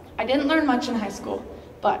 I didn't learn much in high school,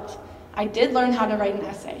 but I did learn how to write an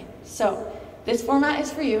essay. So, this format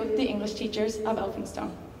is for you, the English teachers of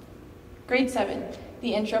Elphinstone. Grade 7,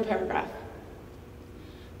 the intro paragraph.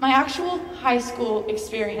 My actual high school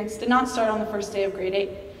experience did not start on the first day of grade 8.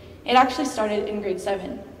 It actually started in grade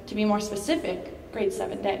 7. To be more specific, grade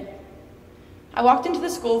 7 day. I walked into the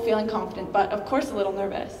school feeling confident, but of course a little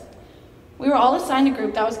nervous. We were all assigned a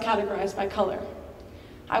group that was categorized by color.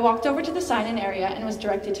 I walked over to the sign-in area and was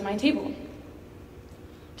directed to my table.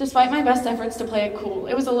 Despite my best efforts to play it cool,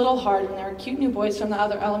 it was a little hard when there were cute new boys from the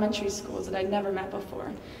other elementary schools that I'd never met before,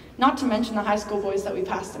 not to mention the high school boys that we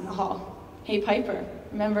passed in the hall. Hey Piper,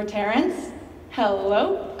 remember Terrence?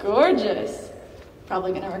 Hello, gorgeous.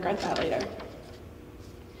 Probably gonna regret that later.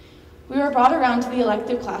 We were brought around to the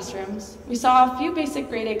elective classrooms. We saw a few basic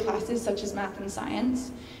grade 8 classes such as math and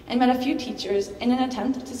science, and met a few teachers in an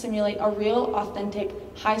attempt to simulate a real, authentic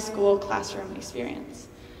high school classroom experience.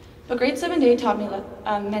 But grade 7 day taught me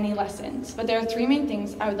many lessons, but there are 3 main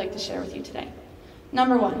things I would like to share with you today.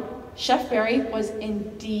 Number 1, Chef Barry was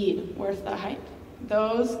indeed worth the hype.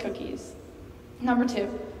 Those cookies. Number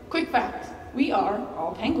 2, quick fact, we are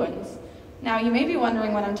all penguins. Now you may be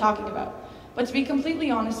wondering what I'm talking about, but to be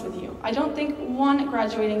completely honest with you, I don't think one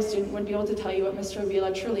graduating student would be able to tell you what Mr.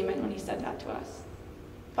 Avila truly meant when he said that to us.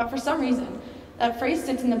 But for some reason, that phrase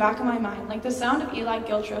sits in the back of my mind like the sound of Eli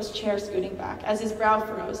Giltro's chair scooting back as his brow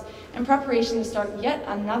furrows in preparation to start yet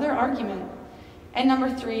another argument. And number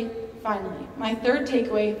 3, finally, my third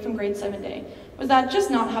takeaway from grade 7 day was that just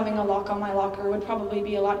not having a lock on my locker would probably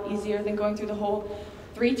be a lot easier than going through the whole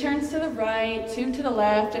 3 turns to the right, 2 to the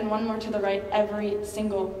left, and 1 more to the right every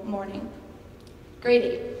single morning. Grade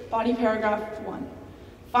 8, body paragraph 1.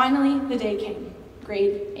 Finally, the day came,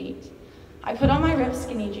 grade 8. I put on my ripped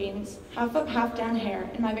skinny jeans, half up, half down hair,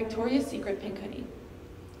 and my Victoria's Secret pink hoodie.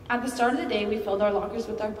 At the start of the day, we filled our lockers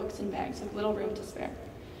with our books and bags with little room to spare.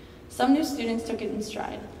 Some new students took it in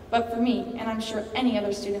stride, but for me, and I'm sure any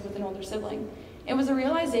other student with an older sibling, It was a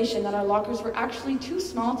realization that our lockers were actually too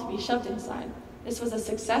small to be shoved inside. This was a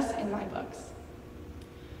success in my books.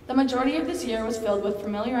 The majority of this year was filled with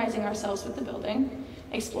familiarizing ourselves with the building,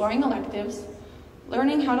 exploring electives,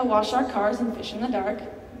 learning how to wash our cars and fish in the dark,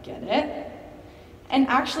 get it? And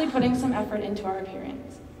actually putting some effort into our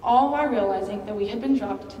appearance, all while realizing that we had been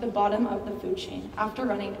dropped to the bottom of the food chain after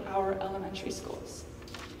running our elementary schools.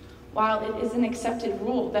 While it is an accepted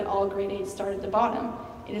rule that all grade 8s start at the bottom,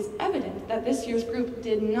 it is evident that this year's group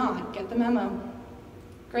did not get the memo.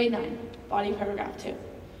 Grade 9, body paragraph 2.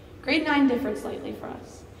 Grade 9 differed slightly for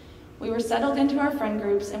us. We were settled into our friend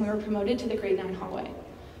groups and we were promoted to the grade 9 hallway.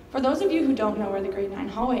 For those of you who don't know where the grade 9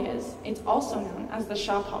 hallway is, it's also known as the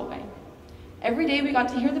shop hallway. Every day we got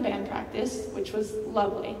to hear the band practice, which was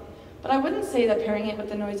lovely, but I wouldn't say that pairing it with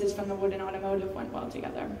the noises from the wooden automotive went well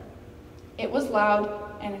together. It was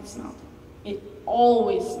loud and it smelled. It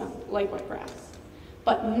always smelled like wet grass,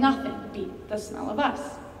 but nothing beat the smell of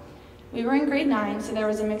us. We were in grade 9, so there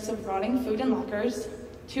was a mix of rotting food in lockers,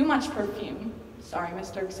 too much perfume, sorry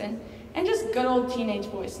Miss Dirksen, and just good old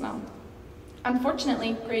teenage boy smell.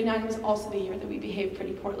 Unfortunately, grade 9 was also the year that we behaved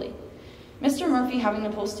pretty poorly. Mr. Murphy having to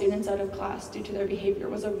pull students out of class due to their behavior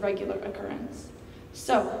was a regular occurrence.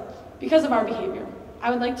 So, because of our behavior, I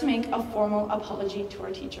would like to make a formal apology to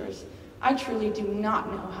our teachers. I truly do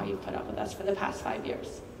not know how you've put up with us for the past 5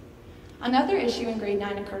 years. Another issue in grade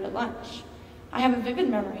 9 occurred at lunch. I have a vivid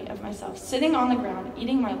memory of myself sitting on the ground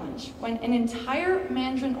eating my lunch when an entire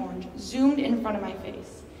mandarin orange zoomed in front of my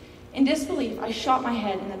face. In disbelief, I shot my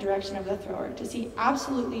head in the direction of the thrower to see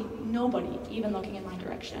absolutely nobody even looking in my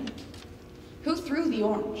direction. Who threw the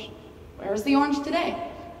orange? Where is the orange today?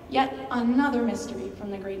 Yet another mystery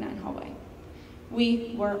from the grade 9 hallway.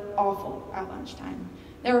 We were awful at lunchtime.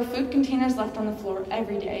 There were food containers left on the floor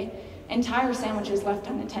every day, entire sandwiches left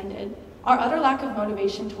unattended. Our utter lack of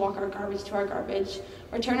motivation to walk our garbage to our garbage,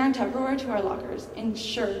 return our Tupperware to our lockers,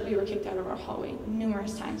 ensured we were kicked out of our hallway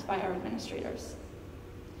numerous times by our administrators.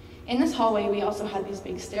 In this hallway, we also had these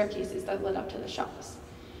big staircases that led up to the shops.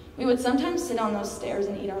 We would sometimes sit on those stairs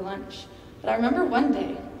and eat our lunch, but I remember one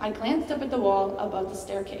day, I glanced up at the wall above the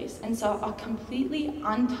staircase and saw a completely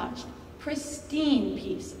untouched, pristine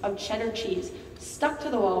piece of cheddar cheese stuck to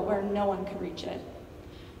the wall where no one could reach it.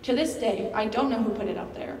 To this day, I don't know who put it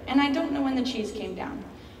up there, and I don't know when the cheese came down.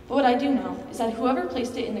 But what I do know is that whoever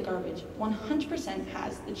placed it in the garbage 100%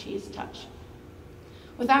 has the cheese touch.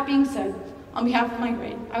 With that being said, on behalf of my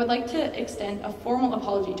grade, I would like to extend a formal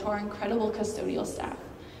apology to our incredible custodial staff.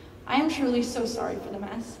 I am truly so sorry for the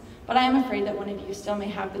mess, but I am afraid that one of you still may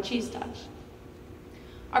have the cheese touch.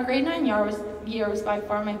 Our grade 9 year was by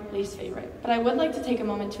far my least favorite, but I would like to take a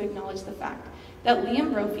moment to acknowledge the fact that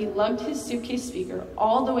Liam Brophy lugged his suitcase speaker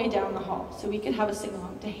all the way down the hall so we could have a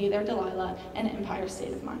sing-along to Hey There Delilah and Empire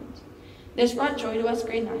State of Mind. This brought joy to us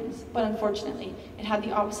grade 9s, but unfortunately, it had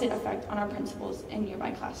the opposite effect on our principals in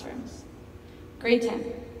nearby classrooms. Grade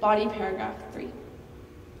 10, body paragraph 3.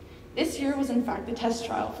 This year was in fact the test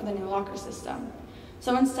trial for the new locker system.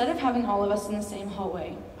 So instead of having all of us in the same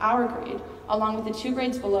hallway, our grade, along with the 2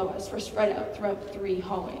 grades below us, were spread out throughout 3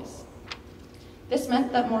 hallways. This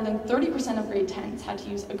meant that more than 30% of grade 10s had to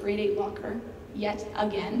use a grade 8 locker, yet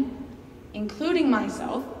again, including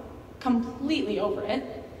myself, completely over it.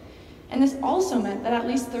 And this also meant that at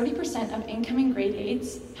least 30% of incoming grade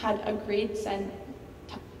 8s had a grade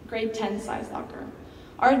 10 size locker.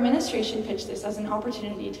 Our administration pitched this as an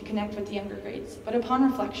opportunity to connect with the younger grades, but upon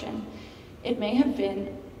reflection, it may have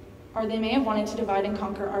been, or they may have wanted to divide and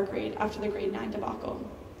conquer our grade after the grade 9 debacle.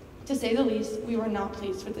 To say the least, we were not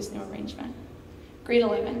pleased with this new arrangement. Grade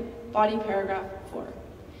 11, body paragraph 4.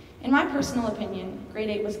 In my personal opinion, grade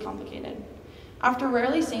 8 was complicated. After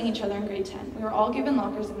rarely seeing each other in grade 10, we were all given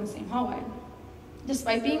lockers in the same hallway.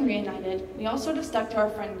 Despite being reunited, we all sort of stuck to our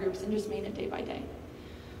friend groups and just made it day by day.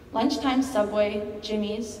 Lunchtime Subway,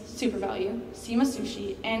 Jimmy's, Super Value, Sima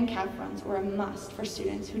Sushi, and Calf Runs were a must for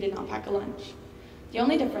students who did not pack a lunch. The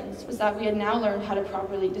only difference was that we had now learned how to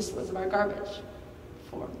properly dispose of our garbage,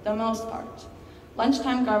 for the most part.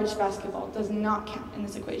 Lunchtime garbage basketball does not count in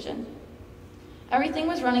this equation. Everything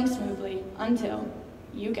was running smoothly until,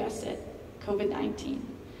 you guessed it, COVID-19.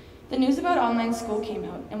 The news about online school came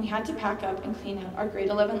out, and we had to pack up and clean out our grade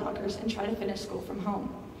 11 lockers and try to finish school from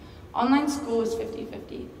home. Online school was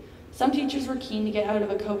 50-50. Some teachers were keen to get out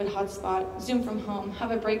of a COVID hotspot, Zoom from home,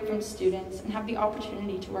 have a break from students, and have the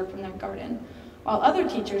opportunity to work from their garden, while other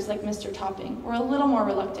teachers, like Mr. Topping, were a little more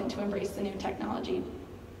reluctant to embrace the new technology.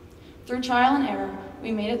 Through trial and error,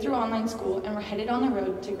 we made it through online school and were headed on the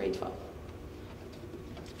road to grade 12.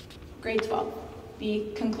 Grade 12, the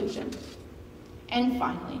conclusion. And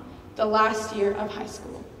finally, the last year of high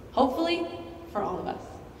school. Hopefully, for all of us.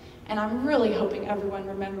 And I'm really hoping everyone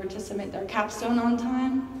remembered to submit their capstone on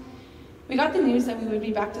time. We got the news that we would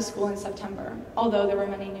be back to school in September, although there were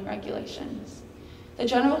many new regulations. The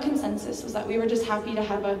general consensus was that we were just happy to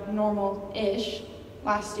have a normal-ish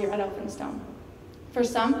last year at Elphinstone. For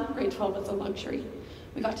some, grade 12 was a luxury.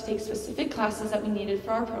 We got to take specific classes that we needed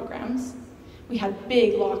for our programs. We had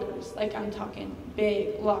big lockers, like I'm talking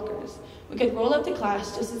big lockers. We could roll up to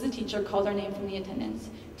class just as the teacher called our name from the attendance,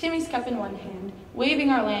 Timmy's cup in one hand, waving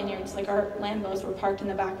our lanyards like our Lambos were parked in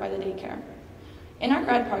the back by the daycare. In our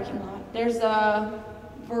grad parking lot, there's a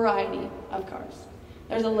variety of cars.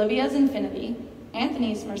 There's Olivia's Infiniti,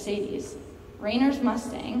 Anthony's Mercedes, Rayner's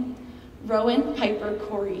Mustang, Rowan, Piper,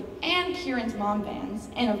 Corey, and Kieran's mom vans,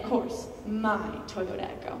 and of course, my Toyota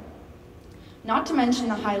Echo. Not to mention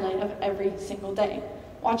the highlight of every single day,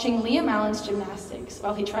 watching Liam Allen's gymnastics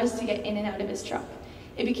while he tries to get in and out of his truck.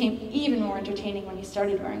 It became even more entertaining when he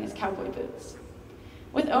started wearing his cowboy boots.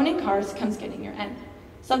 With owning cars comes getting your end,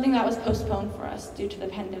 something that was postponed for us due to the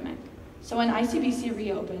pandemic. So when ICBC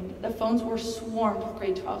reopened, the phones were swarmed with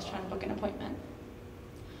grade 12s trying to book an appointment.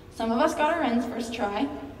 Some of us got our ends first try.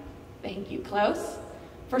 Thank you, Klaus.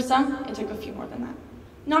 For some, it took a few more than that.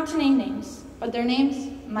 Not to name names, but their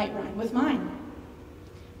names might rhyme with mine.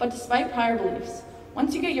 But despite prior beliefs,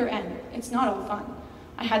 once you get your end, it's not all fun.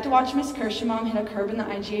 I had to watch Miss Kirschbaum hit a curb in the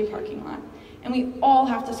IGA parking lot, and we all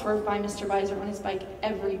have to swerve by Mr. Visor on his bike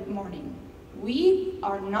every morning. We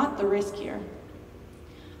are not the risk here.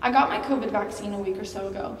 I got my COVID vaccine a week or so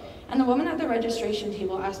ago, and the woman at the registration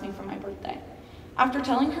table asked me for my birthday. After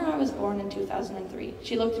telling her I was born in 2003,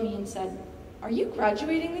 she looked at me and said, "Are you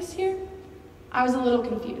graduating this year?" I was a little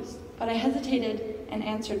confused, but I hesitated and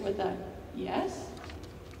answered with a yes.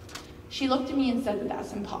 She looked at me and said that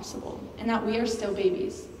that's impossible, and that we are still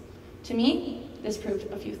babies. To me, this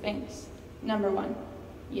proved a few things. Number one,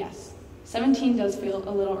 yes, 17 does feel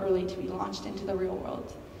a little early to be launched into the real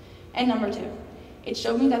world. And number two, it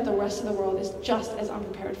showed me that the rest of the world is just as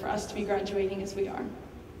unprepared for us to be graduating as we are.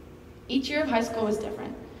 Each year of high school was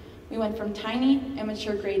different. We went from tiny,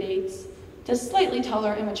 immature grade 8s to slightly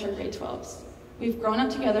taller, immature grade 12s. We've grown up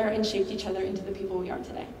together and shaped each other into the people we are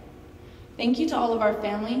today. Thank you to all of our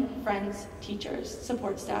family, friends, teachers,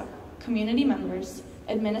 support staff, community members,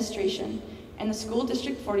 administration, and the School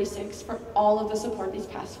District 46 for all of the support these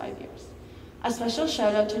past 5 years. A special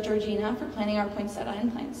shout out to Georgina for planning our poinsettia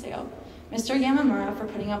and plant sale, Mr. Yamamura for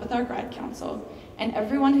putting up with our grad council, and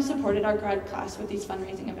everyone who supported our grad class with these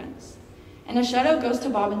fundraising events. And a shout out goes to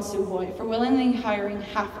Bob and Sue Hoy for willingly hiring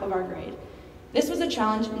half of our grade. This was a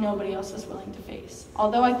challenge nobody else was willing to face,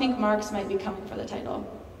 although I think Marks might be coming for the title.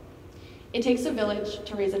 It takes a village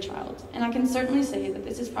to raise a child, and I can certainly say that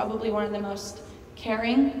this is probably one of the most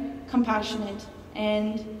caring, compassionate,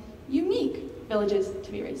 and unique villages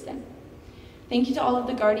to be raised in. Thank you to all of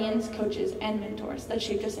the guardians, coaches, and mentors that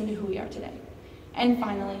shaped us into who we are today. And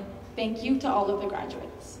finally, thank you to all of the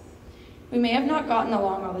graduates. We may have not gotten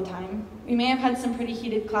along all the time. We may have had some pretty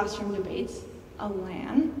heated classroom debates, a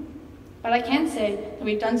LAN, but I can say that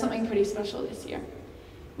we've done something pretty special this year.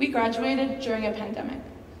 We graduated during a pandemic.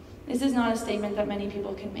 This is not a statement that many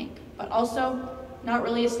people can make, but also not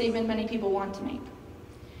really a statement many people want to make.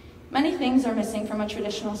 Many things are missing from a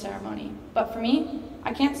traditional ceremony, but for me,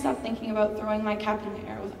 I can't stop thinking about throwing my cap in the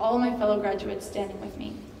air with all of my fellow graduates standing with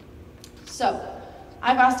me. So,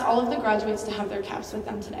 I've asked all of the graduates to have their caps with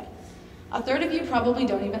them today. A third of you probably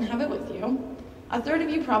don't even have it with you. A third of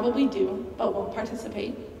you probably do, but won't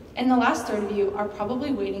participate. And the last third of you are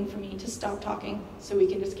probably waiting for me to stop talking so we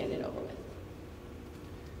can just get it over with.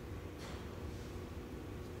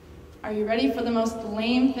 Are you ready for the most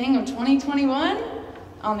lame thing of 2021?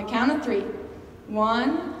 On the count of 3.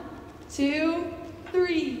 1, 2,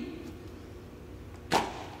 3.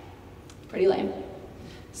 Pretty lame.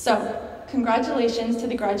 So, congratulations to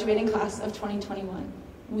the graduating class of 2021.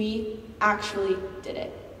 We actually did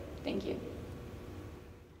it. Thank you.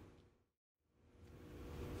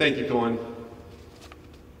 Thank you, Cohen.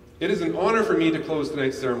 It is an honor for me to close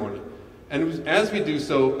tonight's ceremony. And as we do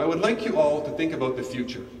so, I would like you all to think about the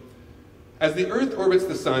future. As the Earth orbits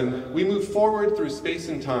the Sun, we move forward through space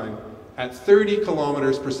and time at 30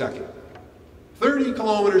 kilometers per second. 30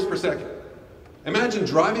 kilometers per second. Imagine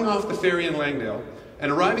driving off the ferry in Langdale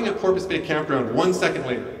and arriving at Porpoise Bay Campground 1 second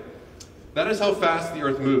later. That is how fast the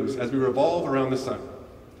Earth moves as we revolve around the Sun.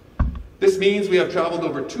 This means we have traveled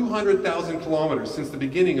over 200,000 kilometers since the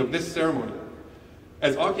beginning of this ceremony.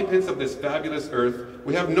 As occupants of this fabulous Earth,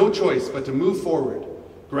 we have no choice but to move forward.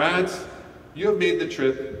 Grads, you have made the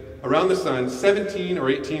trip around the Sun 17 or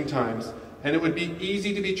 18 times, and it would be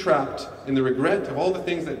easy to be trapped in the regret of all the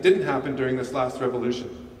things that didn't happen during this last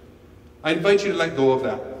revolution. I invite you to let go of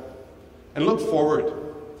that and look forward,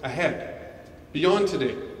 ahead, beyond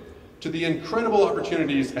today, to the incredible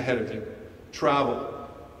opportunities ahead of you. Travel,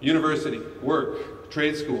 university, work,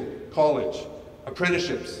 trade school, college,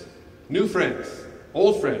 apprenticeships, new friends,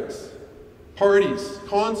 old friends, parties,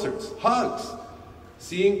 concerts, hugs,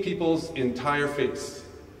 seeing people's entire face,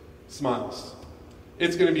 smiles.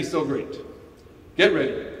 It's going to be so great. Get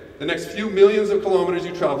ready. The next few millions of kilometers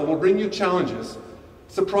you travel will bring you challenges,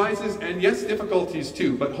 surprises, and yes, difficulties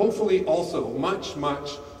too, but hopefully also much,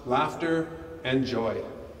 much laughter and joy.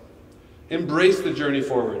 Embrace the journey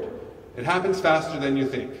forward. It happens faster than you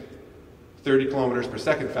think. 30 kilometers per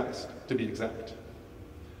second fast, to be exact.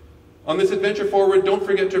 On this adventure forward, don't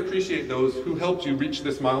forget to appreciate those who helped you reach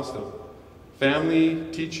this milestone.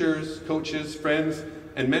 Family, teachers, coaches, friends,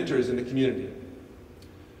 and mentors in the community.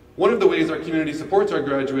 One of the ways our community supports our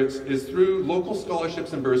graduates is through local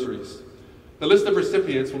scholarships and bursaries. The list of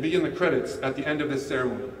recipients will be in the credits at the end of this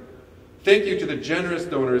ceremony. Thank you to the generous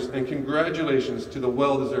donors and congratulations to the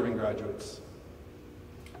well-deserving graduates.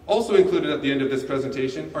 Also included at the end of this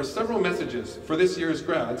presentation are several messages for this year's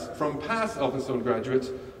grads from past Elphinstone graduates,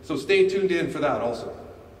 so stay tuned in for that also.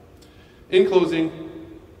 In closing,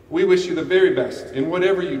 we wish you the very best in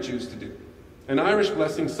whatever you choose to do. An Irish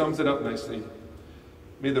blessing sums it up nicely.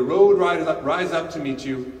 May the road rise up to meet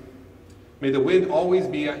you. May the wind always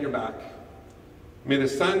be at your back. May the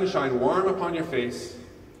sun shine warm upon your face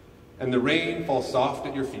and the rain fall soft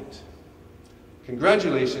at your feet.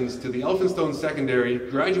 Congratulations to the Elphinstone Secondary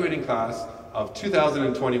graduating class of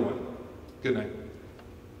 2021. Good night.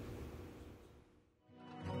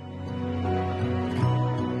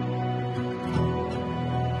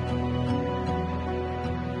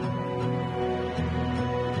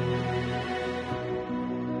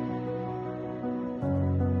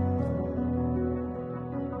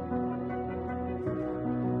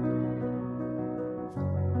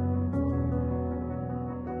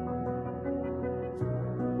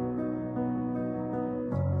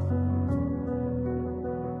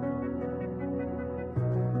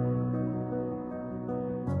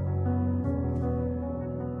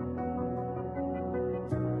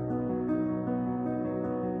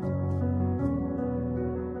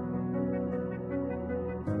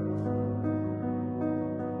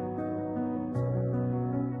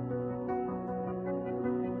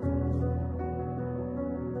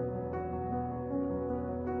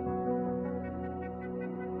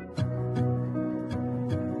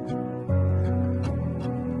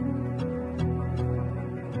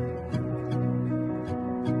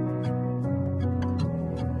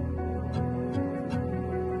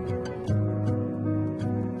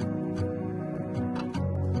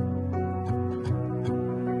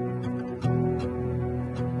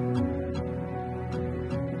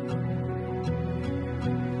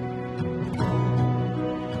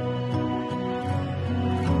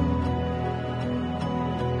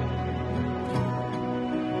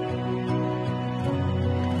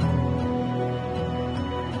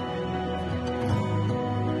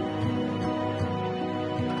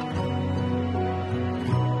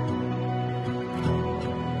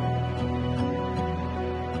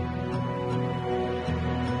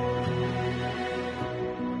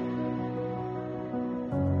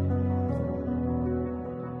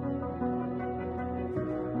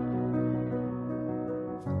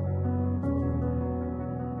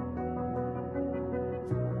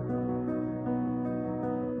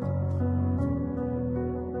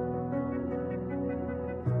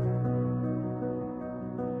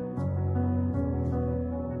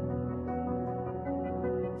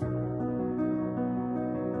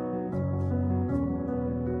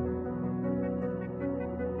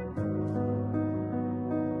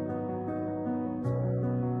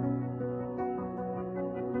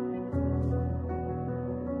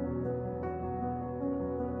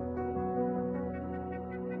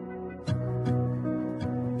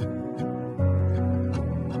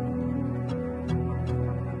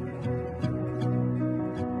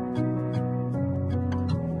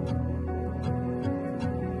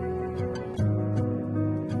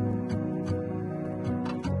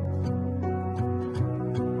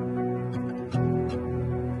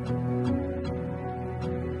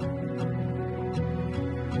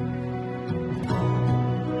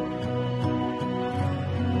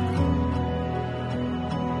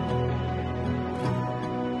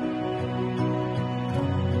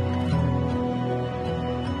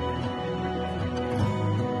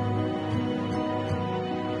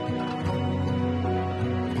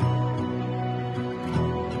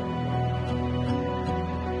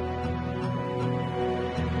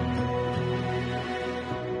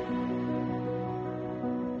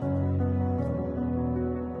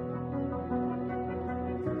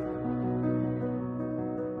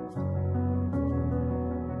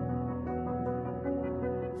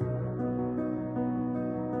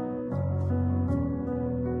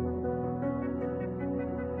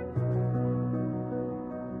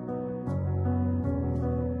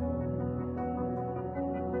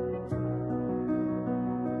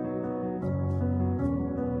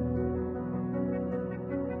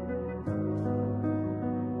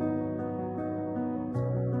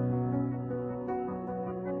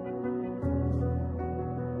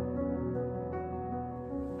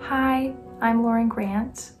 I'm Lauren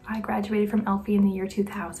Grant. I graduated from Elphi in the year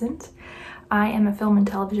 2000. I am a film and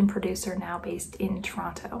television producer now based in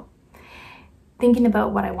Toronto. Thinking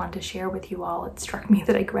about what I want to share with you all, it struck me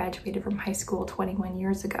that I graduated from high school 21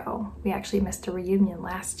 years ago. We actually missed a reunion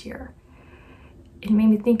last year. It made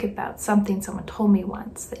me think about something someone told me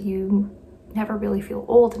once, that you never really feel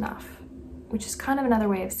old enough, which is kind of another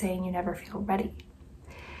way of saying you never feel ready.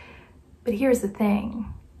 But here's the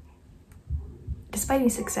thing. Despite any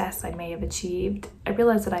success I may have achieved, I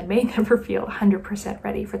realize that I may never feel 100%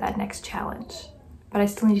 ready for that next challenge. But I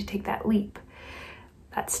still need to take that leap.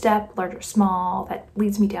 That step, large or small, that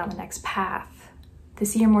leads me down the next path.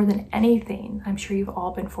 This year, more than anything, I'm sure you've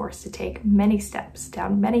all been forced to take many steps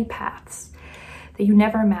down many paths that you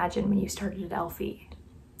never imagined when you started at Elphi.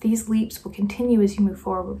 These leaps will continue as you move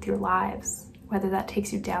forward with your lives, whether that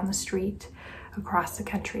takes you down the street, across the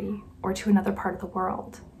country, or to another part of the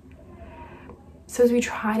world. So as we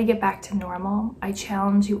try to get back to normal, I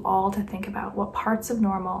challenge you all to think about what parts of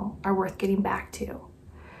normal are worth getting back to,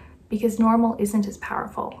 because normal isn't as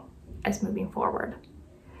powerful as moving forward.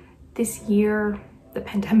 This year, the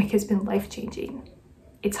pandemic has been life-changing.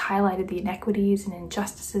 It's highlighted the inequities and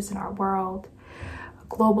injustices in our world. A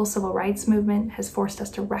global civil rights movement has forced us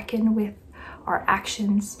to reckon with our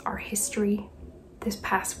actions, our history. This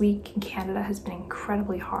past week in Canada has been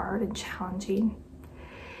incredibly hard and challenging.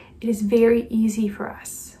 It is very easy for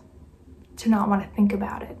us to not want to think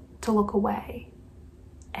about it, to look away,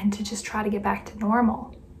 and to just try to get back to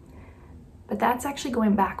normal. But that's actually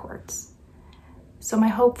going backwards. So my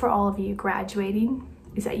hope for all of you graduating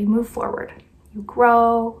is that you move forward, you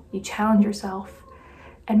grow, you challenge yourself,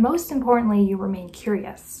 and most importantly, you remain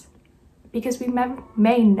curious. Because we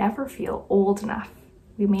may never feel old enough,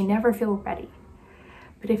 we may never feel ready.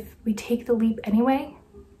 But if we take the leap anyway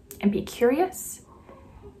and be curious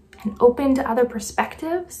and open to other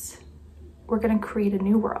perspectives, we're gonna create a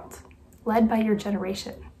new world led by your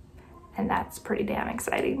generation. And that's pretty damn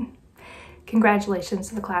exciting. Congratulations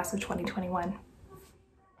to the class of 2021.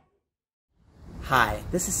 Hi,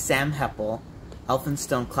 this is Sam Heppel,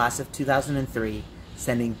 Elphinstone class of 2003,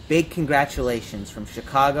 sending big congratulations from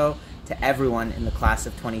Chicago to everyone in the class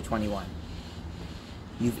of 2021.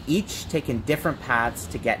 You've each taken different paths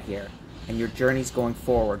to get here, and your journeys going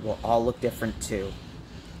forward will all look different too.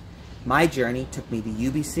 My journey took me to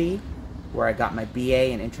UBC, where I got my BA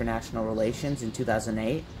in International Relations in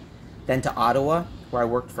 2008, then to Ottawa, where I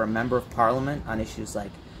worked for a member of Parliament on issues like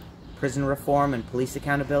prison reform and police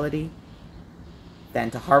accountability, then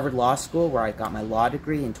to Harvard Law School, where I got my law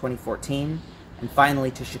degree in 2014, and finally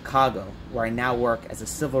to Chicago, where I now work as a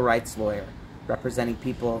civil rights lawyer, representing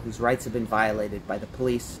people whose rights have been violated by the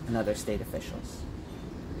police and other state officials.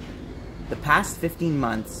 The past 15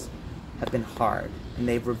 months have been hard, and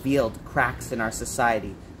they've revealed cracks in our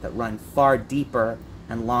society that run far deeper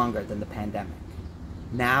and longer than the pandemic.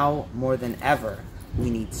 Now, more than ever, we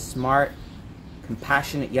need smart,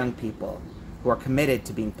 compassionate young people who are committed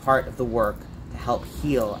to being part of the work to help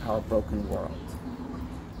heal our broken world.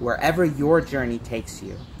 Wherever your journey takes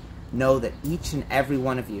you, know that each and every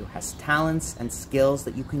one of you has talents and skills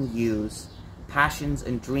that you can use, passions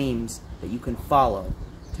and dreams that you can follow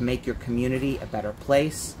to make your community a better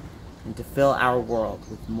place and to fill our world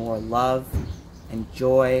with more love and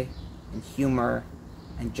joy and humor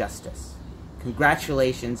and justice.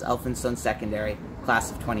 Congratulations, Elphinstone Secondary, class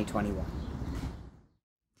of 2021.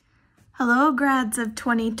 Hello, grads of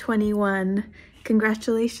 2021.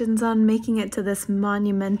 Congratulations on making it to this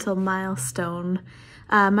monumental milestone.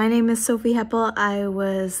 My name is Sophie Heppel. I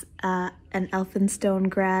was an Elphinstone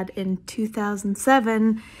grad in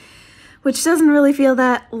 2007, which doesn't really feel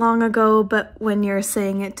that long ago, but when you're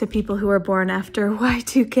saying it to people who were born after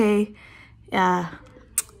Y2K,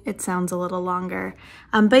 it sounds a little longer.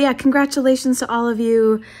 But yeah, congratulations to all of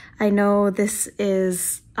you. I know this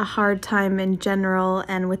is a hard time in general,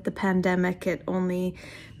 and with the pandemic, it only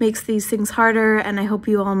makes these things harder, and I hope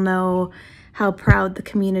you all know how proud the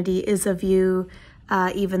community is of you,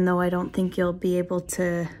 even though I don't think you'll be able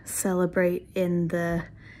to celebrate in the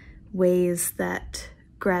ways that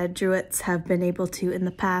graduates have been able to in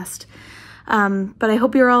the past. But I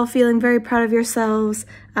hope you're all feeling very proud of yourselves.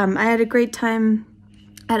 I had a great time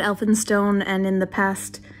at Elphinstone, and in the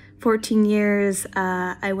past 14 years,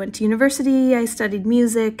 I went to university, I studied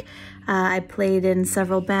music, I played in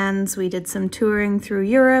several bands, we did some touring through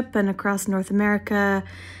Europe and across North America,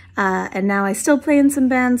 and now I still play in some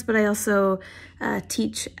bands, but I also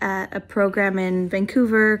teach at a program in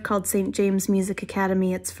Vancouver called St. James Music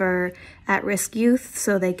Academy. It's for at-risk youth,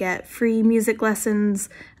 so they get free music lessons,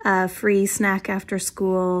 free snack after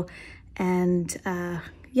school, and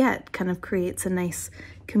yeah, it kind of creates a nice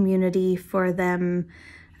community for them.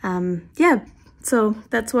 Yeah, so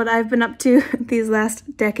that's what I've been up to these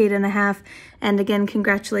last decade and a half. And again,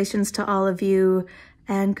 congratulations to all of you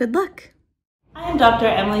and good luck. I am Dr.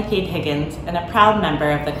 Emily Kate Higgins and a proud member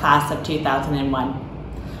of the class of 2001.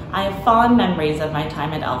 I have fond memories of my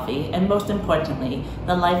time at Elphi and most importantly,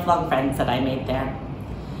 the lifelong friends that I made there.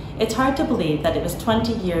 It's hard to believe that it was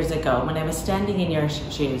 20 years ago when I was standing in your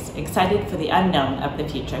shoes, excited for the unknown of the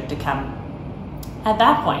future to come. At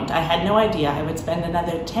that point, I had no idea I would spend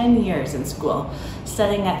another 10 years in school,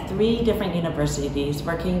 studying at 3 different universities,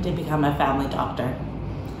 working to become a family doctor.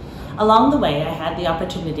 Along the way, I had the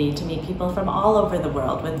opportunity to meet people from all over the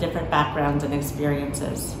world with different backgrounds and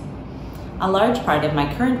experiences. A large part of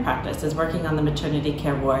my current practice is working on the maternity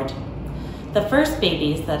care ward. The first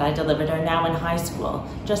babies that I delivered are now in high school,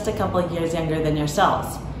 just a couple of years younger than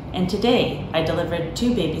yourselves. And today, I delivered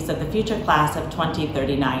 2 babies of the future class of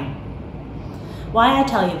 2039. Why I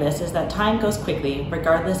tell you this is that time goes quickly,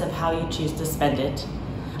 regardless of how you choose to spend it.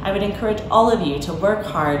 I would encourage all of you to work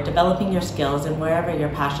hard developing your skills and wherever your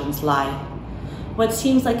passions lie. What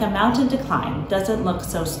seems like a mountain to climb doesn't look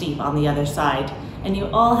so steep on the other side, and you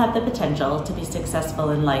all have the potential to be successful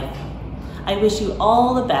in life. I wish you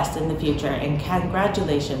all the best in the future and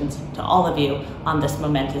congratulations to all of you on this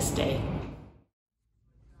momentous day.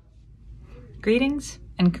 Greetings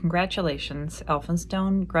and congratulations,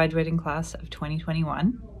 Elphinstone graduating class of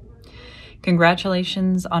 2021.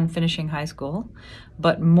 Congratulations on finishing high school,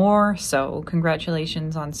 but more so,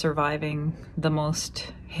 congratulations on surviving the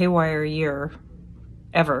most haywire year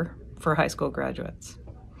ever for high school graduates.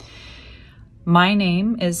 My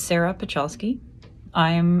name is Sarah Pachelski.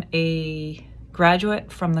 I'm a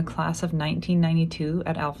graduate from the class of 1992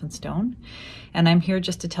 at Elphinstone, and I'm here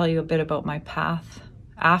just to tell you a bit about my path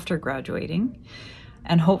after graduating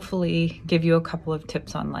and hopefully give you a couple of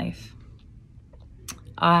tips on life.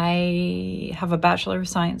 I have a Bachelor of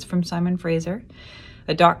Science from Simon Fraser,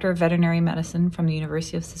 a Doctor of Veterinary Medicine from the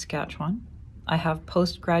University of Saskatchewan. I have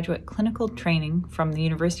postgraduate clinical training from the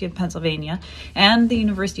University of Pennsylvania and the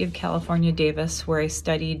University of California, Davis, where I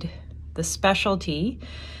studied the specialty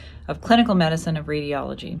of clinical medicine of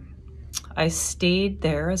radiology. I stayed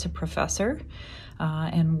there as a professor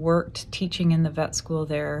and worked teaching in the vet school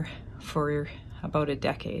there for about a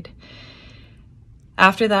decade.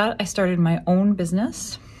 After that, I started my own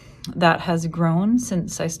business that has grown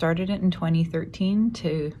since I started it in 2013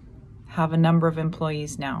 to have a number of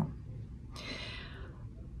employees now.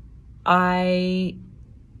 I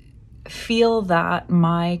feel that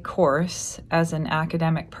my course as an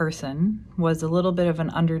academic person was a little bit of an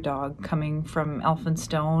underdog coming from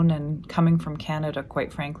Elphinstone and coming from Canada,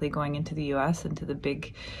 quite frankly, going into the US, into the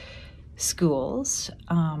big schools.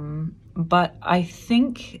 But I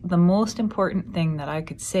think the most important thing that I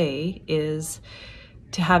could say is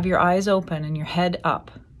to have your eyes open and your head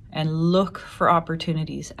up and look for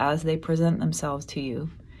opportunities as they present themselves to you.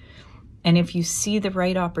 And if you see the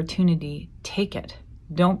right opportunity, take it.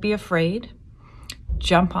 Don't be afraid.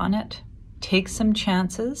 Jump on it. Take some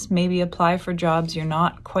chances. Maybe apply for jobs you're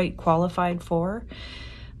not quite qualified for.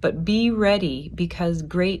 But be ready, because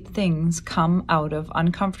great things come out of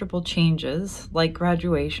uncomfortable changes like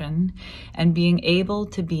graduation and being able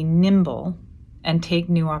to be nimble and take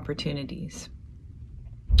new opportunities.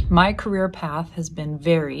 My career path has been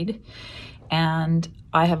varied and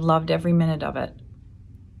I have loved every minute of it.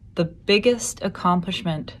 The biggest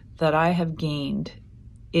accomplishment that I have gained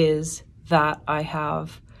is that I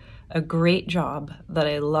have a great job that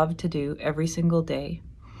I love to do every single day.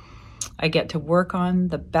 I get to work on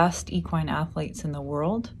the best equine athletes in the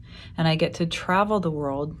world, and I get to travel the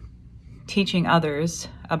world teaching others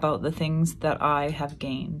about the things that I have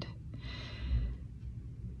gained.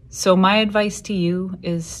 So my advice to you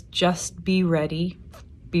is just be ready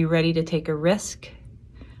to take a risk,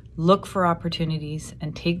 look for opportunities,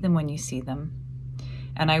 and take them when you see them.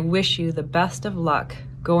 And I wish you the best of luck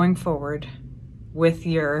going forward with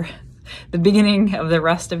the beginning of the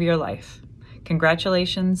rest of your life.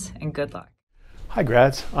 Congratulations and good luck. Hi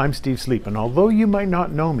grads, I'm Steve Sleep, and although you might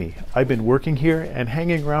not know me, I've been working here and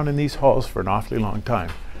hanging around in these halls for an awfully long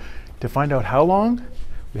time. To find out how long,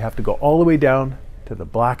 we have to go all the way down to the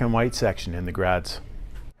black and white section in the grads.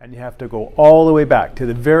 And you have to go all the way back to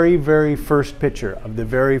the very, very first picture of the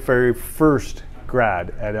very, very first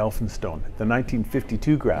grad at Elphinstone, the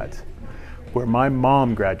 1952 grads, where my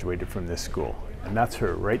mom graduated from this school, and that's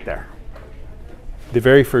her right there. The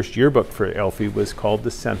very first yearbook for Elphi was called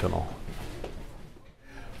the Sentinel.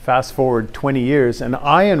 Fast forward 20 years and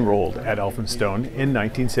I enrolled at Elphinstone in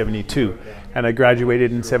 1972 and I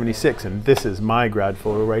graduated in 76, and this is my grad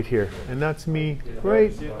photo right here. And that's me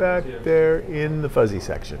right back there in the fuzzy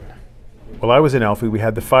section. While I was in Elphi, we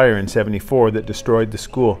had the fire in 74 that destroyed the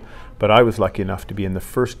school, but I was lucky enough to be in the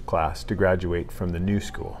first class to graduate from the new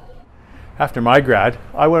school. After my grad,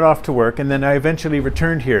 I went off to work, and then I eventually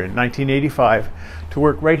returned here in 1985 to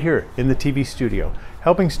work right here in the TV studio,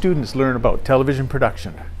 helping students learn about television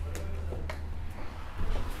production.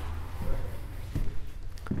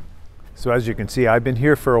 So as you can see, I've been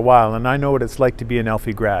here for a while and I know what it's like to be an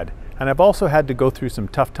Elphi grad. And I've also had to go through some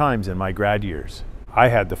tough times in my grad years. I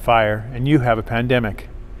had the fire and you have a pandemic.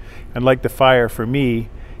 And like the fire for me,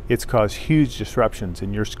 it's caused huge disruptions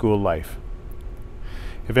in your school life.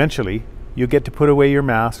 Eventually, you'll get to put away your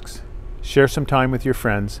masks, share some time with your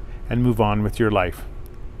friends, and move on with your life.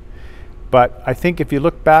 But I think if you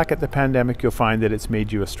look back at the pandemic, you'll find that it's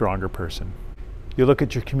made you a stronger person. You'll look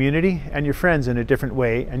at your community and your friends in a different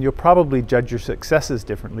way, and you'll probably judge your successes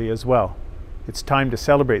differently as well. It's time to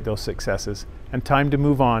celebrate those successes and time to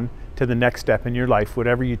move on to the next step in your life,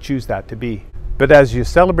 whatever you choose that to be. But as you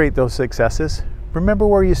celebrate those successes, remember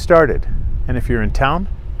where you started. And if you're in town,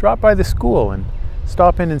 drop by the school and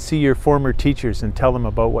stop in and see your former teachers and tell them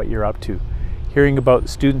about what you're up to. Hearing about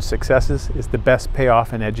student successes is the best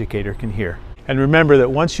payoff an educator can hear. And remember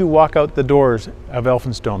that once you walk out the doors of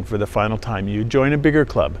Elphinstone for the final time, you join a bigger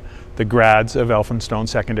club, the Grads of Elphinstone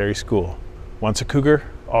Secondary School. Once a Cougar,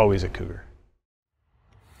 always a Cougar.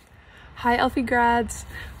 Hi Elphi grads,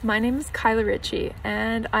 my name is Kyla Ritchie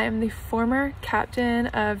and I am the former captain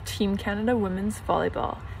of Team Canada Women's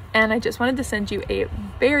Volleyball. And I just wanted to send you a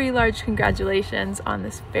very large congratulations on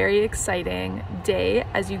this very exciting day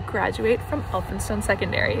as you graduate from Elphinstone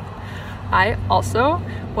Secondary. I also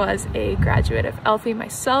was a graduate of Elphi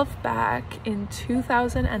myself back in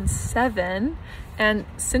 2007, and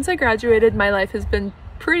since I graduated, my life has been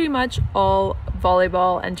pretty much all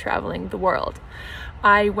volleyball and traveling the world.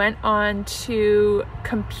 I went on to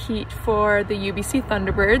compete for the UBC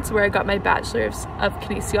Thunderbirds, where I got my bachelor's of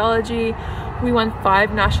kinesiology. We won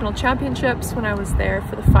 5 national championships when I was there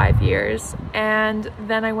for the 5 years, and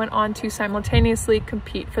then I went on to simultaneously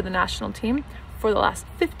compete for the national team for the last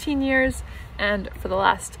 15 years, and for the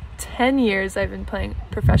last 10 years I've been playing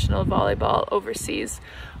professional volleyball overseas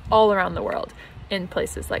all around the world in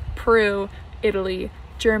places like Peru, Italy,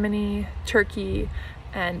 Germany, Turkey,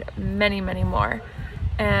 and many, many more.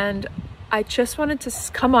 And I just wanted to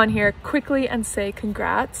come on here quickly and say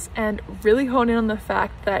congrats and really hone in on the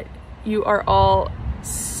fact that you are all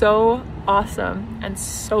so awesome and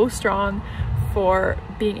so strong for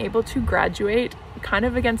being able to graduate kind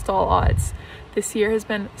of against all odds. This year has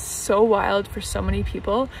been so wild for so many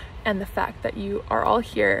people, and the fact that you are all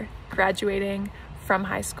here graduating from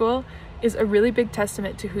high school is a really big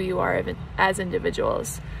testament to who you are as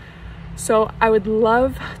individuals. So I would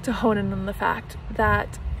love to hone in on the fact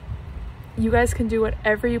that you guys can do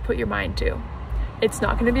whatever you put your mind to. It's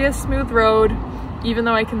not going to be a smooth road, even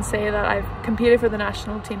though I can say that I've competed for the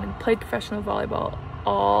national team and played professional volleyball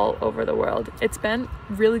all over the world. It's been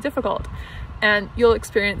really difficult, and you'll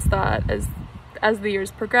experience that as the years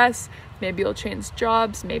progress. Maybe you'll change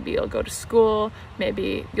jobs, maybe you'll go to school,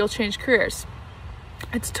 maybe you'll change careers.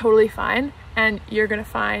 It's totally fine, and you're going to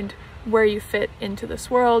find where you fit into this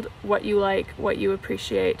world, what you like, what you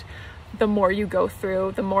appreciate. The more you go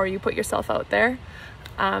through, the more you put yourself out there.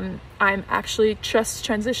 I'm actually just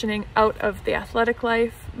transitioning out of the athletic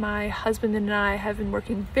life. My husband and I have been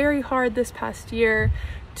working very hard this past year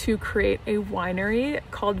to create a winery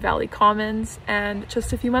called Valley Commons, and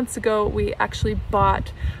just a few months ago we actually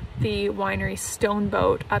bought the winery Stone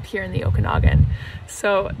Boat up here in the Okanagan.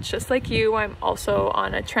 So just like you, I'm also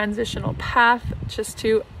on a transitional path just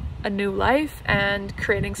to a new life and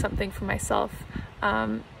creating something for myself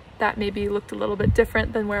that maybe looked a little bit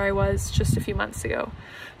different than where I was just a few months ago.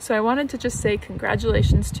 So I wanted to just say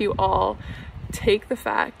congratulations to you all. Take the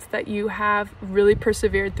fact that you have really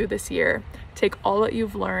persevered through this year, take all that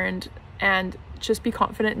you've learned, and just be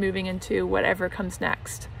confident moving into whatever comes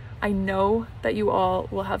next. I know that you all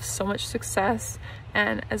will have so much success,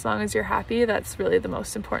 and as long as you're happy, that's really the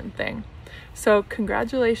most important thing. So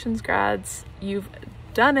congratulations, grads. You've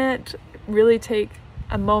done it. Really take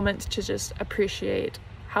a moment to just appreciate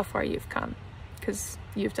how far you've come, because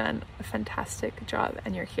you've done a fantastic job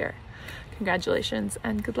and you're here. Congratulations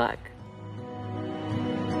and good luck.